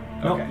 No,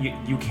 Okay.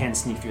 you can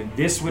sneak through.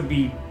 This would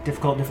be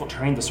difficult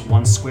terrain. This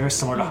one square,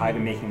 similar to Hive,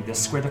 and making this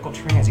square difficult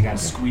terrain as you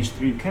guys squeeze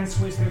through. You can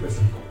squeeze through, but it's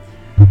difficult.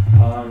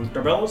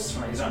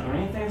 Darbellos, he's not doing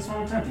anything this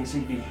moment in time. Things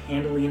seem to be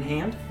handily in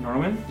hand.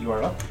 Norwin, you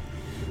are up.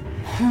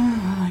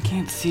 I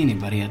can't see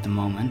anybody at the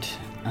moment.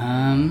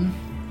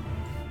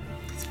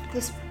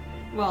 This,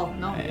 well,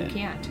 no, you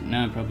can't.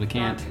 No, I probably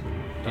can't.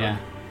 Yeah.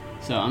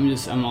 So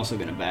I'm also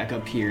gonna back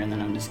up here, and then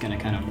I'm just gonna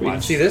kind of watch. We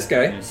can see this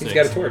guy. Yeah, He's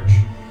got a torch.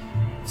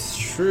 It's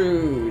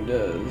true, he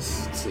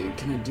does. Let's see,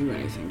 can I do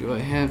anything? Do I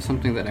have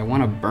something that I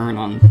want to burn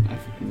on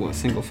a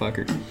single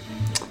fucker?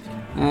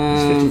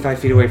 He's 55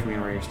 feet away from you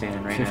where you're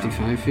standing right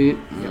 55 feet?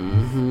 Yep.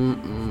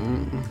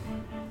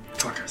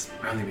 Torches,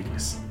 my only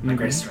weakness. My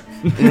greatest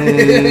strength.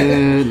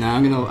 No,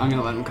 I'm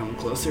gonna let him come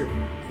closer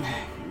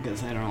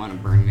because I don't want to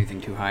burn anything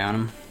too high on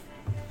him.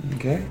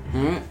 Okay.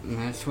 All right,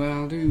 that's what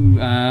I'll do.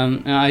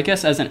 I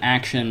guess as an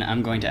action,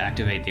 I'm going to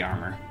activate the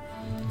armor.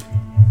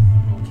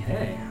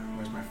 Okay.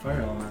 Where's my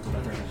fire element? I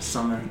thought they were going to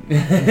summon.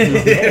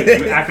 Okay,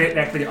 you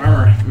activate the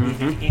armor.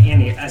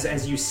 Annie,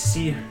 as you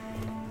see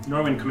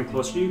Norwin coming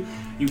close to you,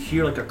 you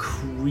hear like a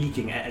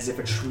creaking as if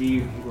a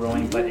tree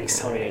growing but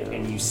accelerated,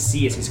 and you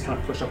see as he's kind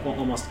of pushed up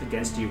almost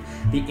against you,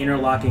 the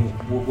interlocking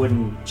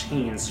wooden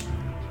chains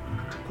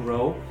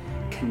grow,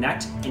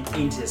 connect, and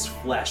into his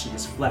flesh. And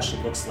his flesh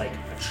looks like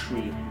a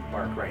tree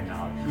bark right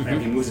now. Whenever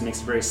he moves, it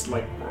makes a very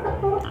slight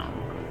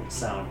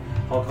sound.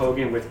 Hulk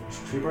Hogan with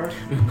tree bark.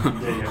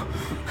 There you go.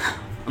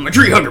 I'm a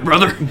tree hugger,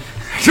 brother.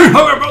 Tree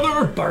hugger,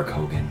 brother. Bark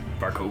Hogan.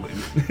 Bark Hogan.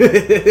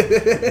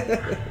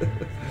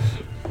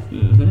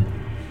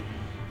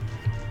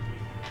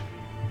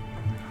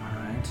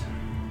 Alright.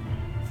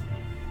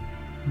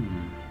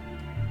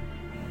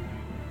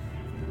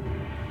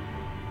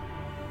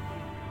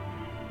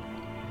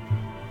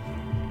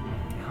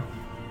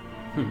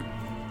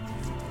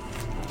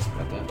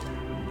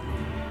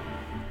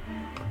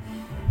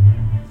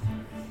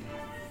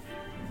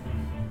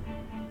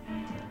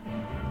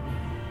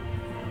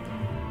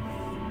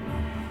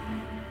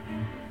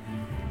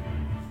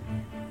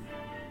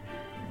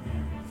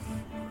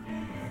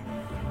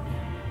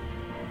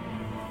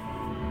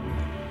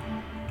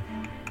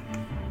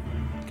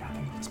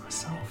 It's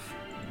myself.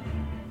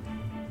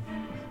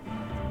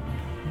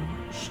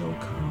 Shall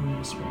come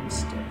this way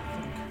instead,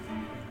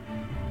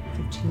 I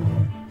think.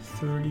 15,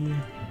 30,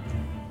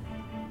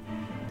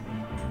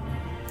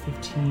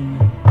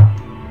 15.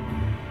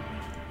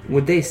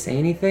 Would they say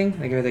anything?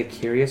 Like, are they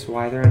curious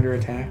why they're under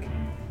attack?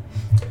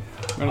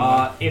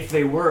 If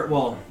they were,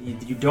 well, you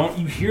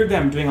hear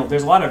them doing,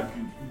 there's a lot of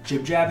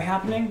jib-jab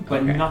happening,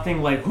 but Okay.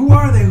 nothing like, who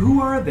are they, who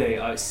are they?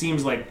 It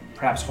seems like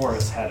perhaps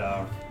Horus had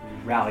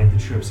rallied the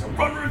troops, so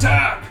run or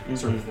attack,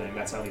 sort of thing.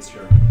 That's at least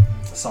your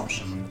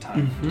assumption in the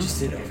time. Just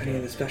didn't know if any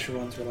of the special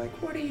ones were like,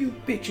 what do you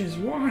bitches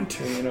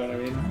want? Or, you know what I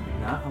mean?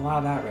 Not a lot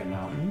of that right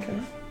now. Okay.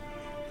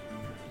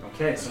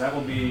 Okay, so that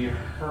will be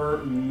her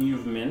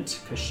movement,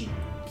 because she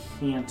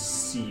can't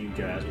see you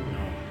guys.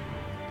 No.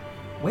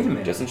 Wait a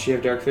minute. Doesn't she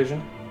have dark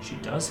vision? She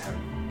does have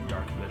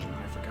dark vision.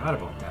 I forgot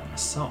about that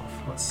myself.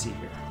 Let's see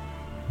here.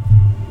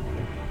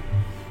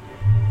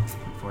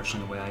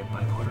 Unfortunately, the way I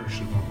put her,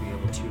 she won't be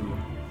able to...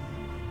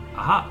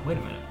 Aha! Wait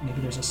a minute.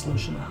 Maybe there's a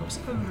solution that helps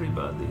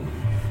everybody.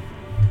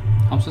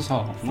 Helps us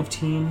all.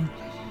 15.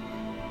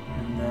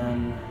 And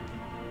then...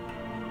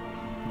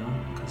 No,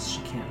 because she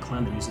can't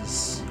climb. It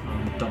uses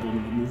double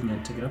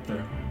movement to get up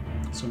there.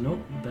 So nope,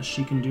 best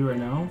she can do right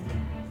now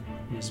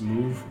is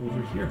move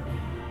over here.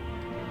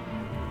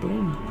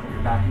 Boom. Put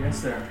your back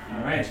against there.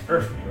 Alright,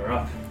 Earth, you're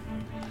up.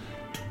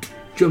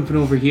 Jumping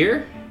over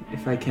here,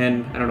 if I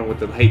can. I don't know what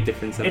the height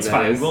difference of It's that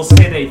fine. is. We'll say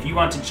that if you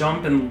want to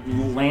jump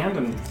and land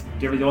and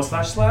give it the old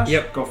slash,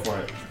 Yep. go for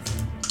it.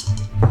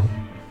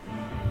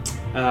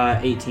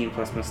 18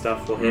 plus my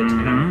stuff will hit.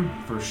 And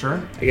For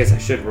sure. I guess I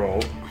should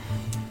roll.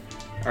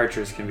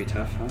 Archers can be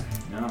tough, huh?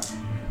 No.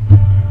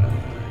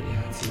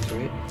 Yeah, that seems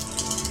right.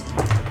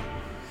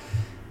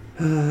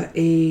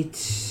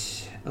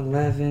 8,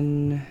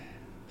 11,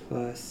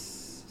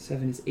 plus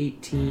 7 is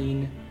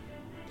 18,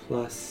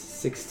 plus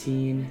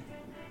 16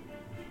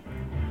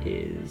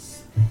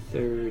 is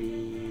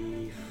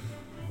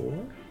 34?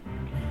 Okay.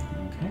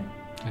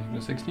 I think it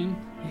was 16.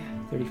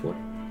 Yeah, 34.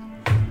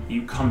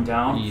 You come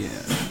down. Yeah.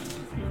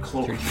 Your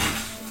cloak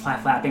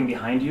flapping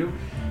behind you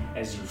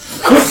as you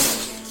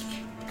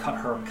cut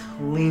her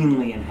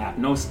cleanly in half.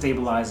 No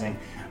stabilizing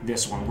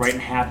this one. Right in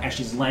half. As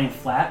she's laying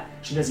flat,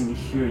 she doesn't even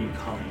hear you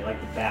coming. You're like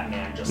the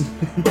Batman, just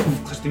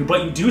cuts through.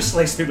 But you do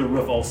slice through the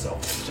roof also.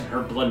 And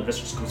her blood and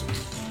viscera goes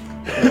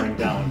pouring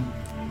down.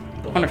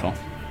 Wonderful.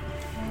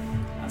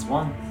 That's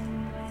one.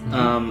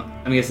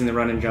 I'm guessing the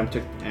run and jump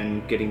took,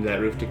 and getting to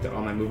that roof took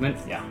all my movement.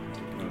 Yeah.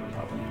 No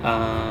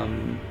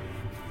problem.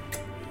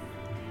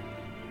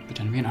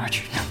 Pretend to be an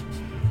archer now.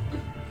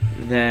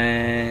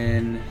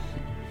 Then,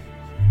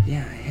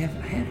 yeah, I have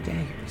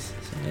daggers,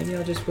 so maybe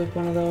I'll just whip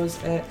one of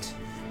those at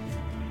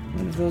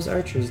one of those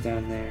archers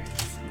down there.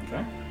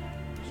 Okay.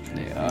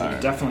 They You are.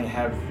 definitely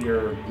have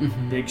your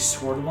big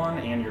sword one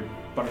and your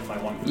butterfly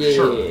one for Yeah,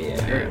 sure. yeah,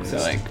 yeah. There it So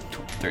is. like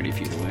 30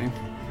 feet away.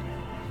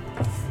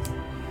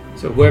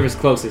 So whoever's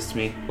closest to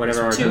me, whatever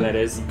So archer two. that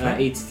is,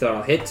 Okay. 8 so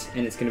I'll hit,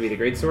 and it's going to be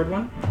the greatsword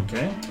one.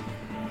 Okay.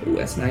 Ooh,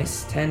 that's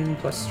nice. 10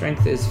 plus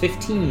strength is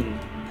 15.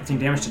 15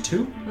 damage to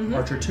 2.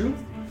 Archer 2.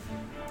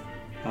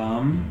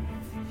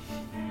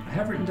 I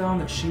have written down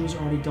that she was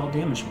already dealt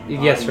damage.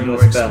 Yes, from your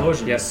the spell.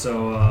 explosion. Yep.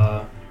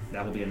 So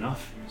that will be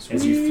enough.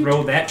 As you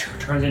throw that,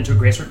 turns into a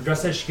greatsword.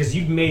 Just because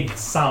you've made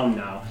sound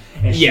now,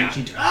 and Yeah.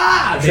 she So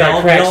I they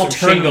all cracked turn some to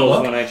shingles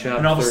look, when I chopped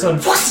and all of a through.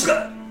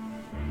 sudden,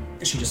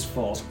 she just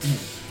falls.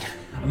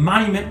 A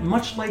monument,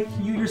 much like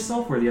you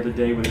yourself were the other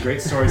day, with a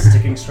great sword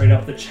sticking straight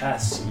up the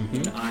chest,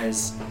 and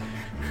eyes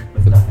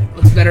with nothing.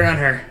 Looks better on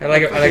her. I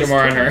like it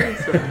more on her.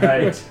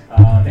 Right.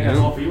 I think that's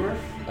all for you, Earth.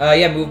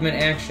 Yeah, movement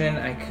action.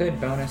 I could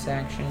bonus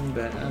action,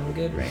 but I'm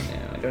good right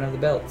now. I don't have the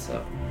belt,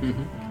 so.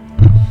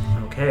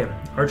 Okay,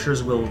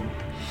 archers will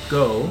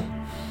go.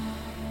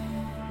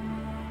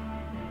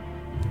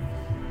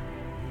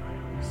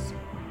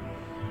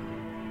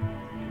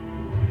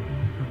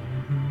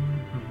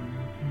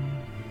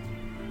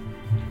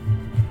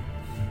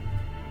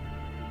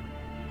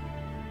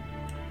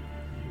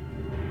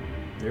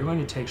 They're going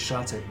to take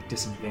shots at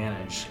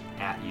disadvantage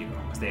at you,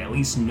 because they at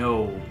least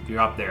know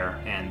you're up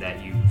there and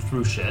that you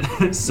threw shit.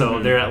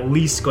 So they're at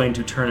least going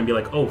to turn and be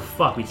like, oh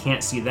fuck, we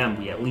can't see them.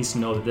 We at least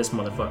know that this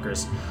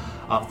motherfucker's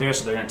up there,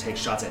 so they're going to take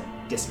shots at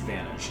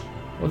disadvantage.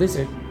 Well,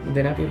 would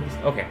they not be able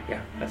to? Okay,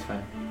 yeah, that's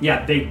fine.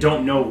 Yeah, they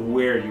don't know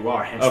where you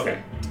are, hence,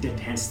 Okay.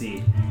 hence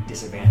the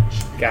disadvantage.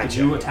 Gotcha. Did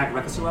you attack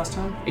recklessly last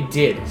time? I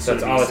did, so So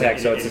it's it'd all be- attack,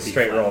 so it'd it's a be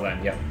straight flat. roll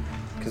then, yep.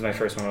 Because my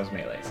first one was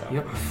melee, so.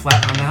 Yep,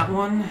 flat on that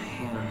one,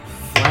 and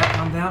flat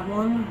on that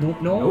one.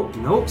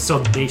 Nope. So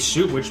they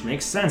shoot, which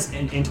makes sense,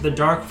 and into the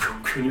dark.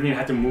 You don't even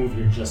have to move,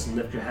 you just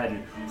lift your head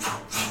and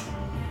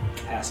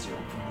past you.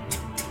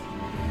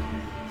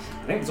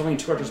 I think there's only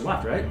 2 archers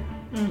left, right?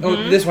 Oh,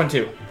 this one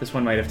too. This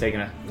one might have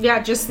taken a.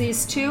 Yeah, just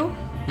these two.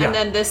 Yeah. And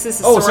then this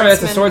is a Oh, swordsman. sorry,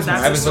 that's a swordsman.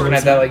 That's I a was looking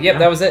at that like, yep, swordsman.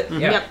 that was it.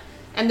 Yep.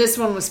 And this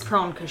one was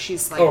prone because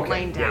she's like Okay.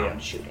 laying Yeah, down yeah.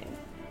 shooting.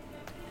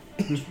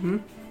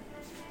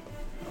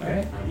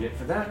 Alright, That'll be it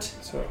for that.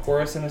 so a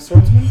Horus and a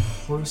swordsman.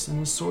 Horse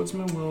and the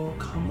swordsman will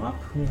come up.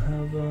 We'll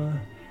have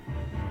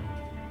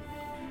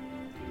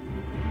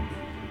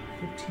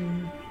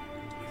 15,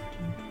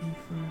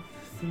 25,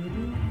 30,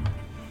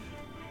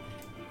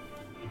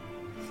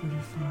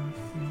 35,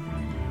 40,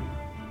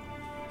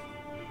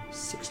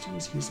 60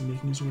 as he's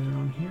making his way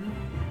around here.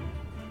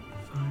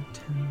 5,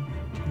 10,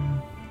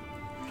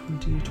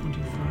 20,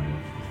 25,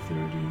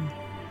 30,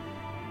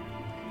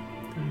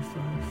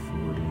 35,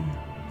 40,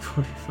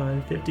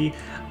 45, 50.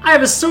 I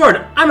have a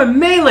sword! I'm a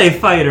melee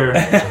fighter!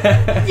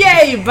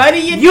 Yay, buddy!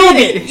 You'll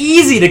be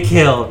easy to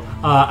kill!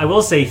 I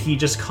will say he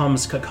just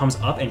comes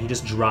up and he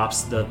just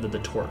drops the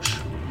torch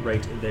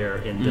right there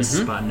in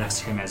this spot next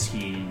to him as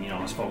he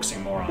is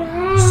focusing more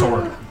on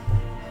sword.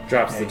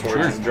 Drops the torch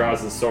and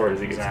draws the sword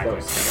as he gets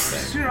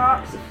close.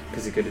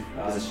 Because he could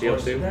as a shield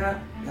too.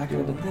 Back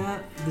to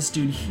that. This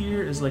dude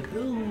here is like,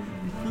 oh,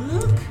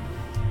 look.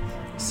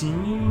 See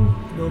me?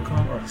 Will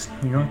come. Or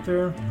you're up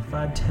there.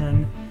 5,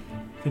 10,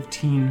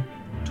 15,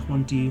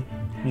 20,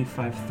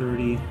 25,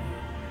 30.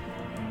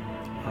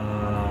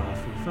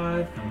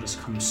 45. I'll just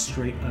come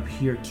straight up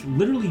here.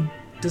 Literally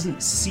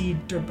doesn't see.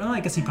 Well, I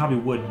guess he probably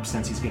would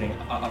since he's getting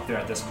up there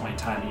at this point in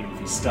time. Even if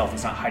he's stealth,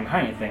 he's not hiding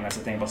behind anything. That's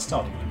the thing about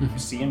stealth. You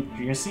see him,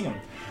 you're gonna see him.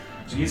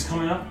 So he's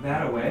coming up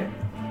that way.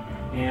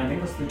 And I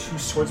think that's the 2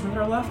 swordsmen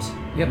that are left.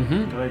 Yep.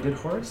 That I did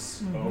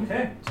horse.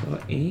 Okay. So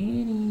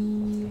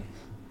 80.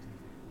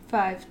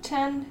 5,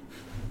 10.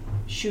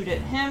 Shoot at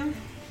him.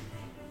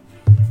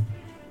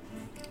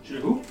 Shoot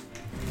at who?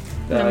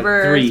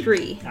 Number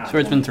 3.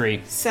 Swordsman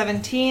 3.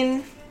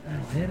 17.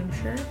 That'll hit, I'm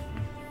sure.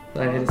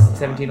 But his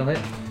 17 will hit.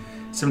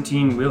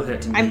 17 will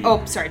hit.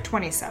 Indeed. Sorry,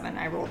 27.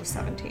 I rolled a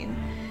 17.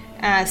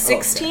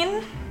 16.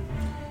 Okay.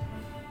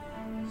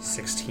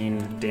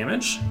 16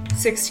 damage.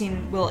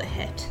 16 will it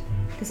hit?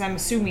 Because I'm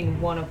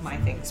assuming one of my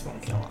things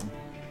won't kill him.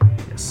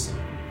 Yes.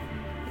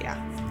 Yeah.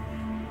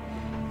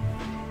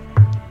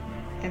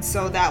 And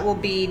so that will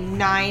be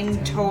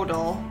 9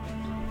 total.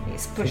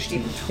 He's pushed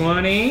even.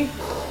 20.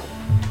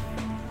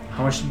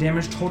 How much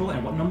damage total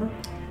and what number?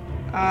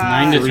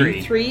 9 to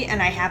 3. 3,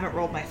 and I haven't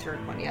rolled my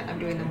third one yet. I'm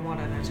doing them one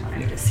at a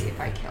time to see if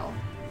I kill.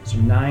 So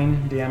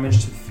 9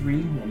 damage to 3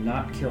 will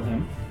not kill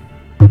him.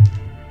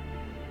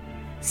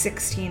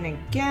 16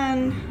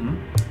 again. Mm-hmm.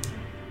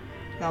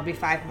 That'll be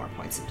 5 more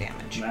points of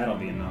damage. That'll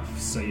be enough.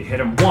 So you hit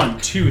him 1,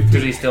 2, 3.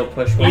 Does he still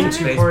push one Into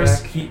space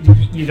Horace. back?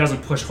 He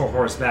doesn't push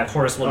Horace back.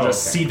 Horace will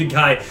just see the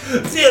guy.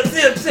 Zip,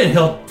 zip, zip.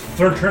 He'll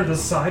turn to the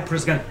side, put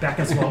his gun back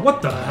in his wall.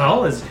 What the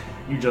hell is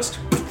you just?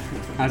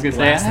 I was gonna say,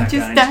 blast I that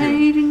just guy died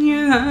into in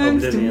your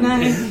arms oblivion.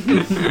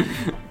 tonight.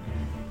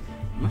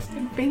 Must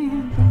have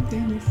been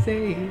something you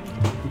said.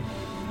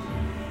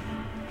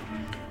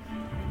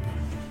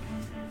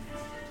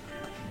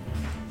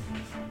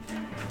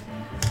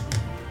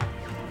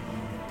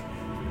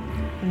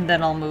 And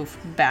then I'll move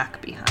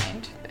back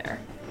behind there.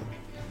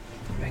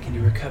 Back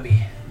into her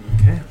cubby.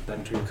 Okay, back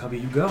into your cubby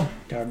you go.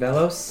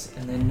 Darbelos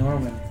and then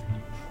Norwin.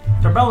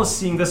 Darbella's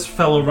seeing this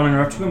fellow running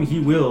up to him. He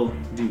will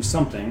do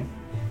something.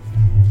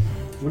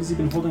 What has he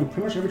been holding?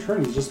 Pretty much every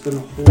turn he's just been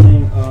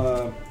holding.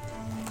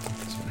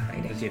 Just been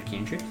hiding. Does he have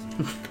cantrips?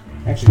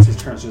 Actually, it's his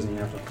turn, so he doesn't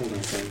have to hold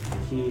anything.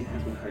 He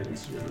has been hiding,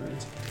 so you're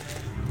right.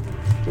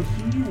 But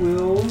he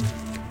will.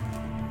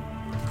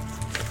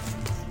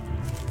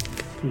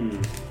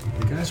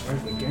 The guy's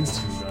right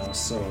against him though,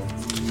 so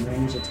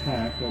range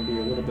attack will be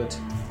a little bit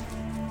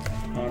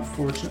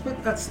unfortunate,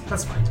 but that's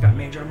fine. He's got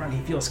mage armor and he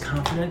feels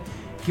confident.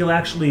 He'll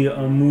actually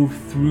move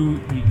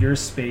through your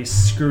space,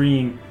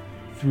 scurrying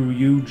through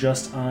you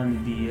just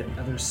on the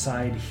other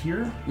side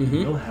here.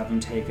 We'll have him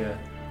take a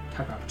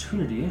attack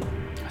opportunity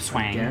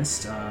Swang.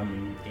 against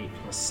 8+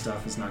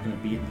 stuff is not going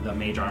to beat the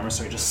mage armor,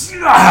 so he just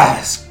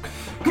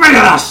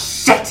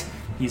shit.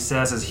 He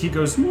says as he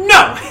goes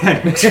no,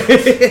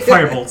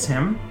 firebolts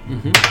him.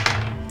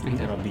 And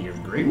that'll be your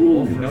great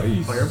roll for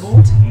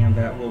firebolt, and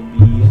that will be.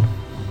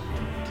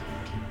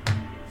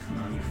 Come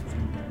on, you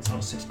fucking guys! I'll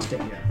just take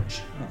the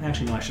average.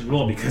 Actually, no, I should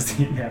roll because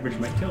the average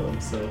might kill him.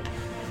 So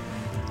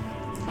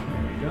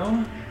there we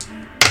go.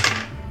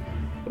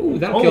 Ooh,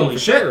 that'll kill him Holy for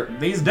shit! sure.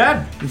 He's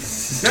dead.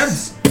 He's dead.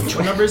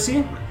 What number is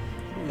he?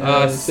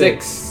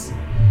 6.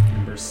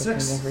 Number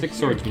 6. 6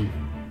 swordsmen.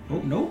 Oh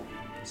no,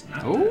 he's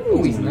not.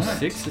 Oh, he's number not.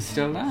 6 is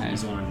still alive.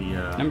 He's one of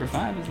the. Number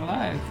 5 is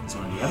alive. It's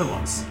one of the other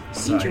ones.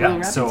 So, Danger, yeah,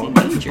 rabbits so in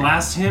danger.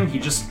 blast him. He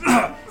just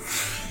a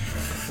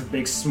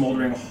big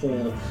smoldering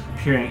hole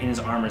appearing in his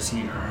armor. So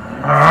he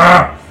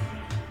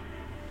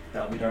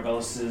that'll be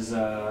Darbelos'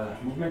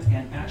 movement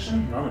and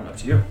action. Norman, up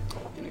to you.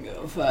 I'm gonna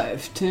go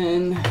 5,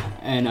 10,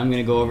 and I'm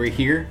gonna go over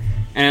here.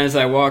 And as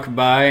I walk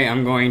by,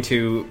 I'm going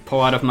to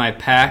pull out of my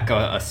pack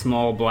a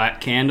small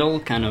black candle,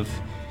 kind of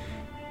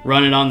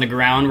run it on the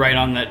ground right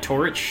on that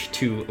torch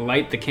to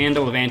light the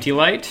candle of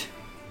anti-light.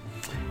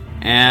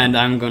 And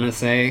I'm gonna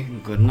say,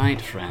 good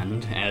night,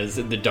 friend, as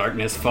the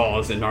darkness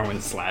falls and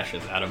Norwin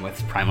slashes at him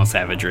with primal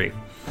savagery.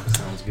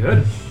 Sounds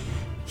good.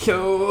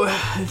 So,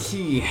 let's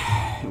see.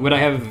 Would I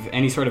have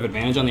any sort of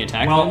advantage on the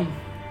attack Well- then?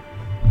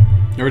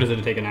 Or does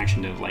it take an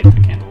action to light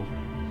the candle?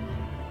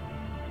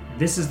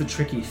 This is the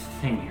tricky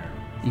thing here.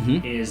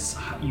 Mm-hmm. Is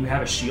you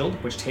have a shield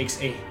which takes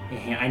a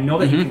hand. I know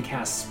that you can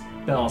cast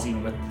bells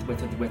even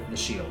with the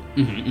shield.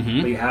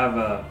 Mm-hmm. But you have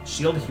a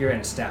shield here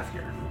and a staff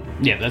here.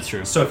 Yeah, that's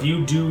true. So if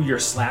you do your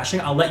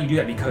slashing, I'll let you do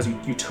that because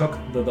you took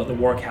the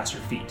Warcaster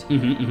feat.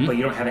 But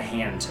you don't have a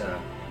hand to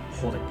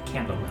hold a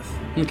candle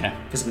with. Okay.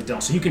 Physically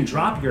don't. So you can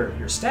drop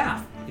your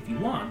staff if you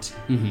want.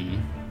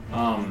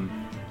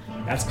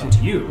 That's up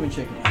to you. Let me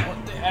check out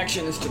what the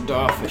action is to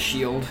doff a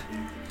shield.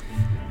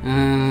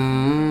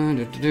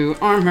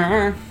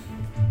 Armor.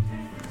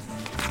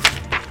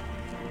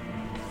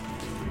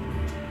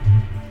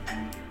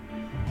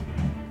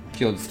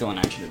 Shield's still an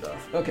action to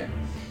doff. Okay.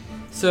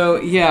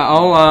 So yeah,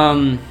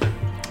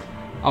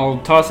 I'll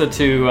toss it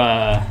to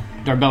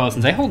Darbelos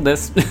and say, "Hold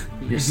this."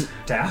 Your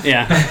staff?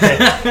 Yeah.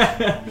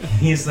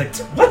 He's like,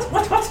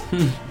 what?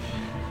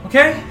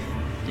 Okay.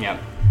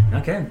 Yep.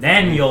 Okay.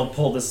 Then you'll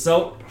pull this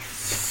out.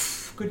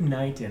 Good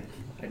night, and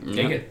I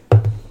take it.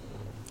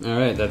 All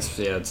right, that's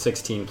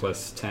 16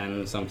 plus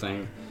 10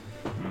 something.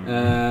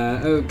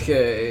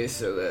 Okay,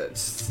 so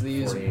that's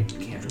these. 48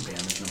 cantrip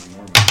damage, no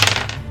normal.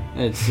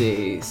 Let's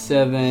see,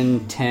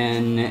 7,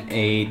 10,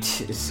 8.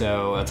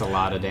 So that's a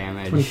lot of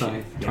damage.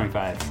 25.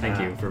 25. Thank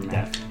you for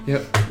math.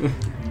 Yep.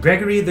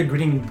 Gregory the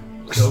grinning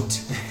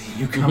goat,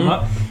 you come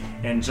up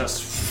and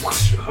just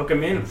hook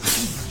him in.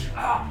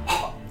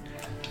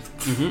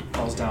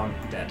 Falls down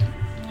dead.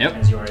 Yep.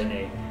 As you are in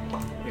a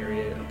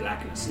area of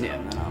blackness.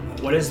 Yeah.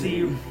 What is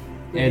the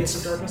radius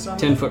of It's darkness on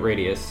 10 foot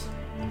radius.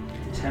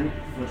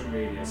 10-foot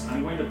radius.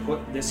 I'm going to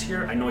put this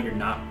here. I know you're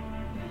not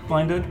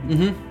blinded,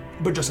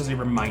 but just as a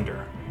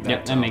reminder.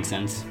 Yep, that makes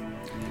sense.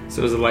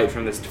 So is the light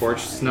from this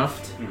torch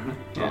snuffed?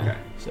 Yeah. Okay.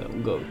 So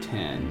we'll go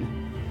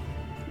 10.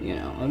 You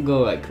know, I'll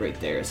go like right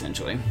there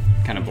essentially.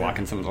 Kind of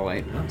blocking some of the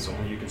light. Yeah, so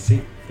only you can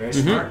see. Very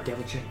smart.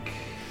 Devil check.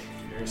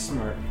 Very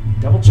smart.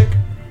 Double check.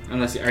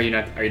 Unless are you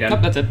done?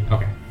 Nope, that's it.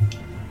 Okay.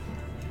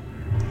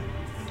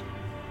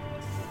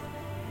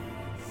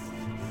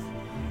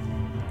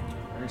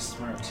 Very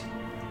smart.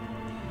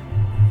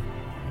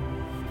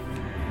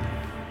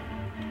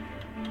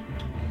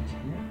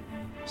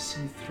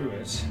 See through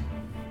it.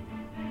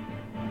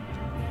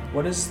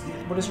 What is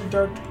your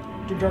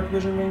dark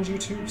vision range you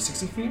to?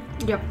 60 feet?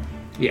 Yep.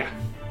 Yeah.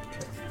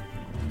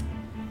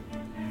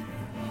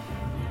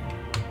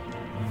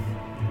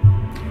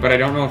 But I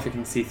don't know if it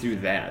can see through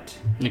that.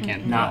 You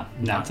can't. No,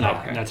 that's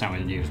not- not. That's not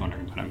what you was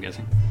wondering, but I'm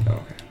guessing. Oh,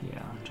 okay.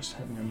 Yeah, I'm just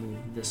having her move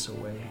this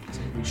away because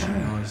at least she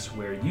knows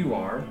where you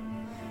are.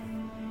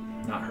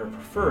 Not her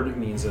preferred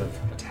means of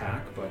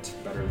attack, but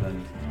better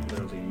than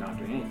literally not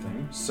doing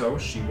anything. So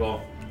she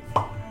will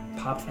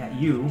pop at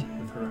you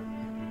with her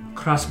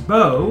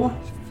crossbow.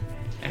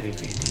 At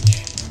advantage.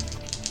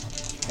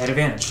 At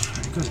advantage.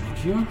 Very good,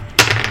 thank you.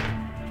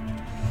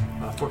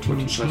 14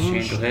 plus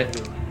change will hit.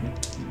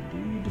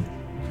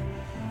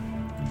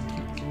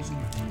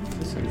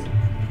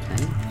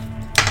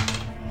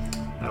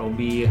 That will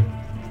be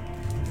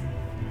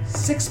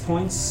 6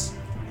 points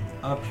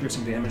of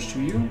piercing damage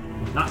to you.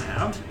 Not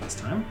halved this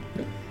time.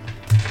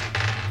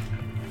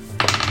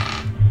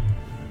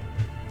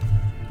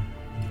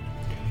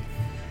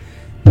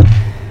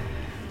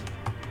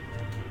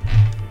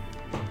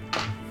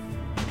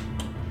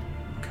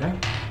 Okay.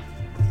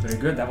 Very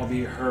good. That will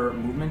be her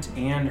movement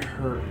and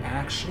her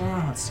action.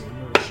 Let's see,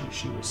 where was she?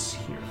 She was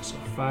here. So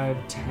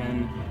 5,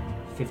 10,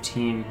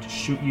 15 to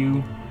shoot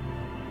you.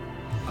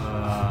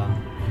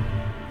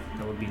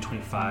 That would be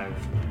 25,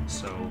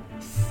 so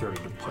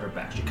 30 to put her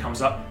back. She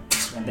comes up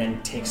and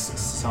then takes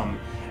some,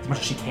 as much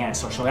as she can,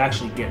 so she'll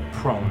actually get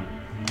prone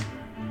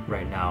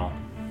right now.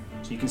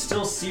 So you can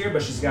still see her,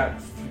 but she's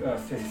got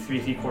 3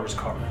 3/4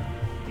 cover.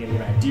 You get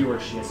an idea where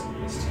she is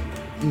at least.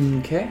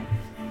 Okay.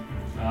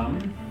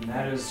 And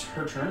that is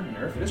her turn, and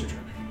Nerf, it is your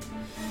turn.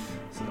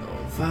 So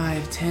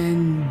 5,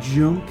 10,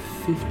 jump,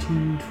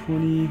 15,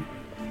 20,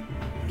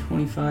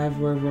 25,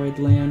 wherever I'd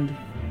land.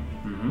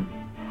 Mm-hmm.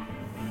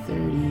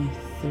 30,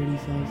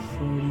 35,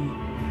 40,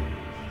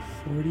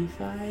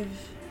 45. And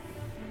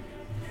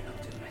I'll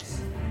do my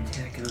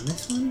attack on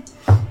this one.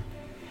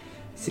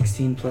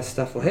 16 plus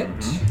stuff will hit.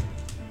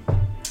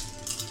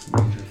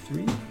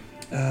 3.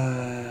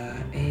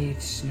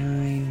 8,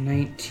 9,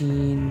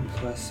 19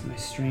 plus my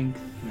strength.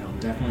 That'll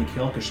definitely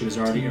kill because she was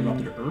already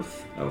erupted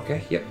Earth.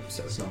 Okay, yep.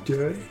 So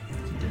Dead.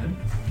 Dead.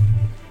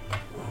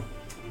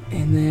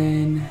 And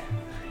then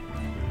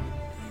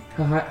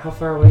how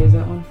far away is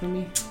that one from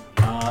me?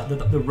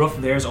 The roof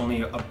there is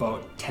only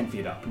about 10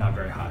 feet up, not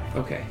very high.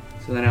 Okay,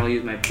 so then I'll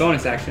use my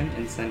bonus action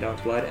and send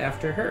out blood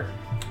after her.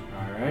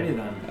 Alrighty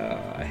then.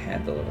 I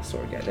had the little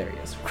sword guy. There he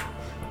is.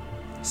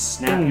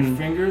 Snap your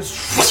fingers,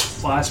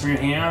 flies from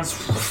your hands.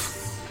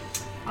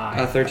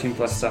 13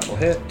 plus stuff will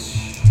hit.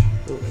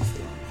 Oh, that's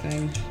the wrong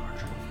thing.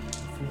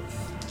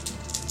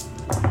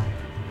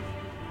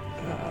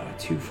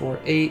 2, 4,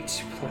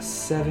 8 plus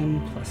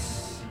 7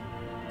 plus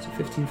so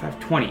 15, 5,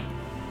 20.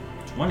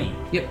 20.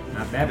 Yep.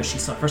 Not bad, but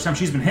she's the first time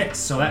she's been hit,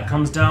 so that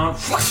comes down,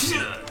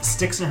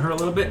 sticks in her a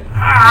little bit.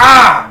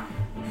 Ah!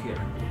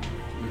 Here.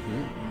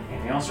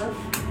 Anything else, sir?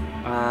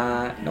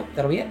 Nope,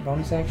 that'll be it.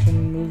 Bonus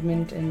action,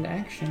 movement, and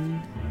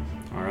action.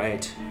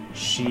 Alright.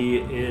 She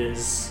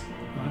is.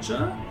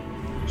 Gotcha.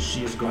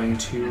 She is going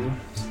to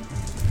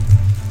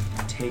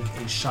take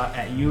a shot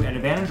at you at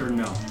advantage or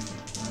no?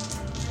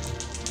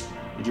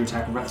 Did you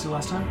attack Retsu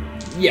last time?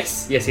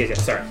 Yes.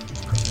 Sorry.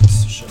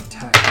 So she'll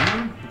attack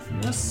you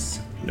with this.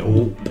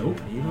 Nope.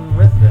 Even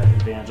with that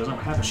advantage, doesn't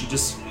happen. She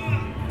just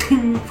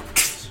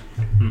hits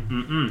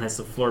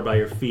the floor by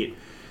your feet.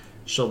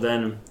 She'll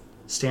then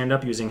stand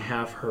up using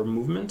half her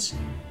movement,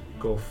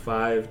 go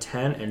 5,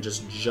 10, and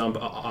just jump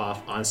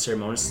off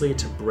unceremoniously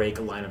to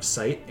break line of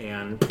sight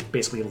and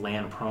basically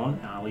land prone.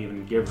 And I'll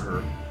even give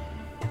her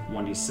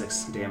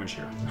 1d6 damage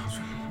here.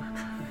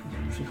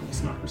 She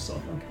almost knocked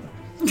herself. Okay.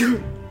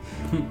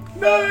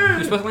 No!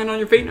 You're supposed to land on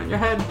your feet, not your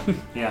head.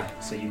 Yeah,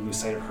 so you lose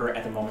sight of her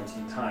at the moment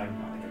in time.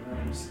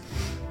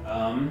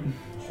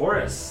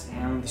 Horace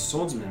and the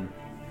swordsman.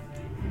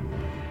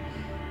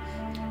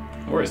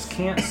 Horace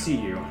can't see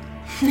you.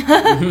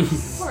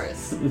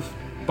 Horace.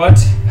 But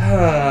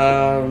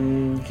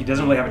he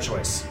doesn't really have a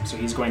choice. So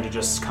he's going to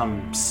just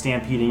come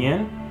stampeding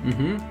in.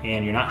 Mm-hmm.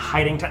 And you're not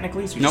hiding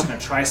technically, so you're just going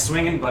to try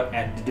swinging, but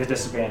at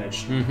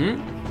disadvantage.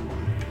 Mm-hmm.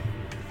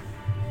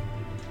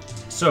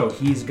 So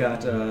he's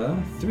got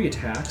 3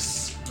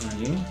 attacks on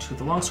you. 2 with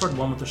the long sword,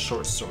 1 with the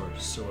short sword.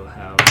 So we'll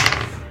have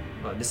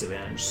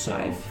disadvantage.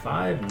 So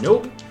 5,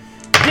 nope.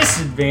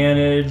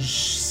 Disadvantage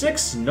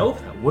 6, nope.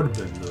 That would have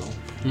been though.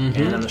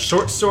 Mm-hmm. And then the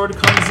short sword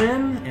comes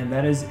in, and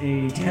that is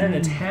a 10 and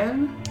a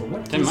 10. But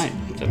what 10 might.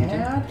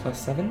 17. Plus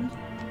 7?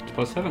 It's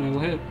plus 7, it'll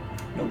hit.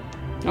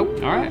 Nope.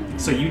 Alright.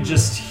 So you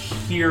just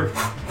hear.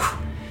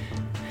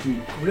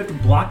 You would have to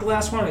block the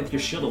last one with your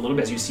shield a little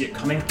bit as you see it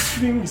coming.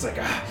 He's like,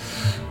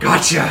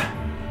 gotcha!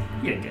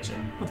 He didn't get you.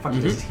 What the fuck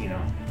does he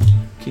know?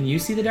 Can you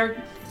see the dark?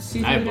 I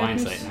have blind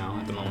sight now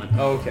at the moment.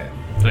 Oh, okay.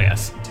 So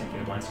yes. 10 feet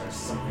of blind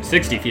sight.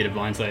 60 feet of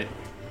blind sight.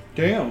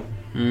 Damn.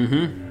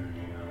 Mm-hmm.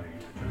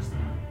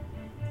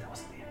 That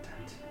wasn't the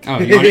intent. Oh,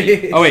 you want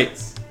it? Oh, wait.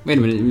 Wait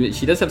a minute.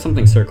 She does have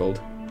something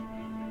circled.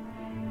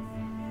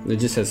 It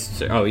just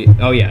says... Oh,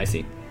 yeah, I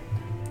see.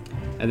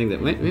 I think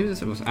that... Maybe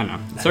this was... I don't know.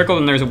 Circled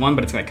and there's a 1,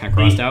 but it's like kind of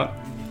crossed out.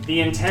 The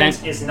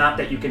intent is not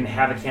that you can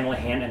have a candle in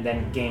hand and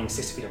then gain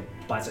 60 feet of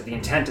blind sight. The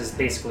intent is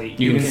basically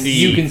you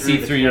can see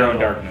through your own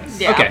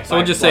darkness. Yeah. Okay, so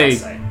we'll just say...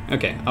 Sight.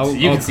 Okay, I'll So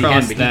you can see him,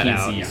 cross but he that can't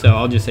out. see you. So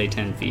I'll just say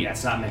 10 feet. Yeah,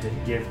 it's not meant to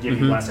give you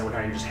blind sight.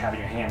 You're just having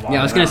your hand. Yeah,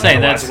 I was gonna say,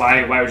 Otherwise,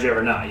 that's- why would you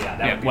ever not? Yeah,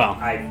 that Yeah, would be, well,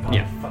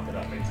 I fucked it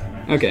up big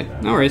time. Okay,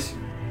 no worries.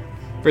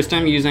 First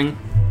time using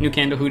new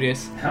candle. Who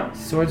dis?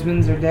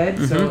 Swordsmans are dead,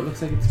 so it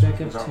looks like it's back up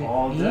Those are to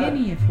all dead.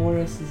 Annie if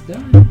Horace is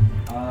done.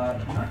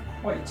 Not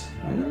quite.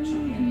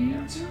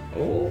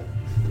 Oh.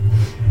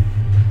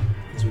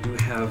 Because we do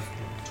have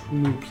 2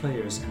 new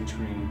players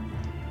entering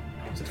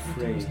the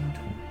fray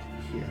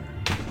here.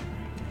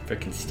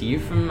 Frickin'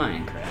 Steve from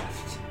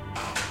Minecraft.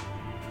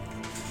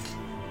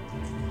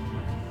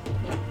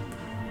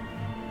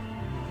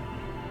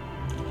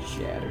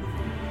 Shattered.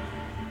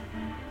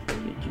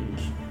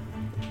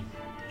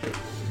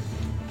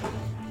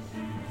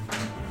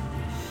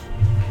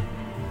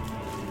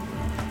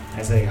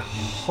 As a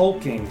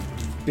hulking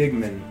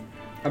bigman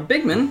A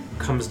big man.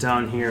 comes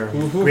down here.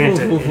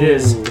 Granted, it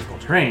is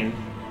difficult terrain.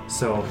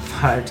 So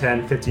 5,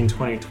 10, 15,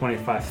 20,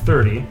 25,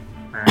 30.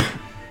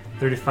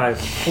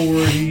 35,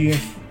 40,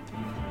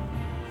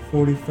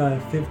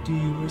 45, 50.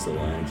 Where's the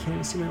line? I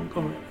can't see where I'm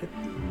going.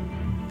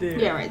 Right there.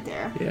 Yeah, right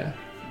there. Yeah.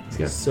 He's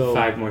got So-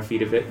 5 more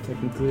feet of it,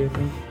 technically, I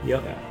think.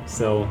 Yep. Yeah.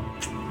 So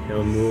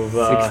he'll move.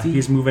 60?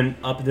 He's moving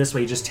up this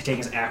way. He's just taking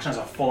his action as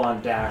a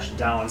full-on dash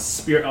down.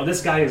 Spear. Oh,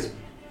 this guy is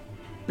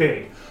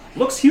big.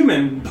 Looks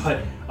human,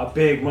 but a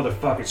big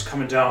motherfucker's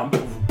coming down.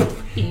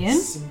 Ian?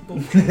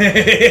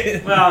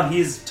 Well,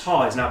 he's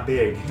tall. He's not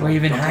big. Where you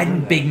been Don't hiding, do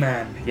that. big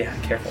man? Yeah,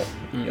 careful.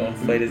 You'll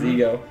inflate his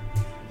ego.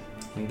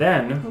 And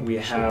then we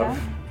have.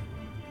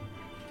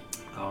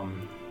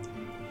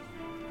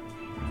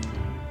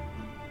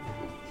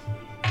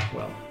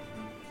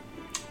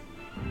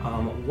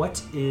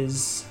 What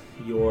is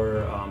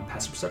your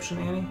passive perception,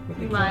 Annie? With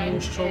the Mine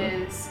English shoulder?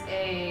 is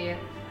a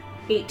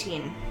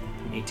 18.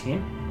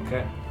 18.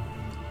 Okay.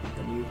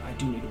 Then I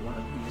do need one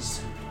of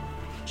these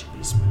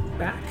chilies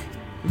back.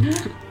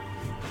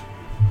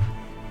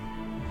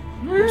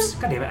 Oops,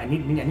 God damn it! I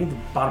need the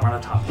bottom or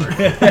the top part.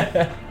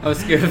 I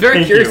was very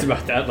Thank curious you.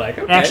 about that. Like,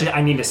 okay. Actually,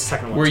 I need a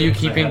second one. Were too, you 'cause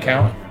I keeping had that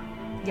count?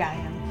 one. Yeah, I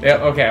am. Yeah,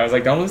 okay. I was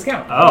like, don't lose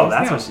count. Oh, Don't lose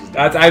that's count. what she's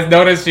doing. I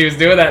noticed she was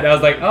doing that, and I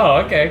was like, oh,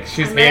 okay.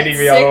 She's I'm handing at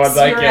me all the 6, ones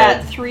I you're killed.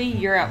 at 3,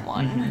 you're at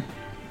 1.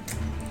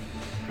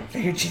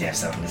 Figured she'd have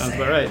something to Sounds say.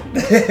 about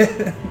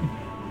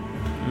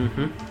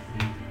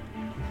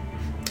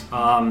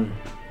right.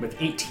 With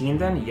 18,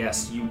 then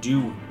yes, you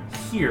do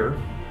hear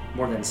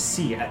more than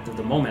see at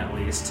the moment, at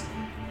least,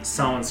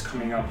 sounds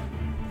coming up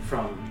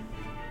from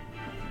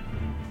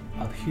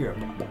up here.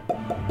 And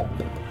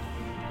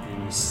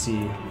you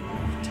see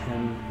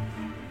 10,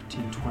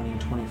 15, 20,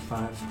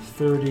 25,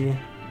 30.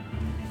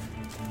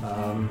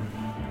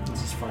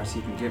 That's as far as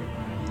he can get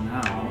right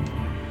now.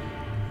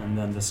 And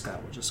then this guy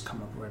will just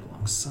come up right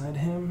alongside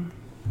him.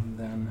 And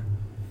then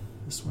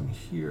this one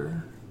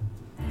here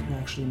can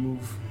actually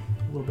move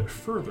a little bit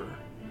further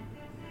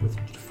with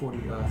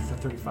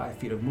 35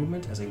 feet of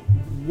movement as a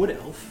wood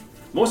elf.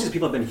 Most of these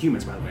people have been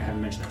humans, by the way. I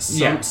haven't mentioned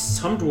that.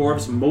 Some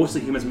dwarves,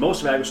 mostly humans.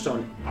 Most of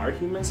Aggerstone are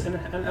humans and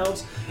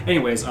elves.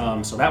 Anyways,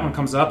 so that one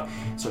comes up.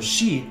 So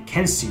she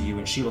can see you,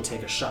 and she will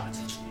take a shot.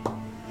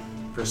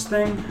 First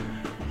thing,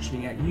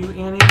 shooting at you,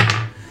 Annie.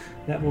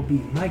 That will be,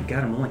 my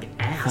God, I'm rolling like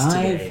ass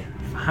today.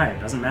 5,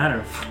 doesn't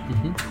matter.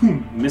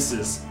 Boom,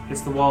 misses.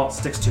 Hits the wall,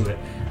 sticks to it.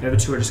 The other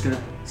two are just going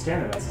to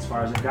stand there. That's as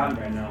far as I've gotten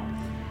right now.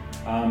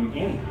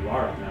 Annie, you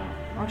are up now.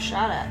 Oh,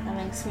 shot at. That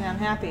makes me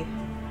unhappy.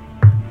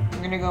 I'm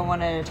going to go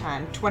one at a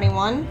time.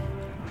 21.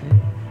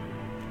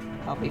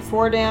 That'll be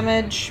 4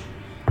 damage.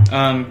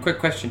 Quick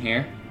question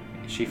here.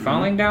 Is she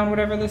falling down,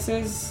 whatever this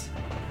is?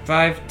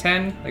 5,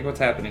 10? Like, what's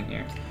happening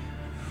here?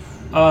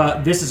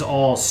 This is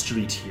all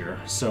street here,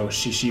 so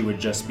she would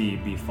just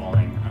be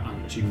falling.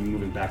 She'd be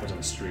moving backwards on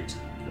the street,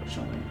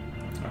 fortunately.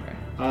 Okay.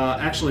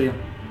 Actually,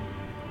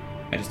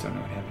 I just don't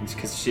know what happens,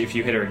 because if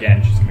you hit her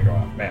again, she's going to go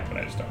off map, but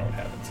I just don't know what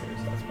happens here,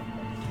 so that's my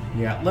point.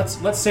 yeah.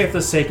 Let's say, for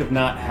the sake of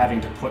not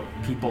having to put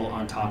people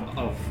on top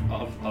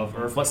of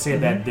Earth, let's say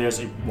that there's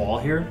a wall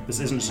here. This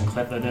isn't just a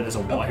cliff; there's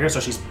a wall here, so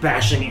she's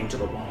bashing into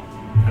the wall.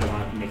 I don't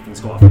want to make things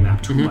go off the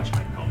map too much. If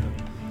I can help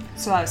it.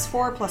 So that was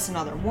 4 plus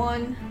another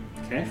 1.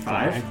 Okay,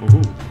 5.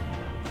 Ooh.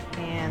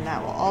 And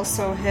that will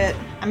also hit.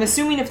 I'm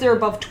assuming if they're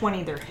above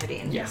 20, they're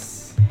hitting.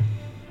 Yes.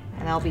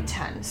 And that'll be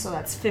 10. So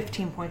that's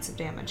 15 points of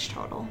damage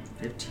total.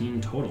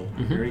 15 total.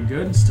 Very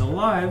good. Still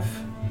alive.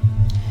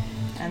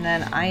 And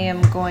then I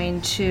am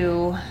going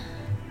to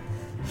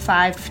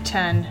 5,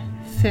 10,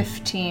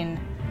 15,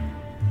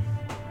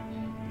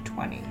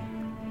 20.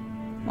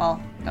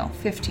 Well, no,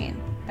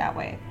 15. That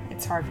way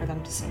it's hard for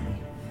them to see me.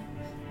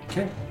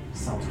 Okay,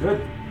 sounds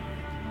good.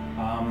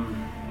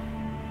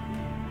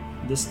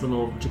 This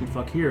little chicken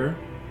fuck here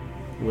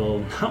will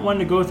not want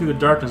to go through the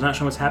darkness, not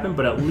sure what's happened,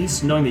 but at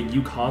least knowing that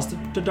you caused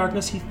the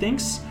darkness, he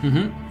thinks,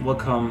 will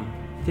come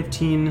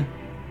 15,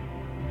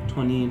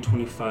 20,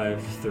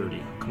 25,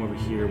 30. Come over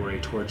here where a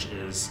torch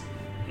is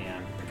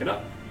and pick it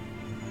up.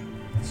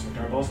 So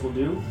Darballs will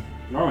do.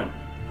 Norwin.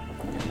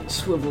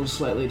 Swivel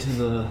slightly to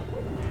the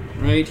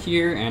right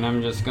here, and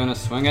I'm just gonna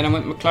swing at him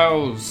with my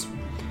claws.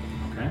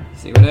 Okay.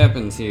 See what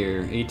happens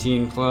here.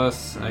 18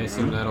 plus, I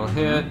assume that'll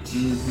hit.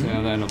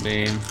 So that'll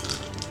be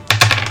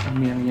A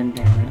million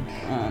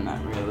damage.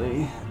 not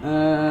really.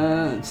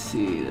 Let's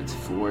see, that's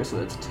 4, so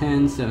that's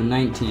 10, so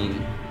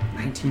 19.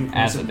 19 points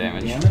Acid of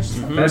damage.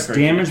 Best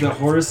damage that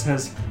Horus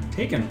has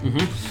taken.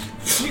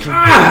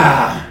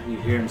 Ah! You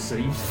hear him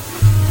say, "You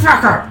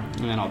fucker!"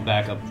 And then I'll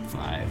back up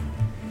 5.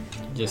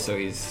 Just so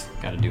he's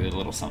got to do a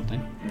little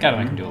something. Gotta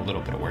make him do a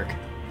little bit of work.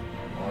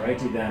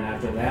 Alrighty then,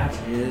 after that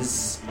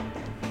is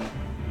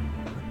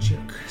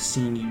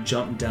seeing you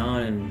jump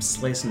down and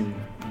slice and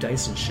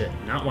dice and shit.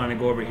 Not wanting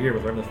to go over here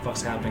with whatever the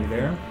fuck's happening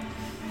there.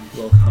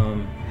 Will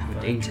come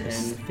 10,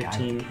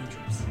 15,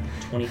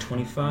 20,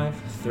 25,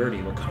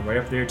 30. Will come right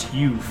up there to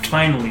you,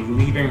 finally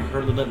leaving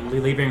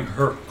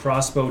her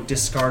crossbow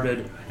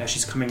discarded as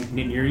she's coming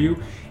near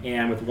you,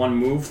 and with one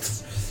move,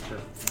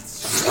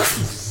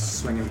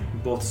 swinging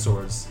both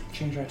swords.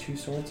 Change our 2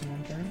 swords in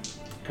one turn?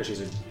 Because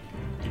she's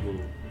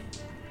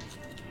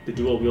the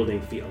dual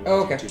wielding feat.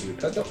 Oh, okay. To do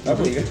that. I'll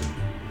believe it.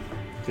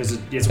 It's I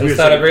weird. just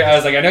thought I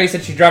was like, I know you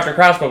said she dropped her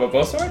crossbow, but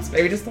both swords?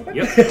 Maybe just the one?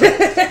 Yep.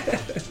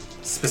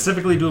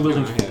 Specifically dual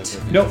wielding feat.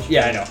 Nope.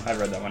 Yeah, I know. I've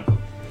read that one.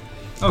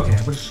 Okay,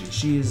 what is she?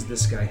 She is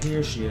this guy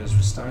here. She is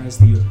starred as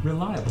the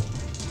Reliable.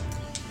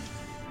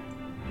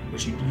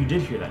 Which you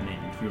did hear that name,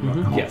 if you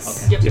remember.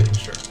 Yes. Okay. Yep.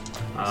 Sure.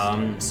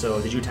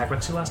 So did you attack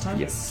Rexy last time?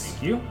 Yes.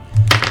 Thank you.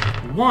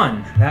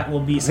 1. That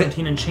will be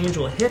 17 and change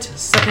will hit.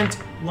 Second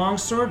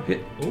longsword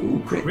hit.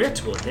 Ooh,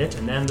 crit will hit,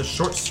 and then the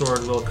short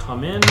sword will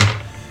come in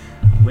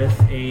with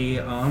a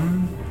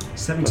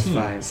 17.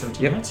 +5.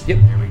 17 Yep. hit. Yep.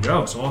 There we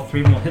go. So all 3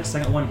 of them will hit.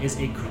 Second one is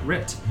a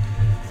crit.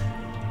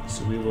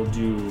 So we will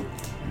do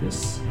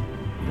this,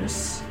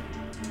 this,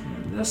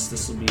 and this.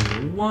 This will be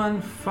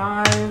 1,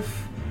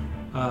 5,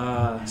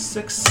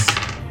 6,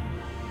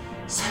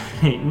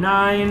 7, 8,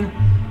 9,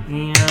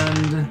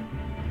 and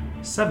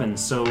 7.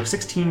 So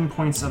 16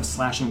 points of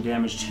slashing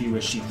damage to you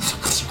as she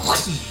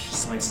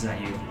slices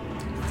at you.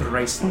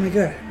 Thrice. Oh my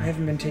god, I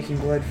haven't been taking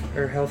blood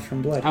or health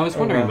from blood. I was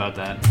wondering about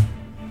that.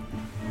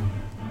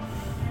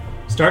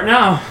 Start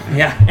now.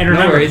 Yeah. And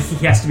remember, no worries.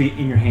 he has to be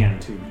in your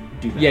hand to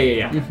do that.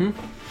 Yeah.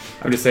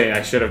 I'm just saying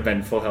I should have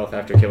been full health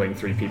after killing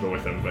 3 people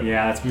with him, but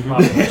Yeah, that's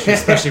probably an issue,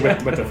 especially with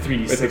the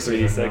 3d6. with the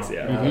 3d6, right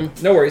yeah. now.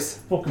 No worries.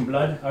 Fucking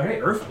blood. All right,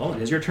 Earth. Well,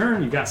 it is your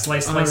turn. You've got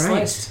sliced.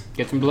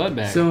 Get some blood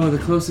back. So the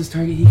closest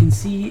target he can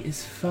see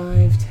is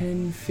 5,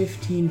 10,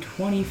 15,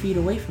 20 feet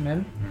away from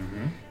him.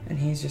 And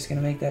he's just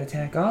going to make that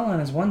attack all on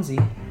his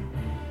onesie.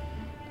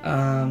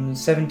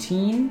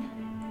 17.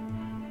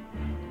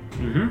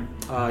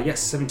 Yes,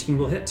 17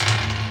 will hit.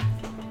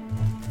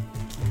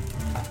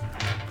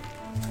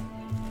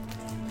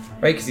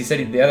 Right, because he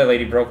said the other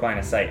lady broke line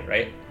of sight,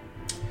 right?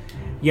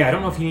 Yeah, I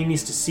don't know if he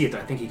needs to see it, though.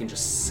 I think he can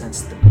just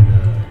sense the blood.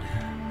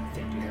 I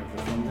think you have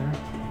the thing there.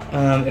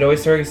 It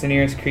always targets the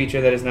nearest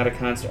creature that is not a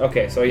construct.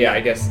 Okay, so yeah,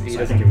 I guess he So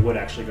I doesn't. think it would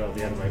actually go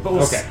the other way. But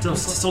we'll Okay.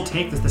 still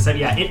take this.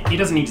 Yeah, it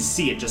doesn't need to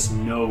see it, just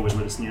knows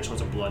where this nearest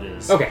source of blood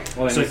is. Okay,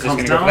 well then So it's it just comes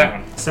gonna go for that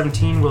down. one.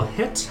 17 will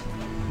hit.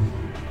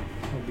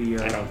 Will be,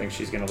 I don't think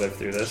she's gonna live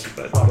through this,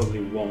 but probably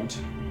won't.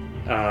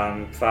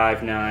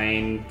 5,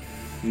 9,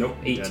 Nope.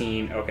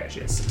 18. Okay.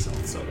 She has 6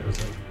 health, so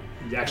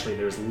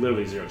there's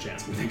literally 0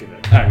 chance. We think of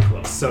it. Alright.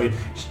 Close. So,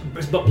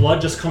 but blood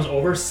just comes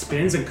over,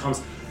 spins, and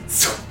comes.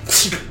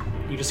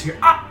 You just hear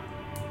And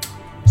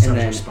Stars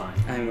then your spine.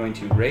 I'm going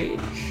to rage.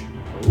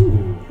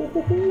 Ooh.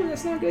 Ooh,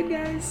 that's not good,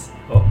 guys.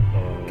 Oh.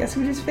 Guess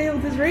who just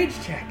failed his rage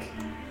check?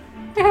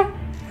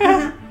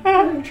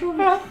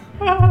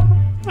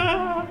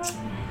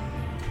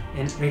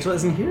 And Rachel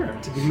isn't here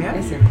to be mad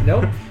at you.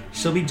 Nope.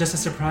 She'll be just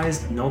as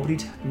surprised. Nobody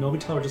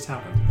tell her just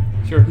happened.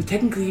 Sure.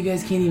 Technically, you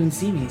guys can't even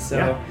see me, so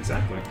Yeah,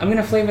 exactly. I'm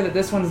gonna flavor that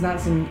this one's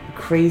not some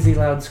crazy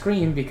loud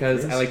scream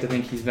because Yes. I like to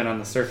think he's been on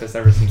the surface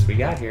ever since we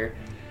got here.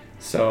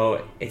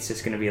 So it's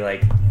just gonna be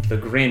like the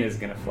grin is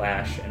gonna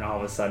flash, and all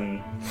of a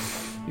sudden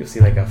you'll see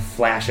like a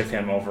flash of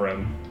him over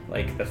him,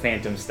 like the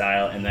Phantom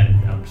style, and then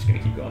I'm just gonna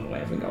keep going the way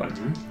I've been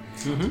going.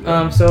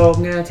 So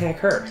I'm gonna attack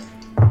her.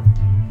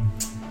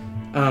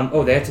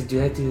 They have to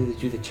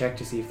do the check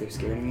to see if they're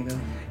scared of me though.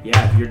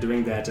 Yeah, if you're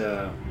doing that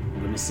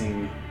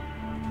witnessing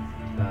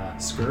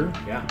skirt,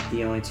 yeah.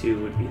 The only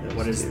two would be those.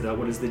 What is two.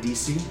 the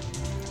DC?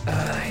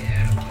 I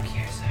don't look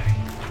here.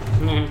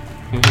 Sorry.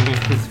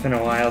 It's been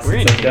a while We're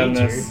since in I've done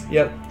danger. this.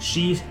 Yep.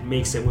 She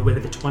makes it with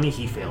a 20.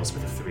 He fails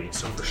with a 3,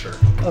 so for sure.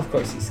 Of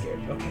course he's scared.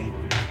 Okay.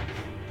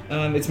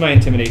 It's my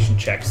intimidation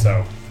check,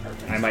 so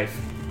I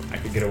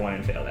could get a 1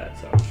 and fail that.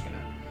 So I'm just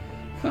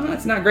gonna.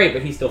 It's not great,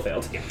 but he still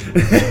failed.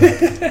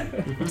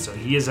 So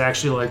he is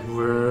actually like,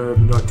 we're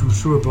not too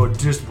sure about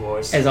this,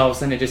 boys. As all of a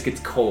sudden it just gets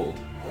cold,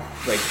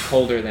 like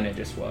colder than it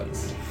just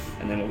was,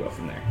 and then we'll go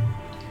from there.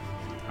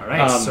 All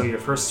right. So your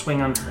first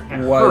swing on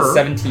her Was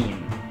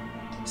 17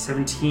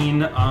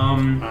 17.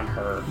 on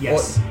her.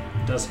 Yes,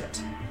 does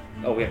hit.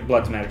 Oh, we have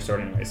Blood's Magic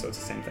Sword anyway, so it's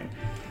the same thing.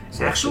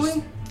 So it's Actually,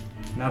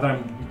 just- now that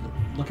I'm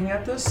looking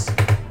at this,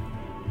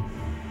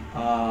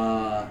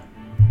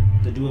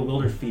 the dual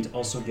wielder feat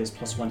also gives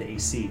 +1 to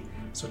AC,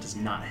 so it does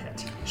not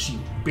hit. She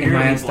barely in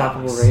my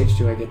unstoppable blocks. rage,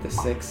 do I get the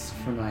 6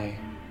 for my?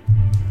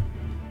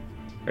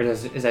 Or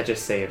is that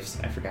just saves?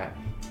 I forgot.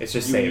 It's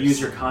just You saves.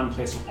 use your con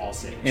place with all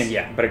saves. And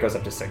yeah, but it goes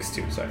up to 6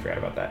 too, so I forgot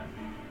about that.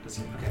 Does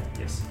he? Okay.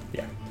 Yes.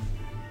 Yeah.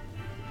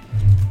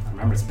 I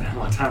remember it's been a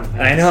long time.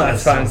 I know,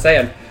 that's what I'm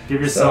saying.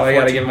 Give yourself So I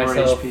gotta 14 give more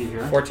myself HP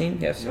here. 14?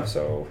 Yes, Yep.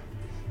 so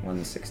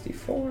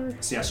 164.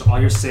 So yeah, so all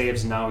your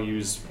saves now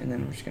use. And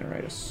then I'm just gonna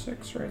write a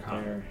 6 right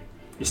there.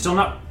 You're still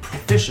not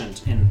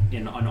proficient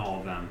in on all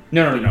of them.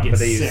 No, you get but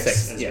they use 6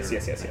 6. as Yes.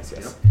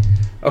 your-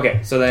 Okay,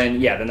 so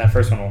then that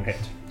first one won't hit.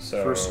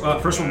 So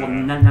Yep. First one will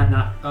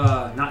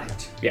not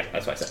hit. Yeah,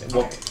 that's what I said.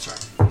 Well, Well, sorry.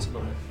 It's a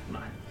little bit.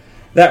 Not hit.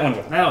 that one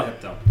will. That'll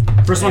hit though.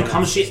 First one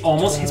comes, she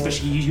almost hits, but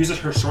she uses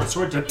her short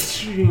sword to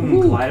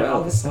glide it out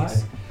the that's side.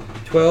 nice.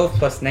 12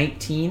 plus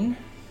 19.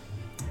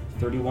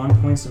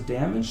 31 points of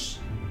damage.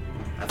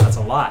 That's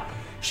a lot.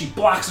 She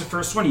blocks the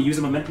first one. You use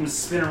the momentum to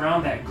spin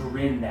around. That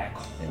grin, that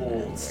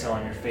cold still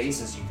on your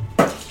face as you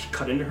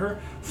cut into her.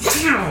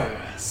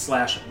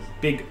 Slash,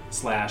 big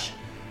slash.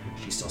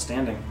 She's still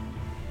standing.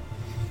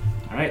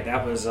 All right,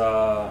 that was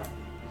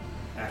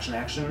action,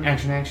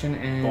 Action,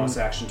 and bonus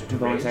action to do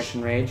bonus rage.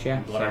 action rage. Yeah.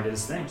 Blood So did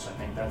his thing, so I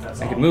think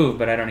that's I all. could move,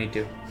 but I don't need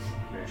to.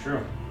 Very true.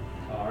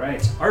 All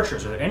right,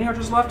 archers. Are there any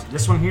archers left?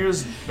 This one here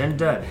has been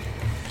dead.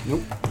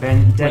 Nope.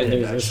 Been dead.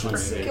 Wait, there's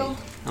this one. Killed.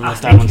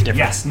 Unless Thank that one's you. different.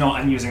 Yes, no,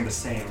 I'm using the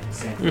same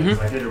things.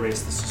 I did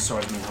erase the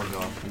swords and we'll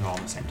go all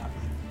at the same time.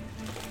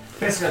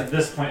 Basically, at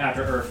this point,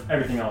 after Earth,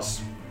 everything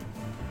else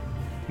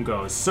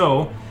goes.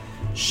 So,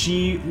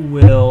 she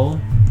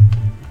will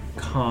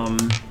come.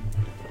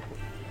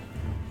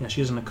 Yeah,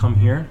 she's gonna come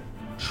here.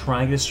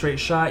 Try and get a straight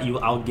shot.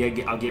 I'll give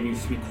you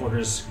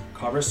 3/4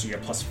 cover, so you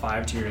get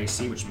 +5 to your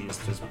AC, which means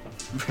there's a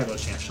very low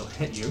chance she'll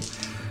hit you.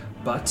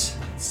 But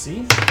let's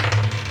see.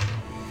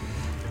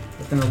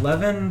 With an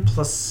 11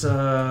 plus,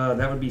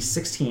 that would be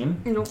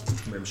 16. Nope.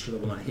 I'm sure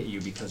that will not hit you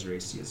because your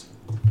AC is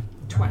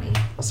 20.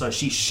 So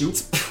she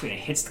shoots and it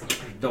hits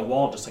the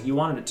wall just like you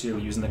wanted it to,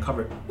 using the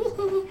cover.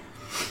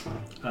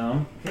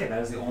 Okay,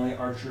 that is the only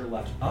archer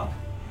left up.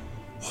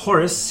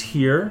 Horace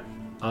here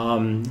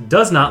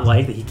does not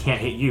like that he can't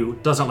hit you.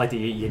 Does not like that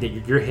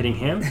you're hitting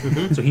him.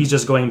 So he's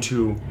just going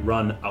to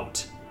run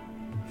out.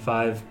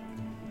 5,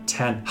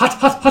 10.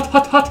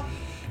 Hot.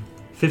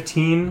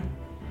 15.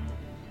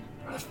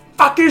 Where the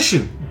fuck is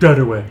she? Dead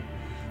away.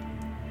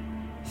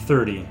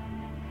 30.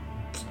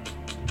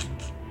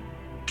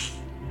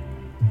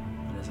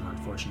 That is an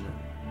unfortunate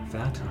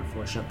fact, an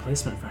unfortunate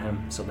placement for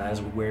him. So that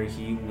is where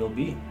he will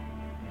be.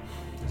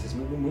 Is his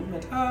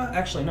movement?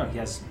 Actually, no. He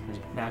has his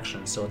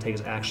action, so it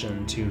takes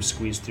action to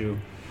squeeze through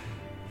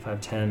 5,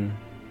 10.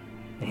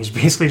 And he's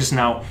basically just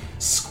now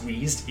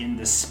squeezed in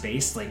this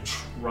space, like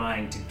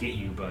trying to get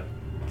you, but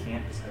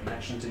can't. Just have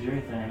action to do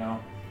anything right now.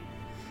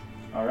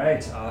 All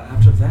right.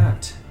 After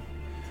that,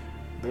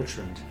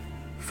 Bertrand.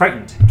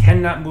 Frightened.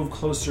 Cannot move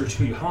closer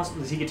to you. How much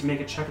does he get to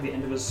make a check at the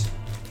end of his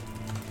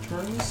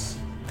turns?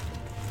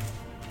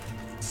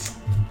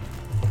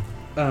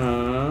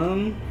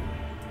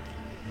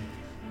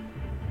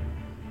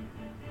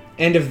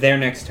 End of their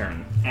next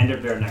turn. End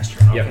of their next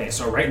turn. Yep. Okay,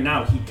 so right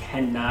now he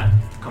cannot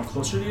come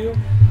closer to you,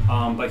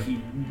 but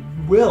he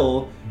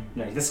will.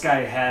 You know, this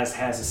guy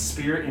has a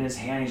spear in his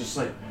hand. He's just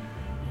like,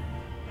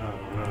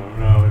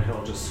 no, and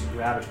he'll just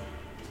grab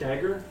a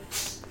dagger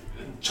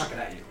and chuck it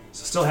at you.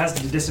 So still has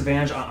the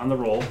disadvantage on the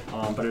roll,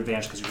 but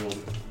advantage because you rolled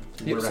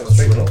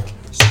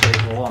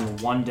straight roll on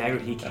the one dagger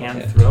he can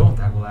throw.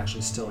 That will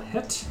actually still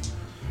hit.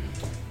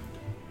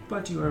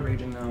 But you are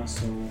raging now,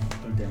 so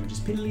the damage is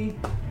piddly.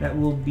 That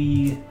will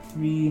be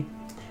 3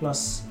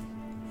 plus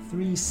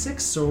 3,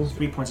 6, so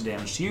 3 points of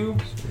damage to you.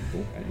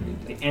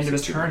 At the end of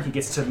his turn, he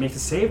gets to make the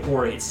save,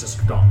 or it's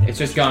just gone. It's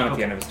just gone at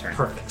the end of his turn.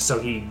 Perfect. So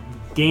he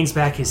gains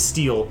back his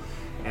steel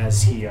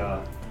as he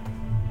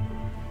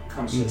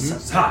comes to his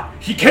senses. Ha!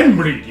 He can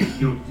bleed!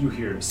 You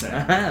hear him say.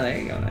 There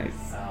you go,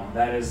 nice.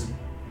 That is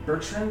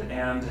Bertrand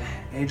and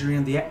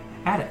Adrian the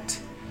Addict.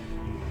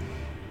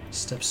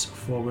 Steps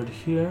forward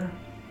here.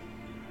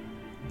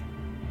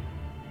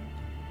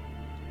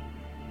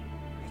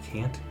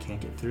 Can't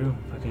get through.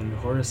 Fucking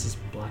Horus is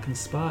blocking the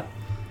spot.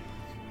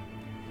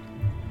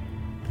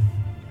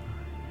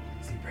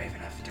 Is he brave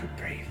enough to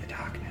brave the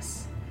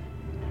darkness?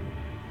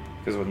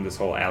 Because wouldn't this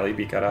whole alley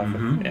be cut off?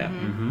 Mm-hmm. Yeah.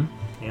 Mm-hmm.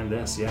 And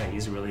this, yeah,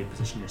 he's really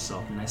positioned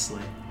himself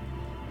nicely.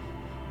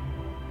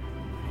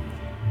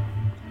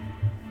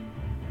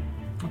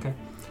 Okay.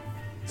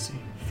 Let's see.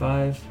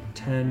 5,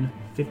 10,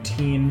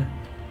 15.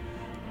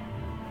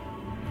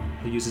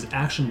 He'll use his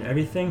action and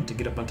everything to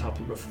get up on top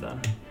of the roof then.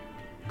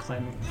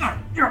 Climbing up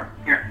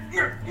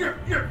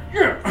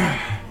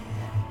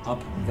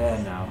there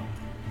now.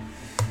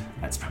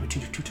 That's probably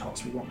too tall,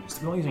 so we won't use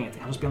anything.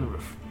 I'll just be on the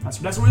roof. That's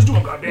what he's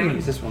doing, goddammit.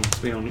 Use this one.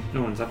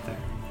 No one's up there.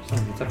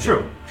 Someone's up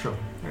True.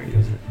 there. He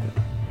goes it. Very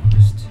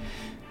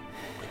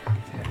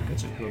good.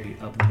 So he'll be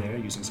up there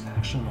using his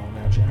action, all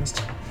that jazz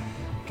to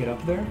get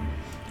up there,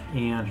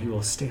 and he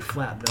will stay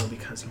flat though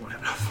because he won't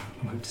have enough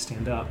move to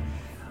stand up.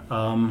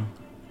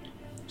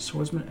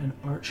 Swordsman and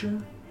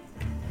archer.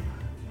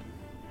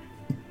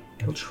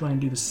 He'll try and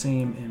do the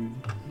same and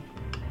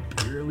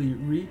barely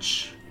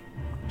reach.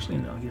 Actually,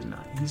 no, he's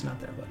not. He's not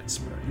that fucking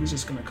smart. He's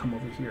just gonna come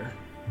over here,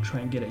 try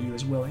and get at you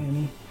as well,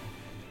 Annie.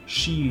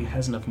 She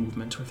has enough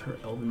movement with her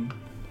elven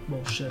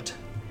bullshit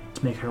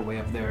to make her way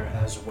up there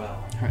as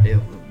well.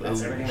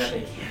 That's everything that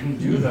they can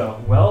do,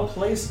 though.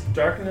 Well-placed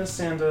darkness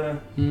and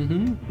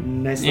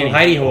Nice little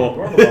hidey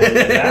hole.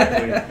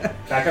 Exactly.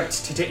 Back up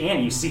to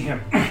Annie. You see him.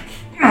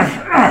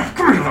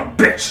 Come here, little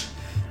bitch.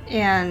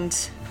 And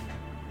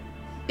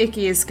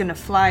Icky is gonna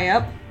fly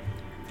up.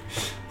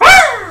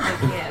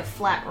 Yeah,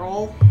 flat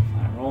roll.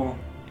 Flat roll.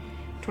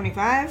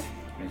 25.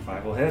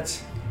 25 will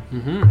hit.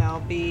 That'll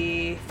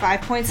be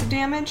 5 points of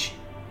damage.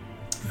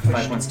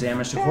 5 points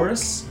damage to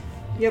Horus.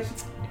 Yep.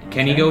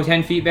 Can he go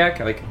 10 feet back?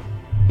 Like,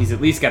 he's at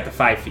least got the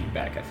 5 feet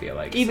back, I feel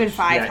like. Even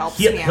 5 helps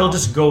me He'll out.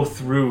 just go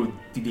through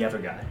the other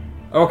guy.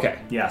 Okay.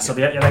 Yeah, so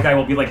that guy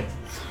will be like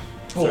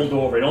pulled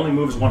over. It only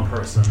moves one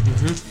person.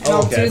 And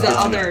I'll Okay, do the that's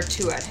other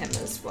 2 at him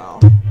as well.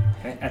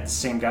 Okay, at the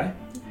same guy.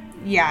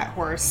 Yeah,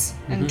 Horse.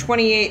 And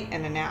 28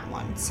 and a nat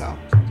 1, so.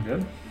 Sounds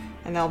good.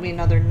 And that'll be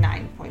another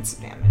 9 points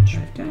of damage.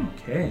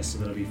 Okay, so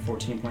that'll be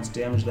 14 points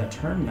damage that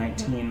turn.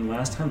 19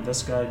 last time.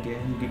 This guy gave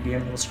a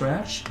little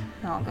scratch.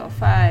 And I'll go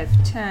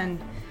 5, 10,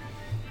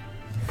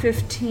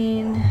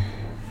 15,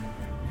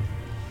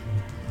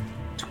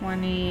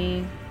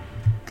 20.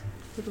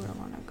 Where do I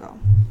want to go?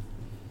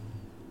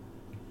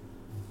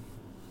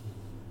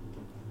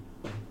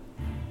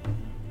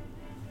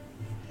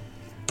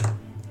 I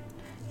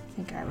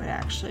think I would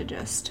actually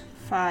just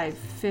 5,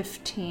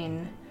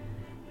 15,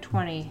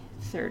 20,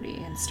 30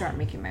 and start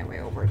making my way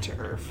over to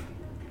Irv.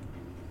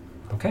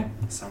 Okay,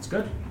 sounds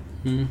good.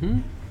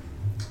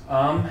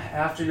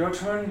 After your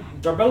turn,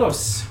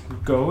 Darbelos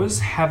goes.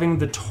 Having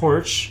the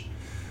torch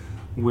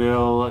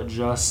will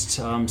just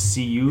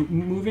see you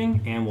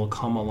moving and will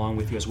come along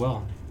with you as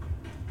well.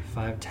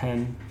 5,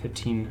 10,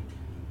 15,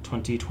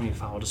 20,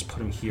 25. I'll just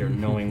put him here,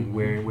 knowing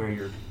where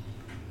you're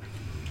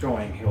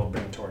going. He'll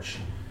bring a torch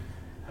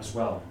as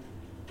well.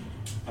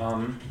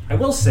 I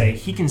will say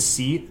he can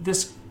see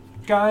this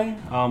guy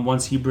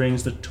once he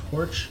brings the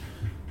torch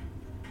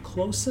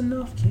close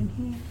enough. Can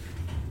he?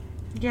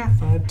 Yeah.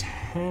 5,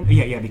 10.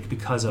 Yeah,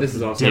 because of This is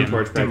the also a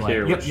torch back light.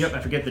 here, Yep, which- I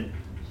forget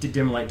the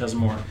dim light does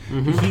more.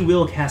 He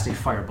will cast a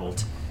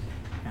firebolt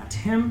at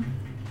him.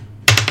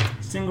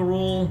 Single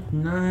roll,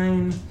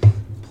 9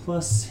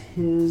 plus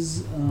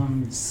his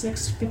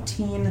 6,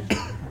 15.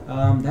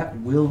 That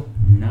will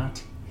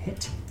not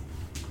hit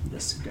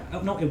this guy.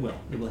 Oh no, it will.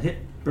 It will hit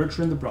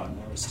Bertrand the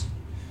Broadmost.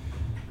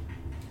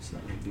 So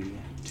that would be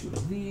 2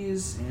 of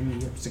these,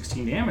 and you have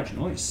 16 damage.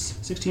 Nice.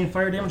 16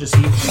 fire damage as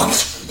he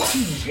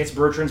hits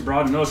Bertrand's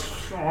broad nose.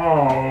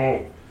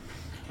 Oh!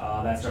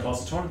 That's our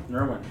boss's turn.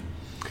 Norwin.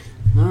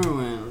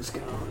 Norwin, let's go.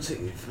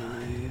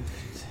 5.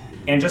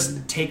 And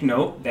just take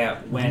note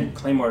that when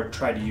Claymore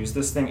tried to use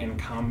this thing in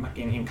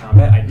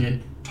combat, I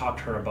did talk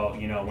to her about,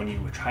 when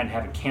you try and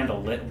have a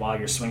candle lit while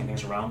you're swinging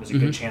things around, there's a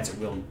good chance it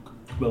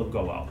will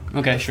go out.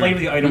 Okay, the sure. flame of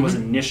the item was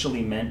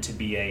initially meant to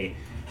be a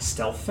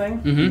stealth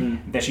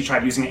thing that she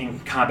tried using it in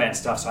combat and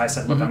stuff. So I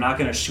said, look, I'm not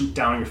going to shoot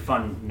down your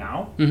fun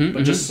now,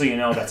 but just so you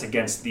know, that's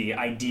against the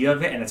idea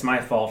of it, and it's my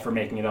fault for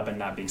making it up and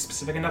not being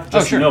specific enough.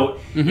 Just note,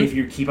 if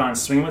you keep on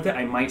swinging with it,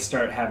 I might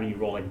start having you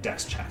roll like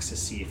dex checks to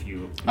see if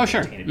you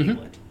maintain it being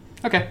lit.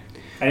 Okay.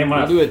 I didn't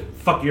want to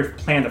fuck your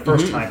plan the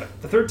first time,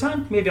 but the third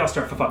time, maybe I'll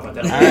start fucking with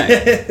that. All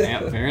right.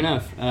 Yeah, fair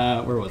enough.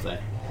 Where was I?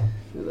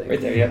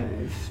 Right there, yep.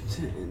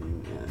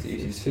 10, So you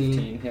use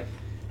 15, yep.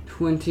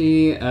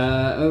 20.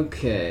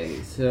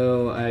 Okay,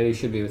 so I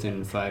should be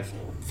within 5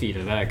 feet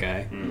of that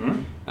guy.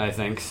 I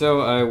think.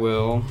 So I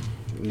will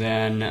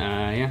then,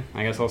 I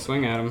guess I'll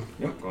swing at him.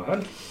 Yep, go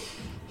ahead.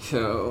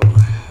 So,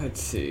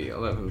 let's see.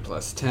 11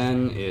 plus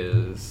 10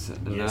 is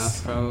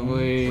enough,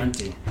 probably.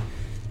 Plenty.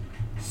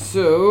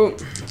 So,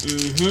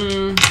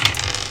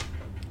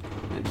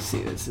 let's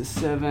see, this is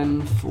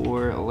 7,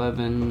 4,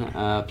 11,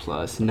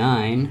 plus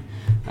 9.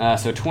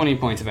 So 20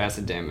 points of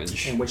acid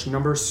damage. And which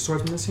number is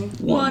swordsman is he?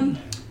 1.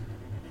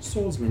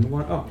 Swordsman,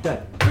 1. Oh,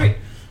 dead. Great.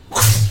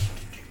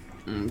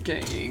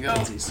 Okay, here you go.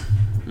 Funsies.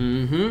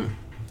 And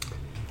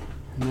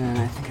then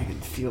I think I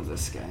can feel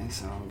this guy,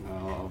 so I'll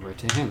go over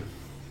to him.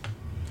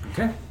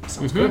 Okay,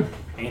 sounds good.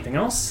 Anything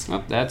else?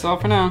 Well, that's all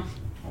for now.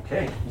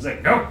 Okay. He's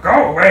like, no,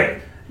 go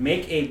away.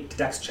 Make a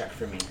dex check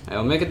for me.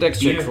 I'll make a dex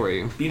check for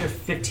you. Beat a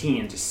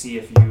 15 to see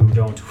if you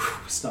don't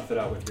snuff it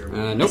out with your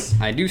wounds.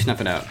 Nope, I do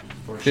snuff it out.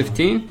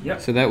 15?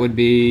 Yep. So that would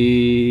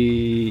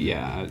be,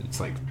 it's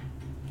like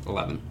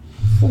 11.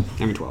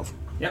 I mean 12.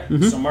 Yep.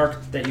 So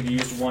mark that you've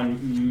used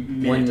 1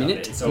 minute. 1 of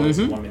minute? it. So it's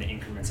 1 minute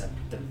increments at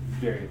the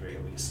very, very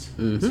least.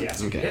 So yeah,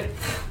 so Okay. hit.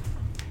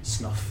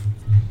 Snuff.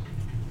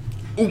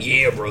 Oh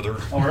yeah, brother.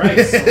 All right,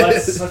 so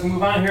let's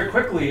move on here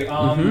quickly.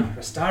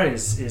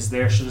 Restaris is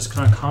there. She'll just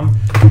kind of come,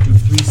 do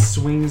 3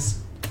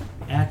 swings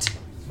at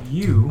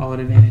you. All at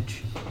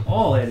advantage.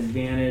 All at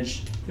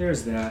advantage.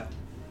 There's that.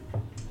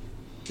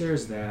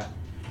 There's that.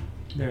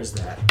 There's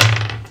that.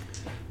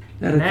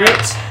 That'll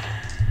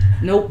That.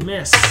 Nope.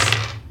 Miss.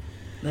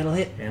 That'll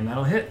hit. And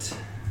that'll hit.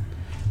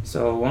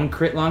 So 1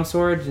 crit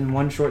longsword and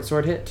 1 short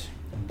sword hit.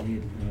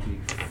 Indeed. That'll be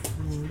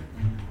 4,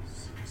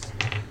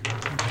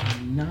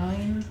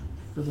 9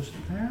 for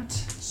that.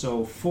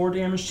 So 4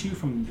 damage to you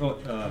from.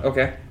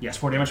 Okay. Yes,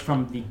 4 damage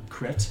from the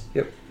crit.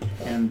 Yep.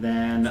 And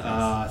then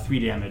 3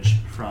 damage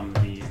from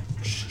the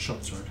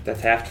short sword.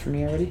 That's halved for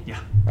me already? Yeah.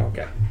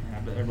 Okay.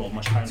 I rolled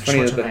much higher. It's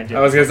funny than I did.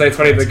 I was going to say, it's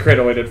funny the crit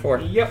only did 4.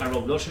 Yep, I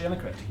rolled real shitty on the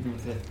crit. Even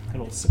with it, I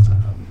rolled 6 on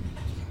them.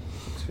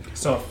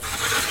 So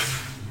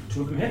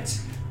 2 of them hit.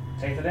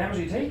 Take the damage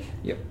you take.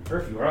 Yep.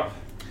 Perf, you are up.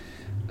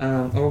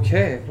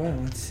 Okay, well,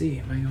 let's see.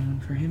 Am I going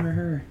for him or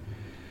her?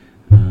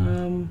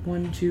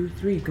 1, 2,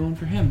 3. Going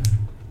for him.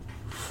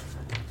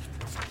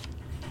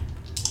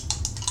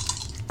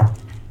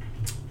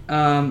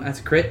 That's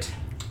a crit.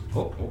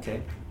 Oh,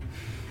 okay.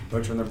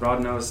 Bertrand the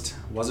Broad-Nosed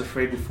was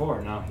afraid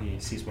before. Now he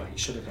sees what he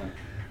should have done.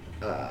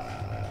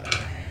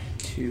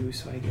 2,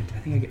 so I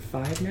think I get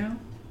 5 now.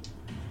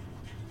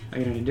 I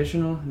get an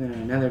additional, then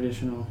another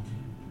additional.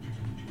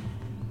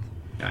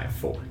 I have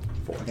 4.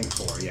 I think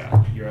 4,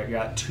 yeah. You're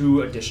at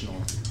 2 additional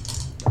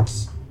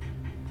dice.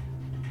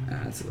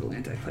 It's a little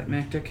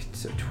anticlimactic.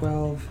 So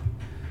 12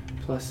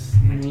 plus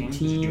 19.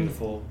 Did you do 19. the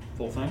full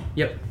thing?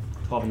 Yep.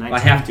 12 and 19. I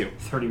have to.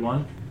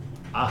 31.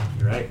 Ah,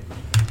 you're right.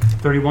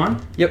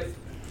 31? Yep.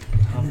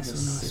 This This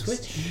one I'll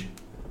switch.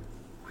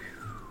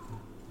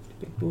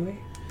 Big boy.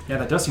 Yeah,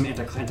 that does seem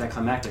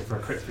anticlimactic for a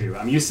crit for you.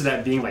 I'm used to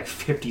that being like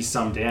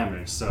 50-some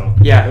damage, so...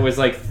 Yeah, it was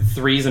like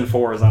 3s and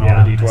 4s on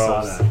all the d12s. I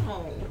saw that.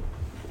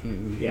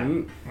 Yeah.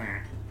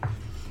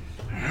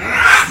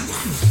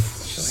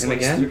 Show him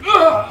again.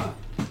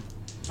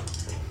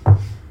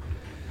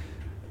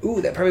 Ooh,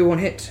 that probably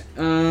won't hit.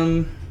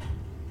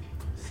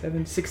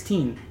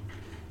 16.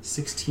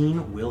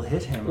 16 will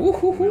hit him. Ooh,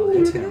 will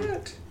hit look him. at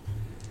that.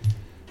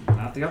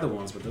 Not the other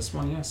ones, but this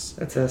one, yes.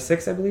 That's a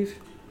 6, I believe.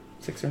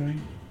 6 or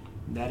 9.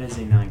 That is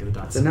a 9. Get the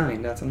dots. It's a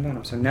 9. That's on the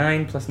bottom. So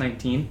 9 plus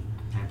 19.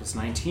 9 plus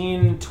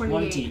 19,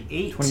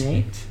 28.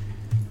 28.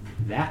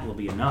 That will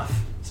be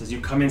enough. So as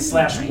you come in,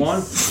 slash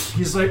 1,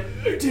 he's like,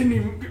 I didn't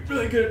even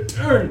really get a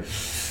turn.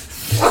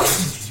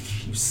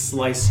 You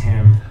slice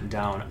him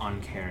down,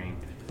 uncaring.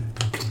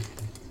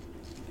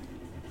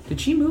 Did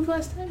she move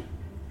last time?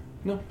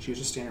 No, she was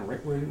just standing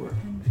right where you were.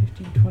 10,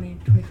 15, 20,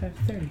 25,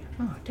 30.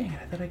 Oh, dang it.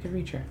 I thought I could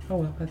reach her. Oh,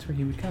 well, that's where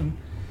he would come.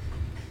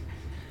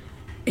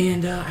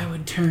 And I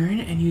would turn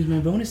and use my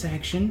bonus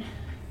action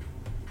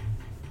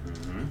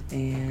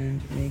and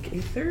make a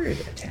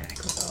 3rd attack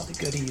with all the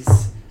goodies.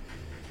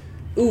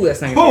 Ooh,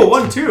 that's not gonna hit.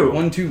 1, 2.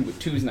 1, 2.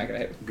 2 is not gonna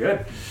hit.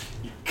 Good.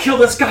 You kill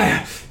this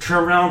guy.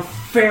 Turn around,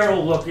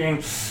 feral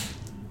looking,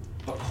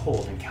 but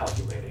cold and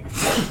calculating.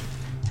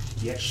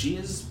 Yet she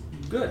is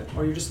good,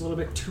 or you're just a little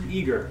bit too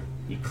eager.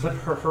 You clip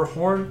her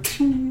horn,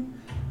 and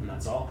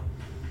that's all.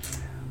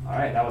 All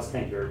right, that was the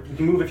thing. You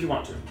can move if you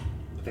want to.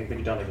 I think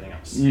you've done everything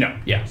else. No.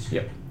 Yeah.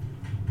 Yep.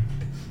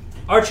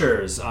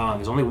 Archers.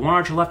 There's only one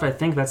archer left. I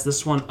think that's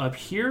this one up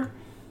here.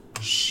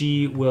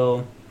 She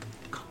will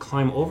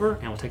climb over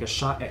and will take a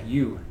shot at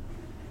you,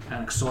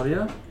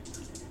 Anaxoria.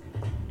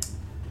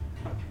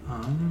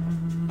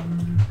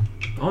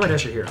 All my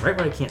dice are here, right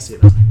where I can't see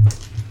them.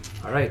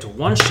 All right,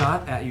 one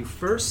shot at you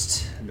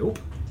first. Nope.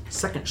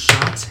 Second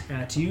shot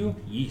at you.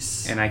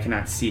 Yes. And I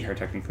cannot see her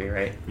technically,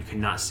 right? You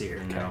cannot see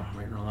her now,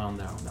 right around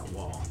that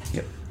wall.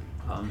 Yep.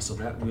 So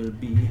that will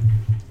be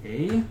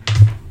a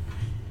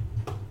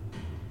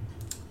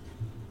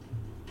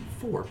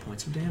 4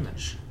 points of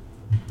damage.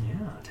 Yeah,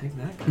 take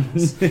that,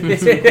 guys.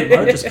 Some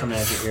blood just coming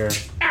at you here.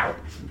 Ow!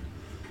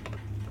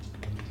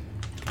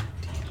 I'll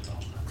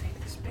take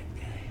this big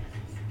guy.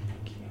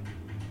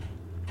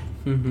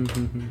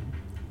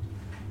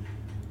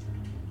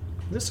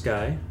 This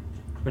guy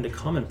going to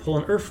come and pull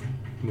an earth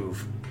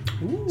move.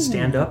 Ooh.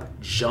 Stand up,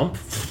 jump.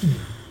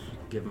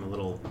 Give him a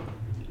little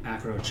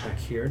acro check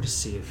here to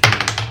see if he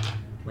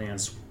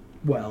lands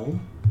well.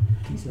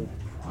 He's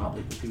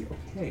probably would be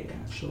okay,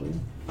 actually.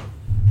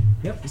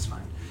 Yep, he's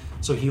fine.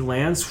 So he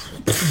lands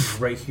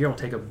right here. I'll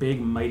take a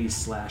big, mighty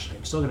slash.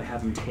 I'm still going to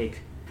have him take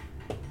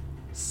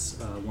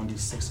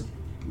 1d6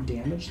 of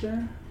damage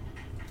there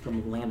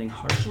from landing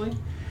harshly.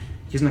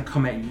 He's going to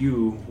come at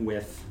you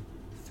with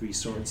 3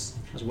 swords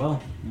as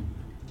well.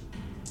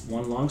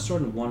 1 long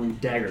sword and 1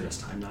 dagger this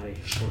time, not a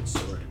short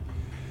sword.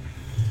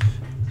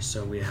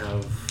 So we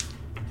have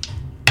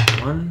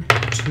 1,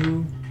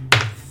 2,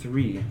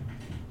 3.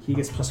 He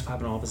gets +5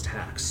 on all of his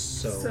attacks.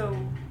 So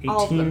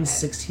all of them 18, hit.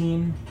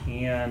 16,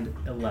 and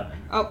 11.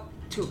 Oh,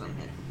 2 of them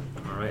hit.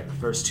 All right, the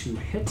first 2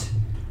 hit.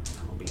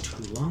 That will be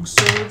 2 long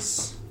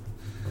swords.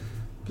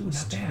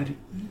 Not bad.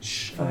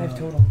 Each 5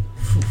 total.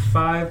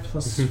 5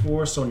 plus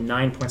 4, so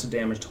 9 points of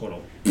damage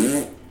total.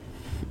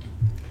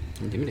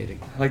 Intimidating.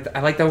 I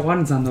like the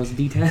ones on those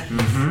D10.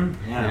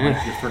 Mm-hmm. Yeah,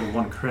 like your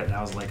 31 crit. That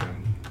was like a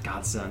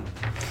godsend.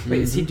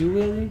 Wait, is he dual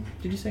wielding?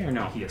 Did you say or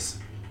no? He is.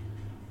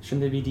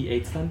 Shouldn't they be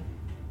D8s then?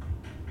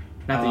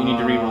 Not that you need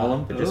to re-roll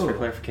them, but just for oh.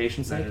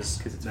 clarification's sake, That is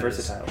because it's that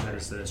versatile.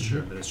 is- that is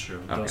true. That is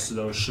true. Okay.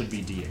 Those should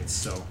be D8s,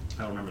 so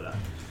I don't remember that.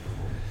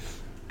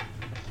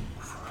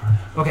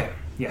 Okay.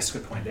 Yes,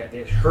 good point.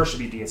 Her should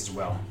be D8s as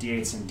well.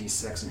 D8s and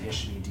D6, and his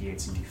should be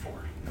D8s and D4.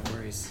 No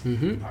worries.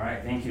 Mm-hmm. All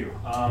right, thank you.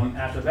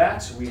 After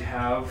that, we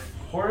have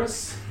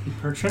Horace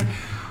Bertrand.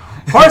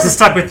 Horace is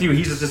stuck with you.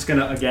 He's just going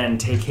to, again,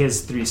 take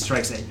his 3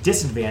 strikes at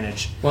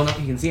disadvantage. Well, no,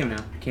 you can see him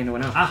now. Candle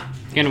went out. Ah,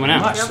 Candle went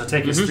out. much. So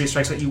take his 3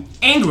 strikes at you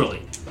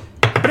angrily.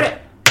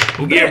 Brett.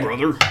 Oh yeah,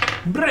 brother.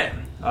 Brett.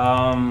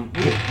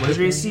 What is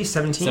your AC?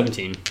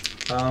 17?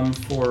 17.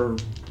 For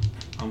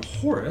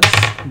Horace,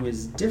 who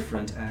is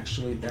different,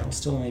 actually, that will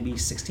still only be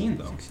 16,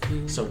 though.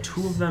 So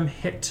 2 of them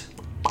hit.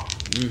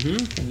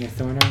 Mm-hmm. And your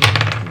thorn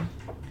armor.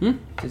 Hmm?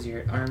 Does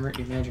your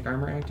magic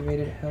armor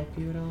activated help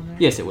you at all? There?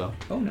 Yes, it will.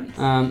 Oh, nice.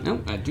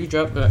 No, I do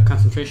drop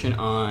concentration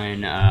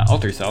on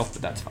alter self,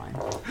 but that's fine.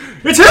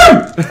 It's him!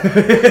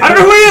 I don't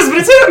know who he is, but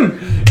it's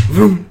him!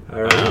 Vroom.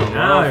 All right, Oh,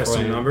 now there's boy.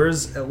 some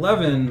numbers.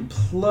 11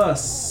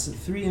 plus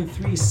 3 and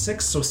 3,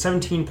 6, so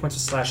 17 points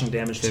of slashing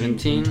damage to you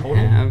 17 in total.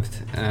 halved.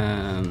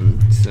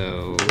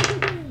 So.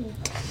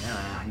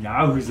 Yeah,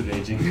 now who's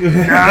raging?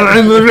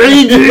 I'm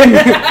raging!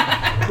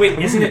 Wait,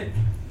 isn't it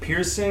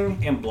piercing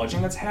and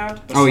bludgeoning that's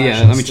halved? But Oh yeah,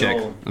 slashing let me still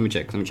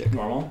check. Let me check.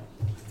 Normal?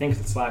 I think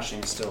that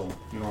slashing is still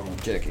normal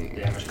Checking.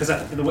 damage. Because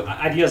the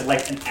idea is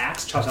like an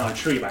axe chops down a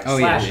tree by Oh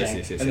yeah, slashing.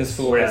 yes. And this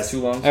fool Whereas- has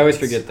 2 long I always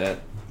swords. forget that.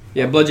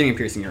 Yeah, bludgeoning and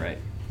piercing, you're right.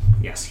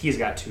 Yes, he's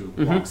got 2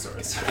 long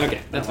swords.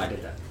 Okay, that's I fine.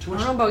 did that. I don't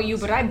know about you,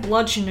 but I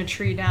bludgeoned a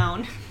tree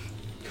down.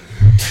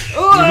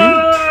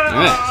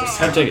 Alright. So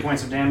 17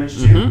 points of damage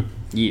to you. Mm-hmm.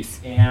 Yes.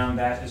 And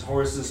that is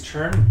Horace's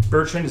turn.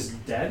 Bertrand is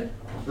dead.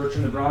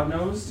 Bertrand the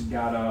Broad-Nosed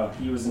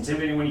he was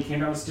intimidating when he came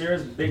down the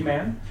stairs, big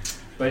man.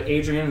 But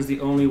Adrian is the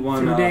only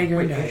one. Threw a dagger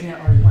wait, and died.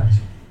 Adrian already went.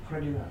 How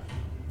did I do that?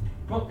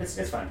 Well, it's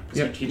fine. 'cause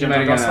Yep, he you jumped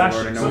might on have gotten slash. that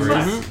order, So no it's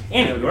worries. fine.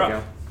 Andy, you're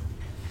up.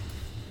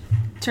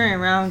 Turning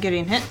around,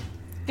 getting hit.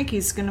 I think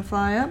he's gonna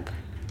fly up.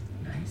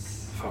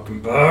 Nice.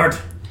 Fucking bird.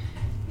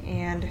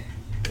 And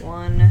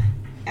 1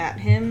 at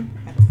him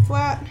at the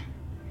flat.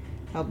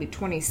 That'll be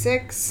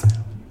 26.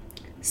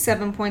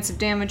 7 points of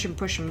damage and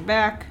push him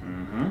back.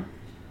 Mm-hmm.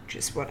 Which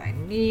is what I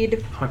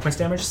need. How many points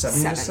damage? 7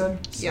 you just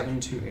said? 7. 7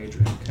 to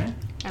Adrian. Okay.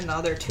 And the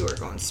other 2 are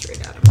going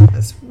straight at him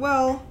as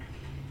well.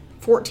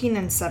 14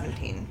 and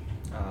 17.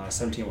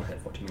 17 will hit,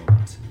 14 will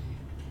not.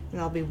 And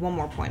that'll be 1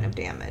 more point of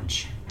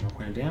damage. No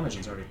point of damage.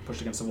 It's already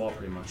pushed against the wall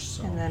pretty much.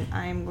 So. And then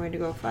I'm going to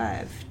go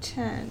 5,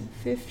 10,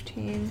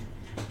 15,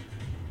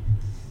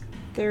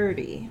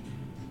 30.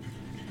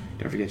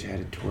 Don't forget you had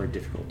it toward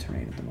difficult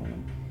terrain at the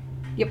moment.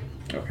 Yep.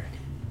 Okay.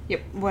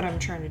 Yep. What I'm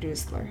trying to do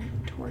is lure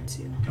him towards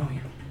you. Oh, yeah.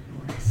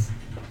 No worries.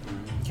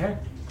 Okay.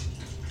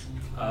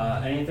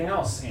 Anything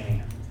else,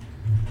 Annie?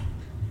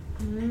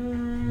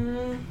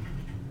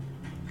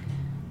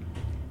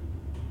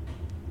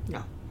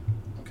 No.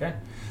 Okay.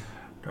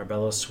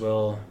 Darbelos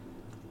will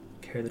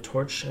carry the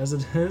torch as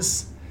it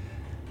is.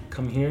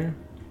 Come here.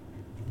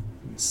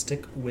 And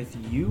stick with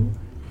you.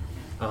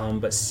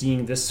 But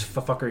seeing this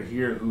fucker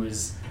here who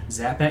is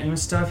zapping at you and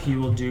stuff, he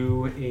will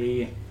do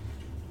a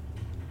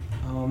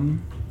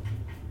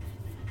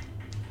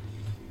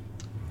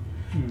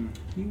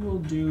he will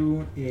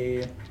do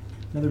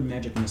another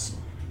magic missile.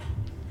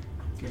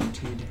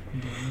 Guaranteed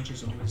damage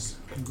is always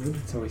good.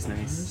 It's always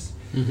nice.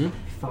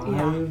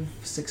 5,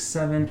 6,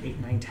 7, 8,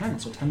 9, 10.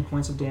 So 10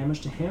 points of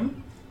damage to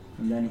him.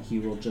 And then he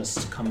will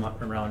just come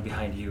up around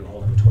behind you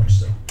holding the torch.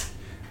 So,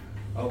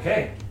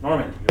 okay,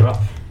 Norman, you're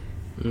up.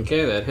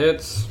 Okay, that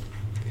hits.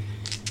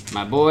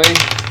 My boy.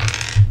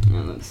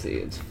 And let's see,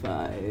 it's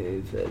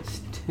 5,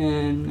 that's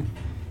 10.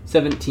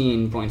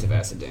 17 points of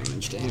acid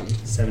damage to him.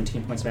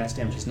 17 points of acid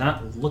damage. He's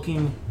not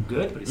looking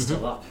good, but he's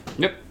still up.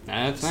 Yep,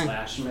 that's fine.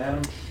 Slash him at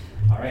him.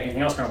 Alright,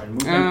 anything else, Norman?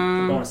 Movement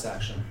or bonus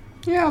action?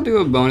 Yeah, I'll do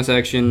a bonus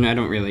action. I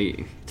don't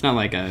really... It's not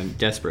like I'm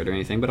desperate or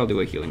anything, but I'll do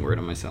a healing word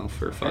on myself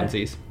for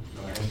funsies.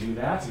 Go ahead and do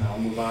that, and I'll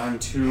move on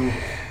to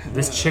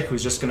this chick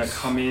who's just going to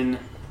come in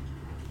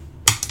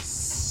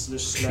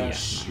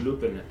slash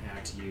looping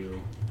at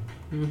you.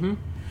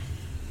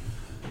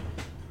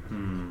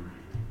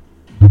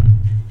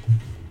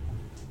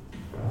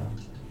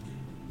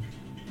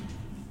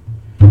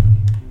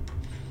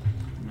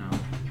 No.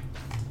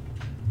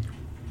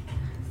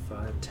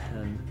 5,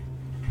 10,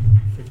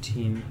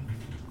 15,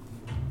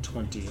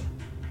 20,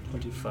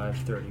 25,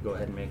 30. Go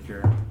ahead and make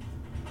your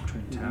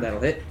turn attack. That'll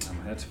hit.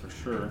 That's for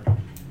sure.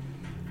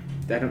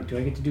 Do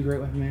I get to do Great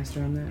Weapon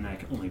Master on that? And I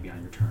can only be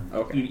on your turn.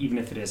 Okay. Even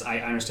if it is. I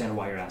understand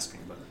why you're asking,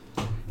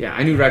 but... Yeah,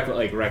 I knew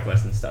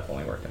Reckless and stuff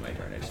only worked on my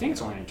turn. I think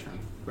it's only on your turn.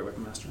 Great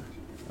Weapon Master.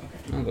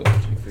 Okay. I'll go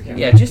check for him.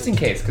 Yeah, just in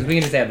case, because we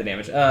can just add the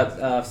damage.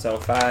 So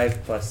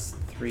 5 plus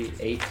 3,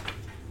 8.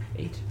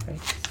 8, right?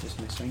 Just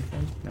my strength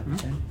then? No,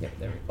 10? Yep,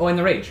 there we go. Oh, and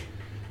the rage.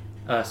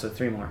 So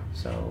 3 more.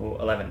 So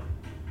 11.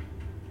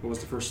 What was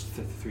the first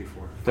 3,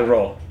 4? The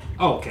roll.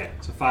 Oh, okay.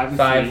 So 5 and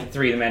 5,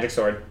 3, the magic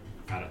sword.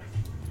 Got it.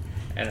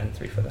 And then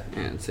 3 for the...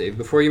 And save.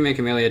 Before you make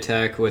a melee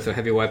attack with a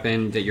heavy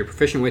weapon that you're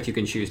proficient with, you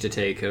can choose to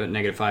take a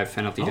 -5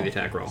 penalty to the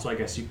attack roll. So I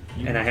guess you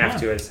And I have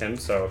to as him,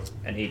 so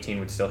an 18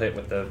 would still hit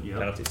with the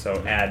penalty.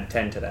 So add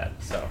 10 to that.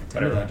 So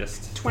whatever,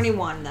 just...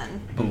 21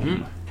 then.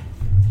 Boom.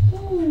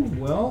 Ooh,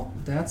 well,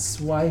 that's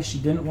why she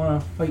didn't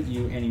want to fight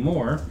you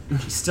anymore.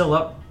 She's still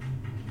up,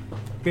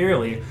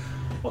 barely.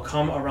 Will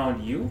come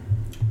around you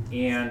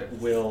and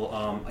will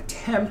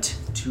attempt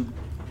to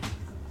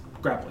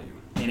grapple you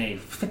in a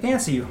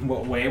fancy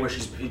way, where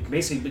she's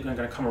basically going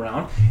to come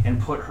around and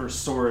put her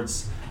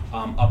swords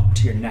up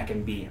to your neck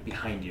and be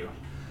behind you.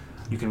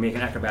 You can make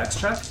an acrobatics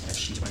check, and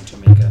she's going to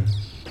make an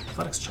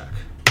athletics check.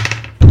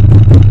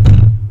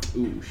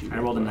 Ooh, I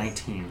rolled a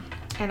 19.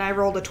 And I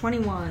rolled a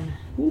 21.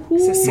 Well,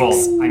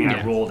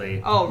 Yeah. I rolled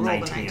a rolled a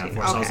 19. 19.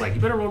 So I was Okay. like,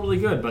 you better roll really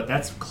good, but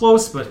that's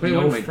close, but Wait,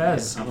 no wait, wait.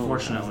 fez,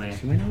 unfortunately.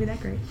 She might not be that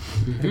great.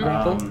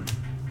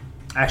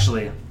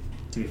 Actually,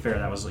 to be fair,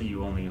 that was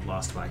you only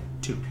lost by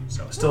 2.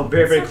 So still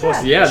very, very close.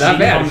 bad. Yeah, not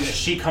bad.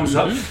 She comes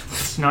up.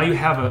 So now you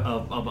have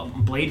a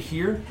blade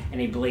here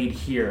and a blade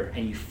here,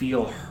 and you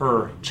feel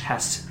her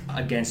chest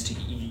against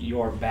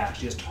your back.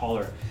 She is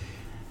taller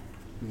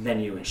than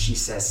you, and she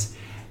says,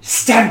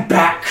 "Stand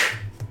back!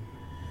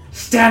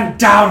 Stand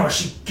down or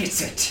she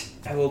gets it!"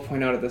 I will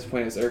point out at this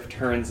point, as Earth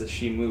turns, as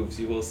she moves,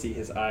 you will see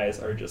his eyes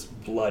are just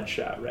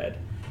bloodshot red.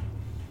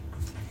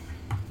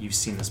 You've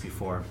seen this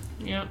before.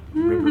 Yep.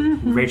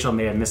 Rachel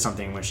may have missed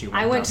something when she went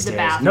I went to the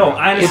downstairs. bathroom. No,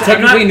 I Well, understand.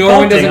 technically, I'm not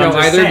Norwin doesn't faulting, know I'm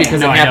just either saying.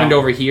 because No, it I happened know.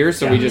 over here,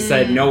 so we just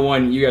said no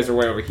one. You guys are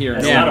way over here.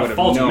 It's No not one a would have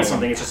fault to known. miss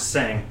something. It's just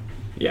saying.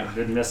 Yeah.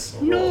 Did miss.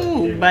 a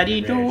roll. Nobody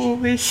Did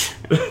rage.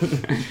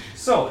 knows.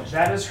 So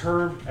that is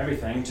her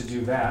everything to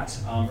do that.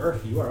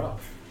 Earth, you are up.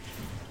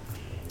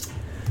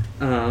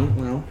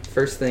 Well,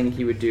 first thing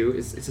he would do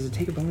is does it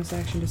take a bonus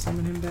action to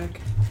summon him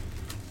back?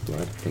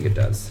 Blood? I think it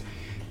does.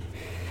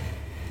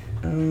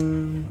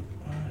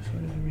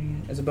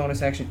 As a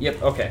bonus action?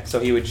 Yep, okay. So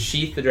he would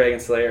sheath the Dragon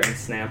Slayer and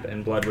snap,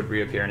 and blood would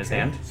reappear in his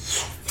hand.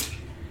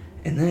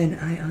 And then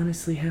I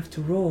honestly have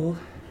to roll.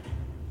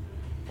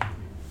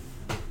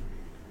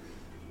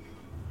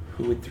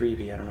 Who would 3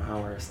 be? I don't know how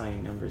we're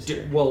assigning numbers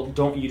here. Well,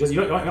 don't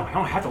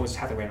have to always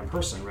have the random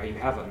person, right? You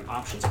have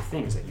options of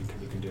things that you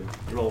can do.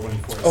 You roll 1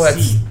 Oh,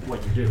 to see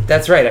what you do.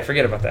 That's right, I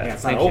forget about that. Yeah,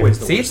 it's not Thank always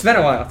you. the See, worst it's been a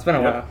thing. while. It's been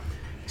a Yep. while.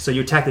 So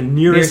you attack the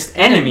nearest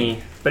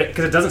enemy. but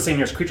because it doesn't say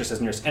nearest creature, it says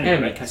nearest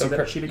enemy. Right? Can I see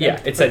that sheet again?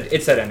 Yeah, it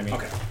said enemy.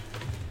 Okay.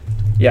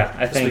 Yeah,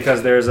 I Just think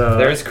because there is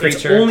creature.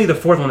 It's only the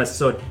 4th one that's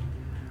so.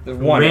 the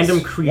one random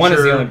is, creature. One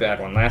is the only bad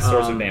one. Last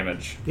source of um,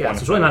 damage. Yeah, One so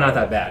is it's really not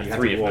that bad. You have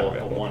 3 to if roll not a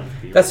available. 1.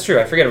 That's true.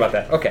 I forget about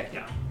that. Okay.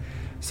 Yeah.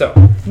 So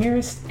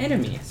nearest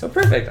enemy. So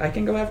perfect. I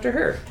can go after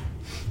her.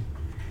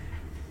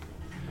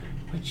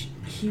 Which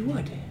he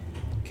would.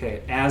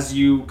 Okay, as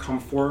you come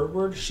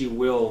forward, she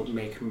will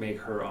make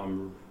her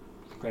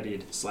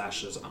readied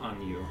slashes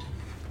on you.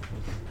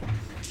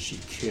 She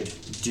could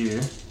do.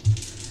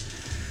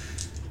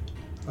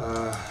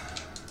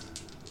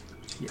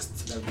 Yes,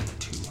 so that would be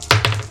 2.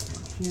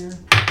 1 here.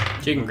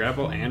 She can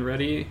grapple and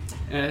ready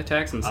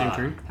attacks in the same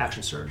turn.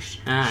 Action surge.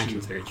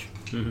 Action She surge.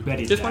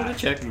 Betty Just that. wanted to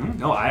check.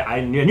 No,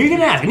 I knew you were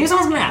gonna ask. I knew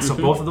someone was gonna ask. So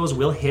both of those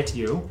will hit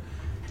you,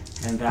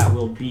 and that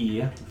will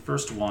be the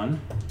first one.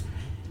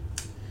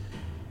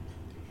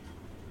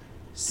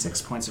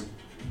 6 points of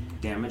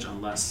damage,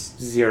 unless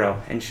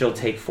 0, and she'll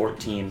take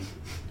 14.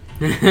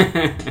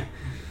 doesn't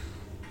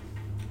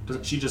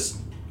she just?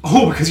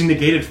 Oh, because you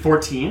negated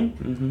 14.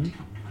 Mm-hmm.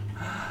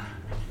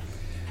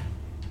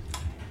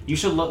 You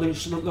should look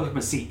up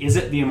and see. Is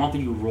it the amount that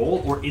you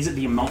roll, or is it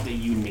the amount that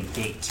you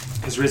negate?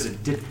 Because there is a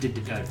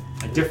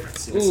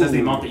difference. If it says the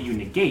amount that you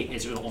negate,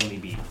 it will only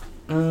be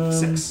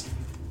 6.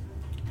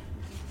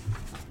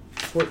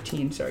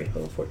 14. Sorry,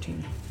 level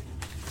 14.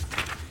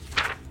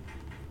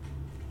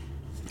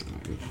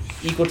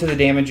 Equal to the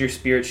damage your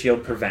spirit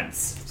shield prevents.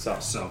 So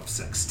 6.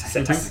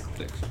 6.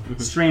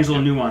 Strange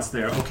little nuance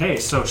there. Okay,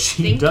 so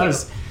she Thank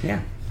does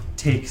Yeah.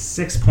 take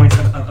 6 points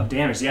of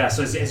damage. Yeah.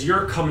 So as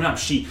you're coming up,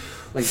 she.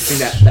 Like, I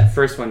think that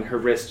first one, her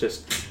wrist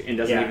just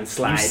doesn't even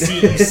slide.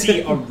 You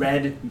see a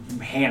red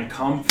hand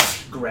come,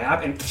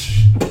 grab, and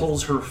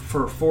pulls her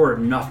forward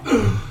enough.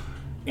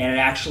 And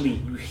actually,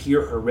 you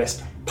hear her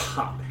wrist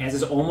pop, as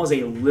is almost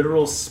a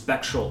literal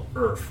spectral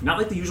earth. Not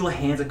like the usual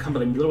hands that come,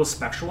 but a literal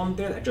spectral one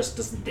there that just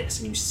does this.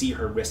 And you see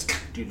her wrist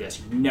do this.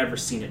 You've never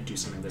seen it do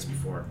something like this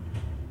before.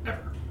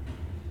 Ever.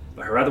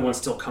 But her other one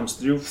still comes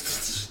through,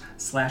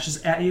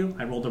 slashes at you.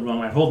 I rolled the wrong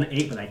one. I rolled an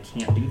 8, but I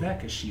can't do that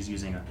because she's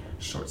using a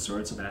short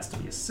sword, so that has to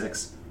be a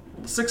 6.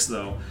 Rolled a 6,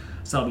 though,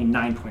 so that'll be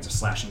 9 points of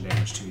slashing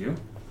damage to you.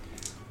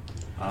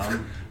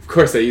 Of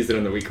course, I used it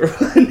on the weaker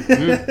one.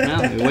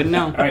 No, we wouldn't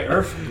know. All right,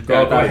 Earth, I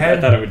go thought- ahead.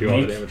 I thought it would do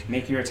all the damage.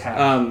 Make your attack.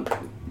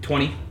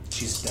 20.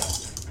 She's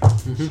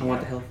dead. I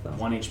want the health, though.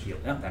 1 HP. Yeah,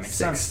 that makes 6.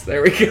 sense.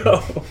 There we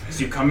go.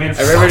 So you come in.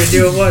 I remember to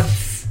do it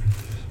once.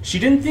 She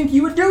didn't think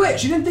you would do it.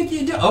 She didn't think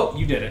you'd do it. Oh,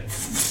 you did it.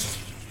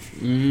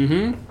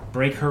 Mm-hmm.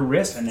 Break her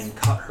wrist and then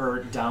cut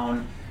her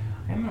down.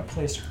 I'm going to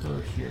place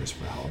her here just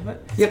for the hell of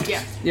it. Yep.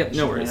 Yeah. Yep. She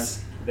No worries.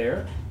 lands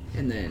there.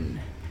 And then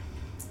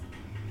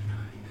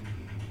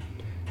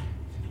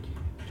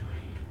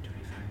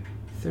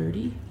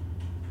 30.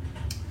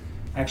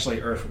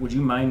 Actually, Earth, would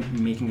you mind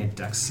making a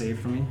dex save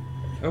for me?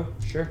 Oh,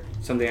 sure.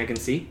 Something I can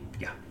see.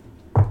 Yeah.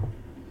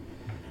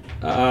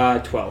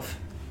 12.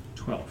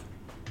 12.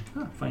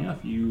 Huh, funny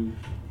enough, you...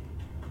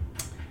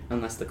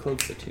 Unless the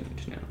cloak's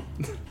attuned now.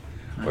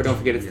 Or don't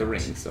forget it's the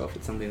ring, so if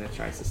it's something that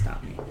tries to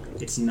stop me.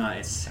 It's not.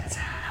 It's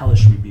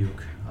hellish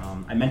rebuke.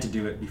 I meant to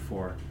do it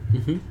before,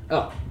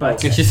 Oh,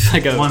 but It's just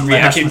like a one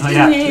reaction. last.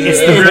 Yeah,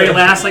 it's the very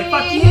last. Like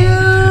fuck you.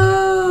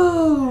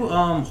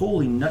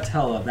 Holy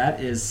Nutella!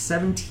 That is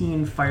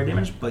 17 fire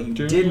damage, but you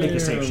did make a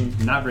save. She's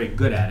not very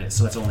good at it,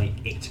 so that's only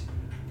 8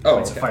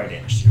 points of fire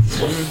damage.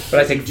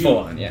 But I take full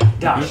on, yeah.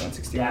 Dash,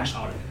 161. dash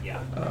out of it.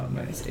 Yeah.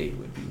 Minus 8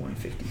 would be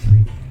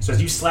 153. So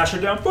as you slash her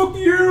down, fuck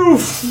you!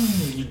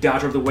 You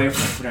dodge over the way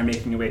when I'm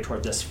making your way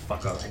toward this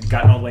fucko. Have you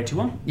gotten all the way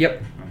to him?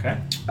 Yep. Okay.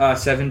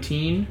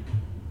 17.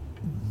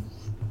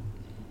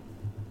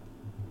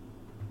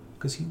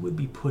 Because he would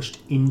be pushed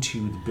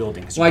into the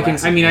building. Well,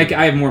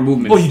 I have more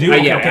movement. Oh, you do?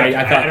 Yeah, Okay.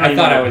 I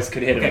thought I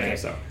could hit him Okay. there,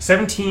 so.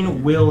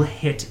 17 will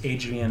hit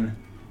Adrian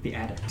the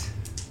Addict.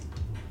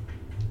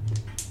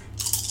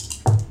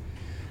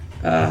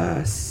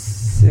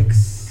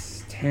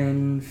 6,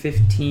 10,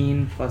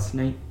 15 plus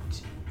 19.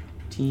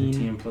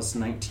 15 plus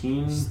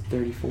 19.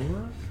 34?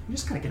 You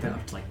just gotta get that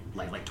up to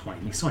like 20.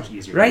 It makes it so much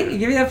easier. Right? You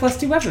give me that plus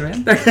 2 weapon,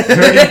 man.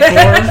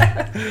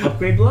 34.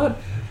 Upgrade blood.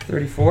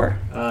 34.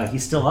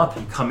 He's still up.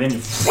 You come in.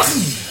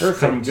 Perfect.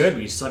 Come good.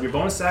 But you still have your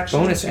bonus action.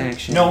 Bonus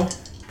action. No,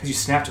 because you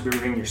snapped to be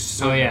removing your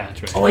sword. Oh, yeah,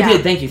 that's right. Oh, Yeah. I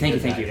did. Thank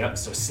you. Yep.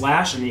 So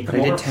slash and then you But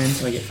come I did over. 10,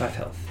 so I get 5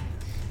 health.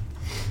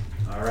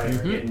 Alright,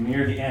 we're getting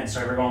near the end.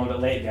 Sorry we're going a little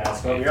bit late,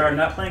 guys. But we are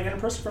not playing in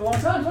person for a long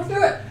time. Let's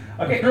do it.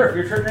 Okay, Earth,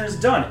 your turn is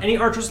done. Any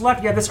archers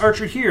left? Yeah, this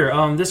archer here.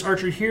 This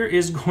archer here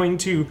is going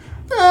to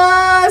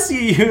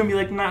see you and be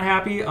like not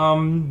happy.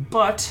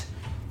 But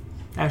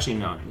actually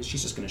no,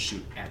 she's just gonna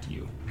shoot at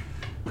you.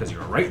 Because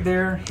you're right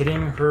there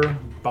hitting her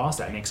boss.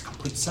 That makes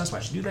complete sense.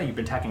 Why should you do that? You've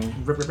been attacking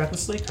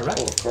recklessly, correct?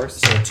 Oh, of course.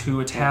 So 2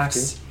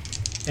 attacks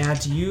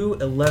at you.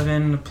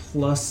 11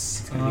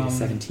 plus It's going to be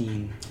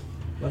 17.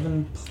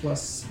 11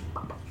 plus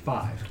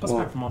 5. Plus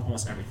 5 from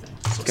almost everything.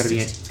 So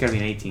It's gotta be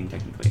an 18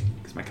 technically,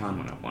 because my con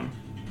went up 1.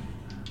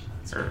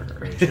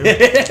 Very true.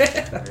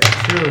 Very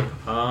true.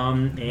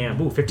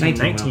 And 15,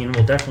 19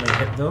 will definitely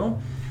hit though.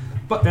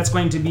 But that's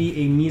going to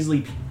be a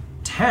measly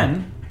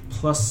 10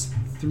 plus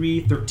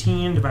 3,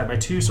 13 divided by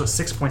 2, so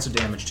 6 points of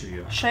damage to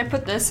you. Should I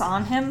put this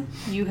on him?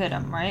 You hit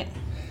him, right?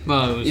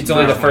 Well, it was It's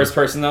only the round first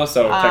person though,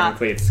 so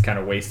technically it's kind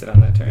of wasted on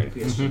that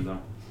turn.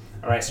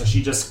 Alright, so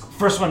she just,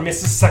 first one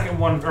misses, second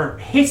one, or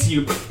hits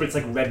you, but it's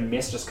like red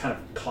mist, just kind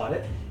of caught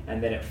it,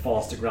 and then it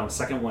falls to ground.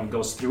 Second one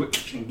goes through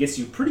it and gets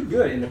you pretty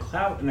good in the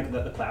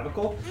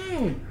clavicle.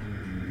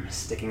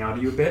 Sticking out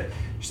of you a bit.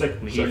 She's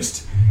like,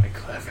 just My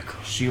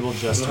clavicle. she will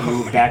just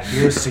move back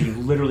here, so you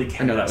literally I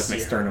cannot know that was my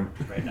see her sternum.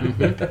 right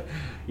now.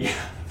 Yeah,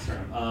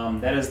 sternum.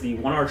 That is the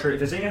one archer. If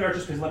there's any other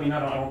archers, please let me know.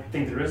 I don't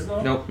think there is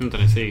though. Nope. What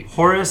did I see?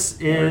 Horace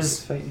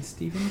is fighting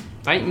Steven.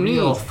 Fight me.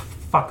 real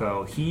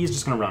fucko. He's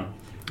just gonna run.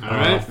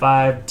 Alright.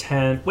 5,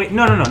 10. Wait,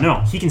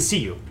 no. He can see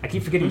you. I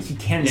keep forgetting he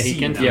can Yeah, see he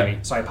can you. see now. me.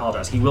 So I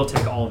apologize. He will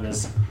take all of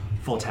his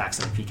full attacks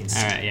if he can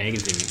see. Alright, yeah, you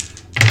can see me.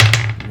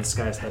 And this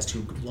guy has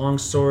 2 long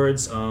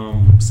swords.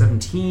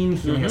 17.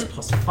 He only has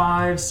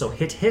 +5. So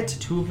hit.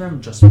 2 of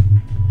them just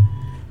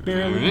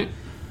barely.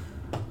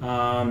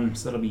 Alright.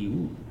 So that'll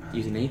be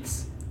Using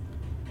 8s.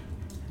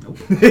 Nope.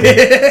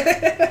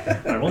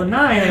 I rolled a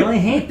 9. I really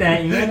hate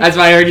that. That's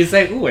why I heard you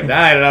say, ooh, a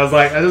 9, and I was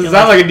like, that doesn't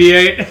sound like a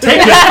D8. Take this.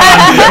 7.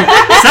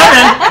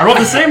 I rolled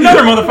the same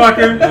number,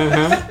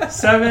 motherfucker.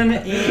 7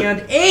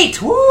 and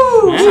 8.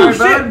 Woo! Yeah, Sorry, shit.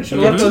 bud.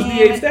 Should've left those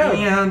D8s down.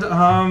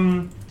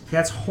 And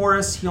that's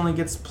Horus. He only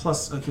gets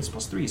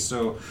 +3.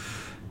 So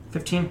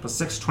 15 +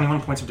 6,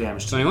 21 points of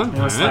damage. 21? 21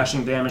 Alright.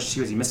 slashing damage to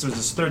you as he misses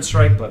his 3rd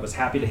strike, but was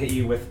happy to hit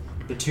you with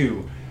the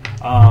 2.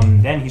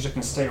 Then he's just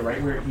going to stay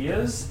right where he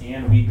is,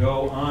 and we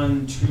go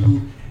on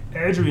to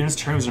Adrian's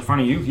turn. Who's in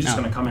front of you. He's just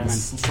going to come in and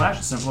slash.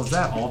 As simple as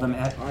that. All of them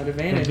at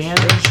Advantage.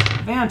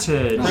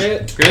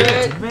 Advantage.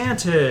 Crit.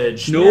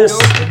 Advantage. Nope. Miss.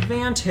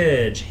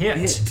 Advantage.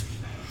 Hit.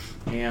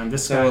 And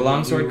this guy So a will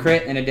longsword do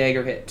crit and a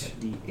dagger hit.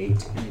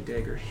 D8 and a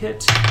dagger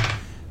hit.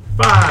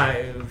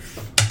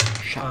 5.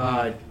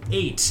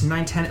 8,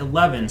 9, 10,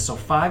 11. So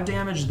 5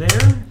 damage there,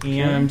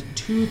 and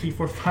 2, 3,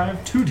 4,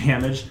 5, 2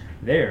 damage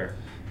there.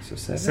 So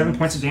 7. 7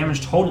 points of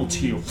damage total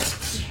to you.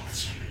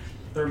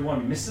 3rd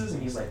one misses,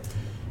 and he's like,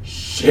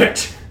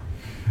 shit!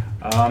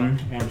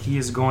 And he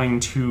is going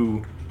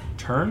to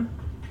turn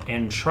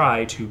and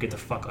try to get the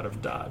fuck out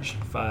of dodge.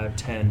 5,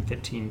 10,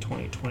 15,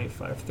 20,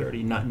 25,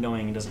 30. Not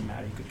knowing, it doesn't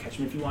matter. You could catch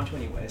him if you want to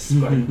anyways.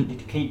 Go ahead.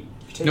 Can you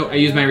take No, that? I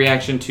used my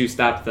reaction to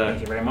stop the...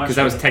 Thank you very much. Because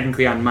that was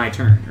technically on my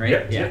turn,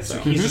 right? Yeah. So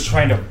he's just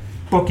trying to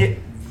book it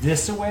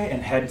this way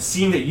and head,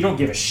 seeing that you don't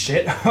give a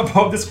shit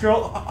about this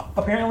girl,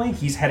 apparently,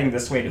 he's heading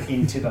this way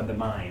into the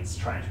mines,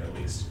 trying to at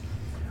least.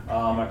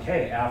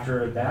 Okay,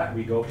 after that,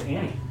 we go to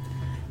Annie.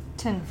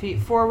 10 feet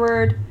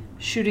forward,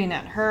 shooting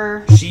at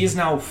her. She is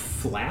now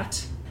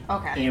flat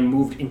Okay. and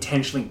moved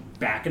intentionally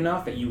back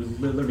enough that you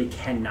literally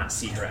cannot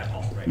see her at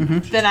all right now.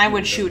 She's Then I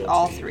would shoot invisible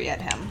all to you. 3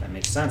 at him. That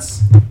makes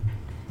sense.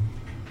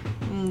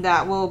 And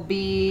that will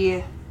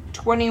be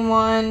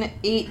 21,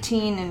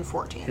 18, and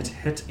 14.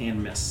 Hit,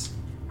 and miss.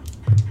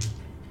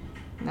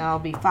 That'll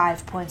be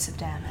 5 points of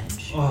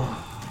damage.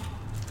 Oh,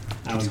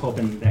 I was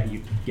hoping that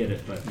you'd get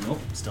it, but nope,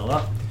 still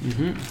up.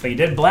 But you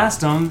did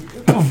blast him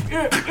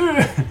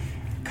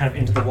kind of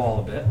into the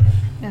wall a bit.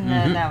 And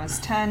then that was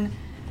 10,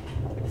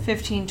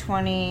 15,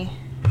 20,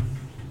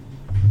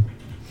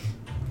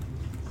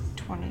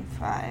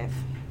 25.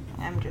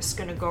 I'm just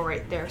going to go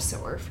right there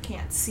so Earth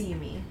can't see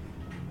me.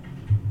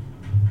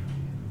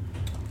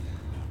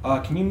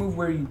 Can you move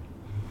where you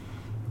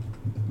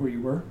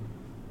were?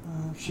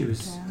 She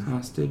was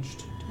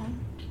hostaged.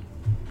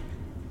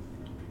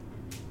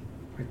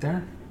 Right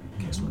there?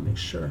 Okay, I just want to make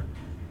sure.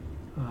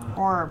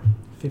 Or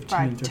 15,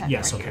 5, 30. 10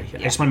 Yes, right okay. here.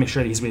 I just want to make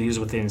sure that he was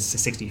within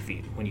 60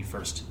 feet when you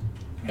first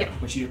met him,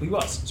 which he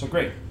was. So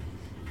great.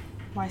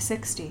 why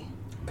 60?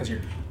 Because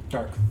you're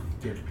dark.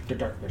 You're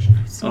dark vision.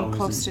 Is he Oh, is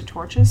close it? to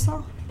torches,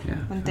 though? Yeah.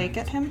 When they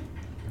get him?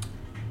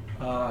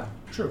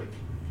 True.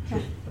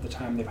 At the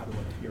time, they probably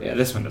would have. You're Yeah, right.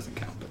 this one doesn't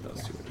count, but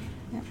those two would.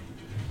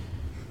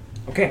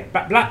 Okay,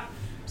 blah.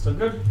 Still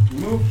good.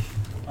 Move.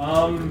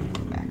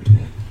 Back to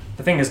me.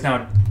 The thing is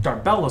now,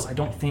 Darbellos, I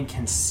don't think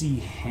can see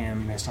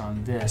him based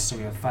on this. So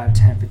we have 5,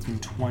 10, 15,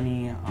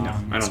 20. No,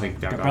 I don't think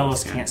Darbellos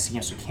Darbellos can. can't see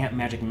him, so he can't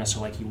magic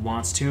missile like he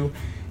wants to.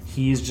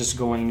 He's just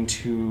going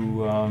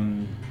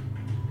to.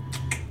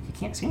 He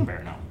can't see him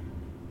very now.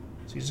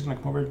 So he's just going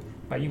to come over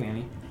by you,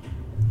 Annie.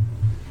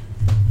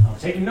 I'm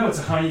taking notes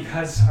of how you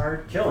guys are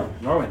killing.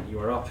 Norwin, you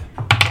are up.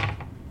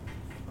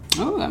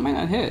 Oh, that might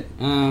not hit.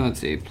 Let's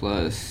see.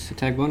 Plus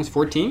attack bonus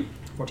 14.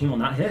 14 will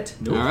not hit.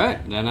 Nope. All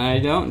right, then I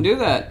don't do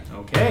that.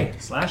 Okay,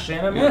 slash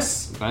and a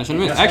miss. Slash and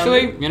miss. Yes,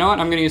 Actually, you know what?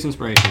 I'm gonna use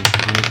inspiration.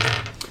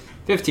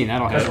 15.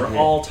 That'll Because hit. we're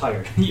all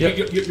tired. You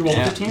rolled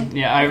Yeah. 15?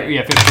 Yeah, Okay.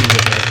 15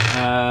 to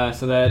hit.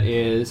 So that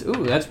is.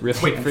 Ooh, that's really.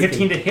 Wait,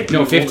 15 to hit?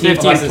 No, You 15 rolled 15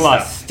 plus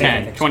plus stuff.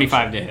 10.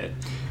 25 to hit.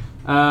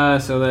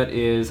 So that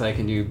is, I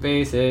can do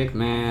basic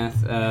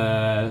math.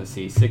 Let's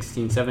see,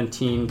 16,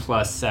 17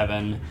 plus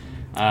 7.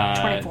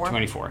 24.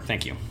 24,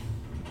 thank you.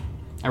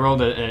 I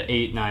rolled a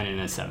 8, 9,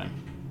 and a 7.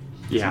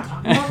 Yeah.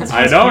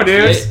 I know,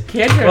 dude.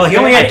 Can't Well, he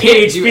only I had can't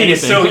 8 do HP,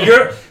 so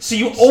anything.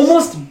 you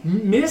almost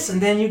miss,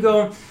 and then you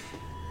go,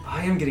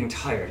 I am getting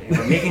tired, and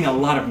we're making a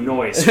lot of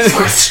noise.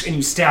 And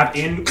you stab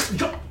in,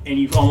 and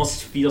you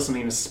almost feel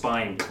something in his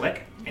spine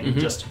click, and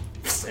just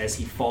as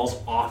he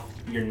falls off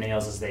your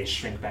nails as they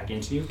shrink back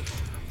into you,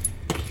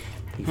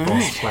 he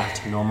falls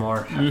flat. No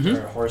more.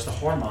 Horus the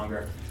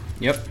Whoremonger.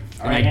 Yep.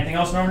 All right, anything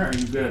else, Norman, or are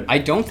you good? I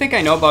don't think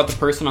I know about the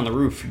person on the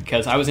roof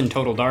because I was in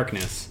total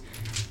darkness.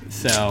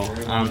 So,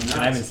 I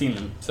haven't seen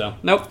them. So,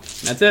 nope,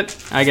 that's it.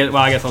 I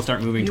guess I'll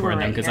start moving You were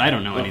toward them right because here. I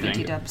don't know Well, thank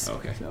anything. you, Dubs.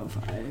 Okay. So,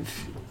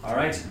 5. All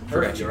right,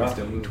 perfect. You're up.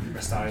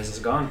 Restarius is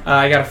gone.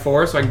 I got a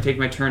 4, so I can take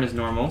my turn as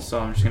normal. So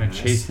I'm just gonna Nice.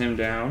 chase him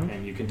down.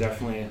 And you can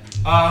definitely...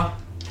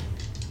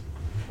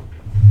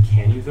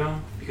 Can you, though?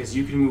 Because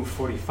you can move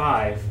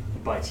 45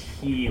 but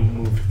he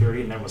moved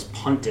 30 and then was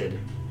punted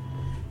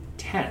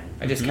 10.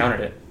 I just counted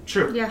it.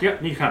 True. Yeah.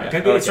 You counted. Yeah.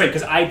 That's right,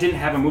 because I didn't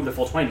have him move the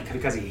full 20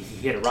 because he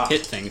hit a rock.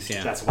 Hit things,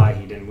 yeah. That's why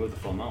he didn't move the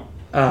full amount.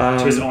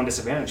 To his own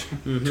disadvantage.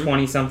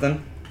 20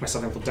 something. My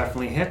something will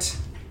definitely hit.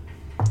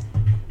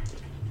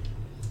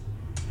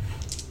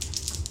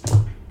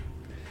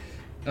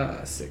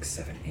 6,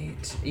 7,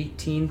 8,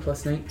 18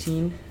 plus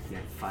 19. Yeah,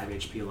 5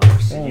 HP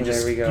left. So Oh,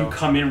 there we go. You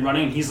come in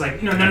running, and he's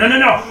like, no.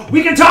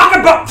 We can talk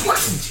about...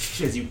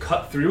 As you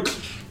cut through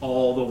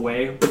all the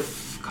way,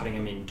 cutting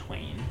him in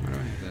twain.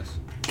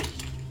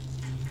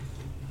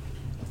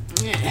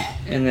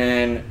 And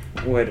then,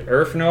 would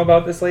Urf know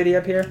about this lady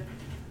up here?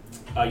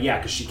 Yeah,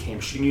 because she came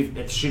shooting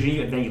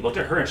you, and then you looked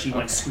at her, and she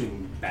went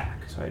screaming back.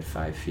 So I had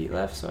 5 feet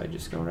left, so I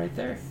just go right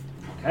there.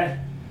 Okay.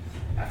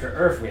 After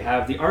Earth, we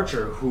have the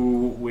archer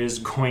who is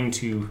going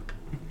to,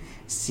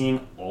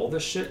 seeing all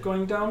this shit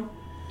going down,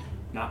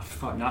 not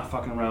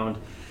fucking around.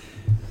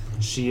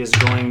 She is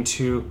going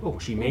to. Oh,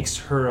 she makes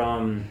her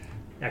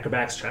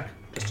acrobatics check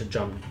just to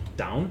jump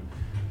down,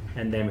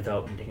 and then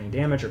without taking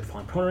damage or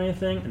falling prone or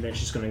anything, and then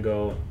she's going to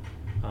go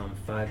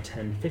 5,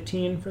 10,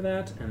 15 for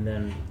that, and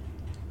then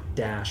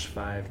dash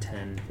 5,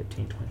 10,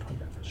 15, 20,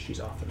 25.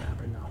 She's off the map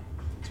right now.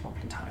 It's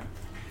walking time.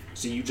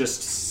 So you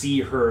just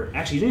see her.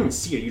 Actually, you didn't even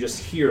see her. You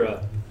just hear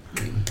a.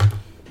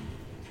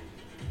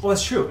 Well,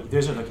 that's true.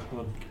 There's a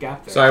little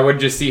gap there. So I would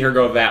just see her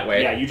go that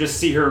way. Yeah, you just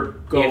see her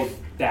go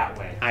If- that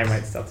way. I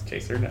might stealth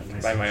chase her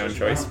by my own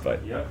choice,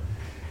 but Yep.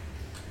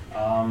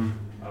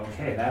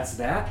 Okay, that's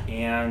that.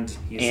 And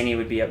he's Annie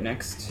would be up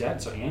next. dead.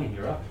 So Annie,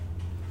 you're up.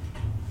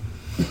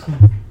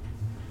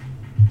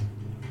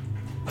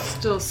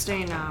 Still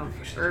staying out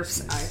of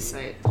Earth's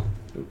eyesight.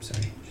 Oops,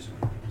 sorry.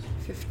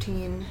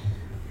 15,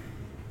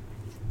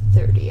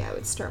 30. I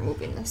would start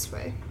moving this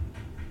way.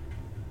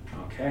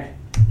 Okay.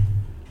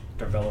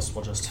 Darvelis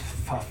will just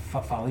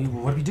follow you.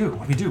 What do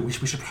we do? We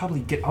should probably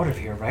get out of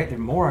here, right? There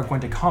more are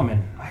going to come,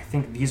 and I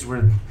think these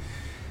were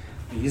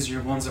the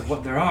easier ones of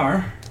what there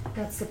are.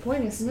 That's the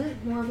point, isn't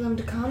it? More of them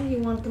to come. You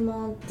want them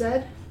all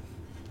dead?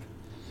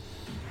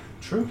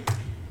 True.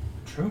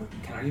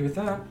 Can't argue with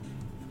that.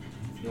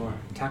 Your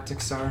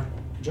tactics are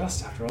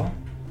just, after all.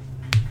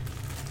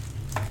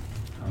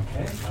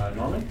 Okay,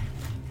 Norwin?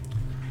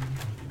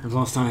 I've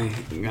lost my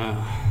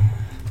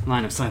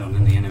line of sight on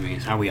any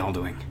enemies. How are we all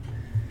doing?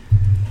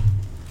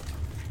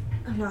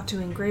 I'm not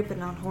doing great, but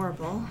not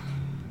horrible.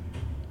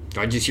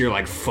 Do I just hear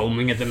like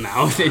foaming at the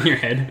mouth in your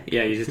head?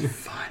 Yeah, you just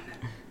fun.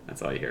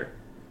 That's all you hear.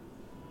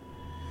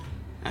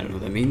 I don't know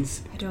what that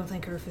means. I don't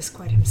think Earth is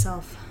quite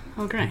himself.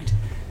 Oh, great.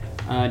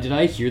 Did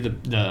I hear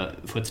the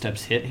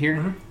footsteps hit here?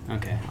 Mm-hmm.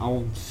 Okay,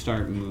 I'll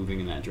start moving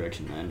in that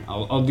direction then.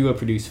 I'll do a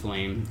produce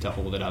flame to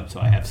hold it up so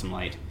I have some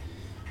light.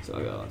 So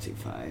I'll go, let's see,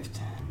 5,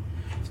 10,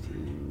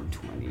 15,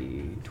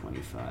 20,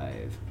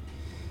 25,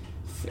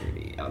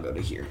 30. I'll go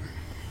to here.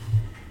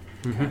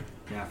 Mm-hmm.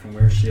 Yeah, from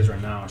where she is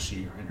right now,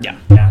 Yeah.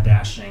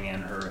 dashing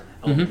and her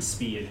element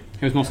speed.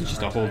 It was mostly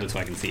just to hold it so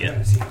I can see it.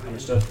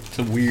 Understood. It's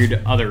a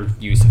weird other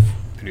use of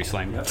produce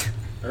flame. Yep.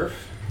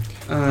 Earth?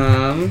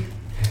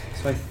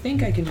 So I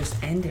think I can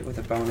just end it with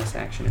a bonus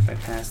action if I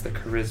pass the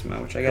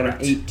charisma, which I got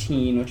Correct. an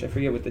 18, which I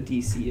forget what the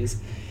DC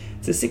is.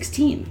 It's a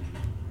 16.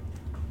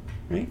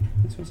 Right?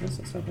 This one's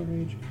also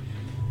sub-rage.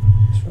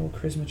 Just roll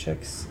charisma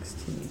check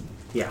 16.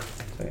 Yeah.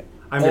 So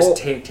I'm just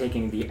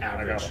taking the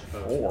average. I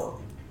got a 4.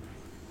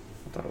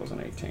 I thought it was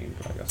an 18,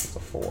 but I guess it's a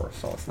 4,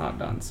 so it's not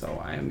done,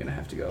 so I am going to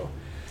have to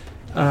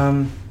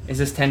go. Is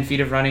this 10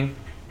 feet of running?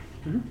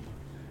 Mm-hmm.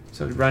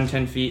 So run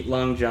 10 feet,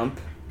 long jump,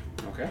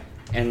 Okay.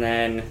 and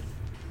then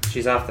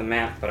she's off the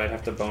map, but I'd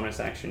have to bonus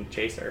action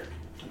chase her.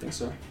 I think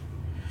so.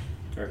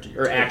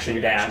 Or action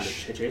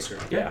dash. To chase her.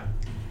 Okay. Yeah.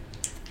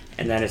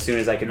 And then as soon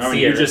as I can No,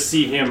 see you her... just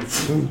see him.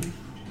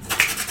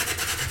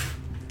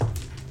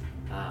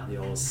 The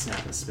old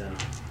snap and spin.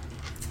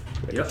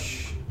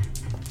 Which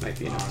might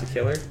be enough to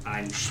kill her.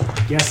 I'm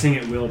guessing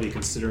it will be,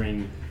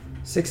 considering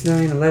 6,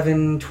 9,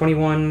 11,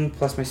 21,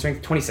 plus my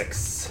strength,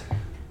 26.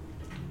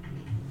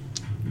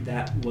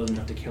 that wasn't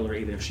enough to kill her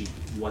even if she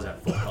was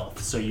at full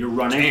health. So you're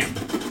running,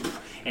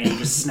 and you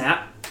just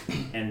snap,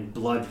 and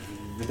blood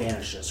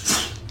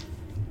vanishes.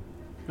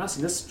 Not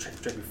seen this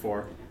trick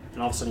before,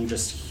 and all of a sudden you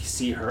just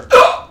see her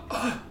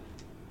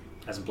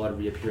as blood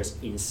reappears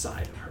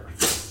inside of her,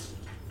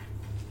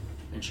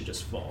 and she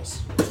just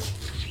falls.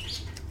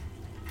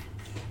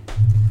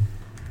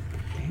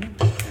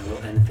 And we'll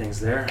end things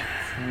there.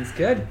 Sounds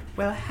good.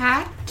 Well,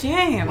 hot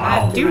damn.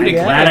 Wow, I do I'm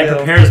declare. glad I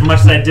prepared as much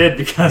as I did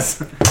because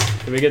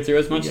Did we get through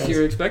as much as you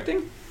were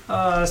expecting?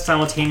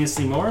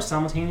 simultaneously more,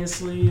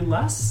 simultaneously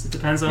less. It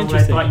depends on what I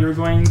Interesting. thought you were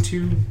going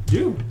to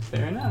do.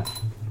 Fair enough.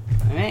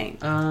 All right.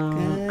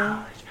 Um,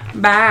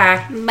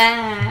 Bye.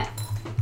 Bye.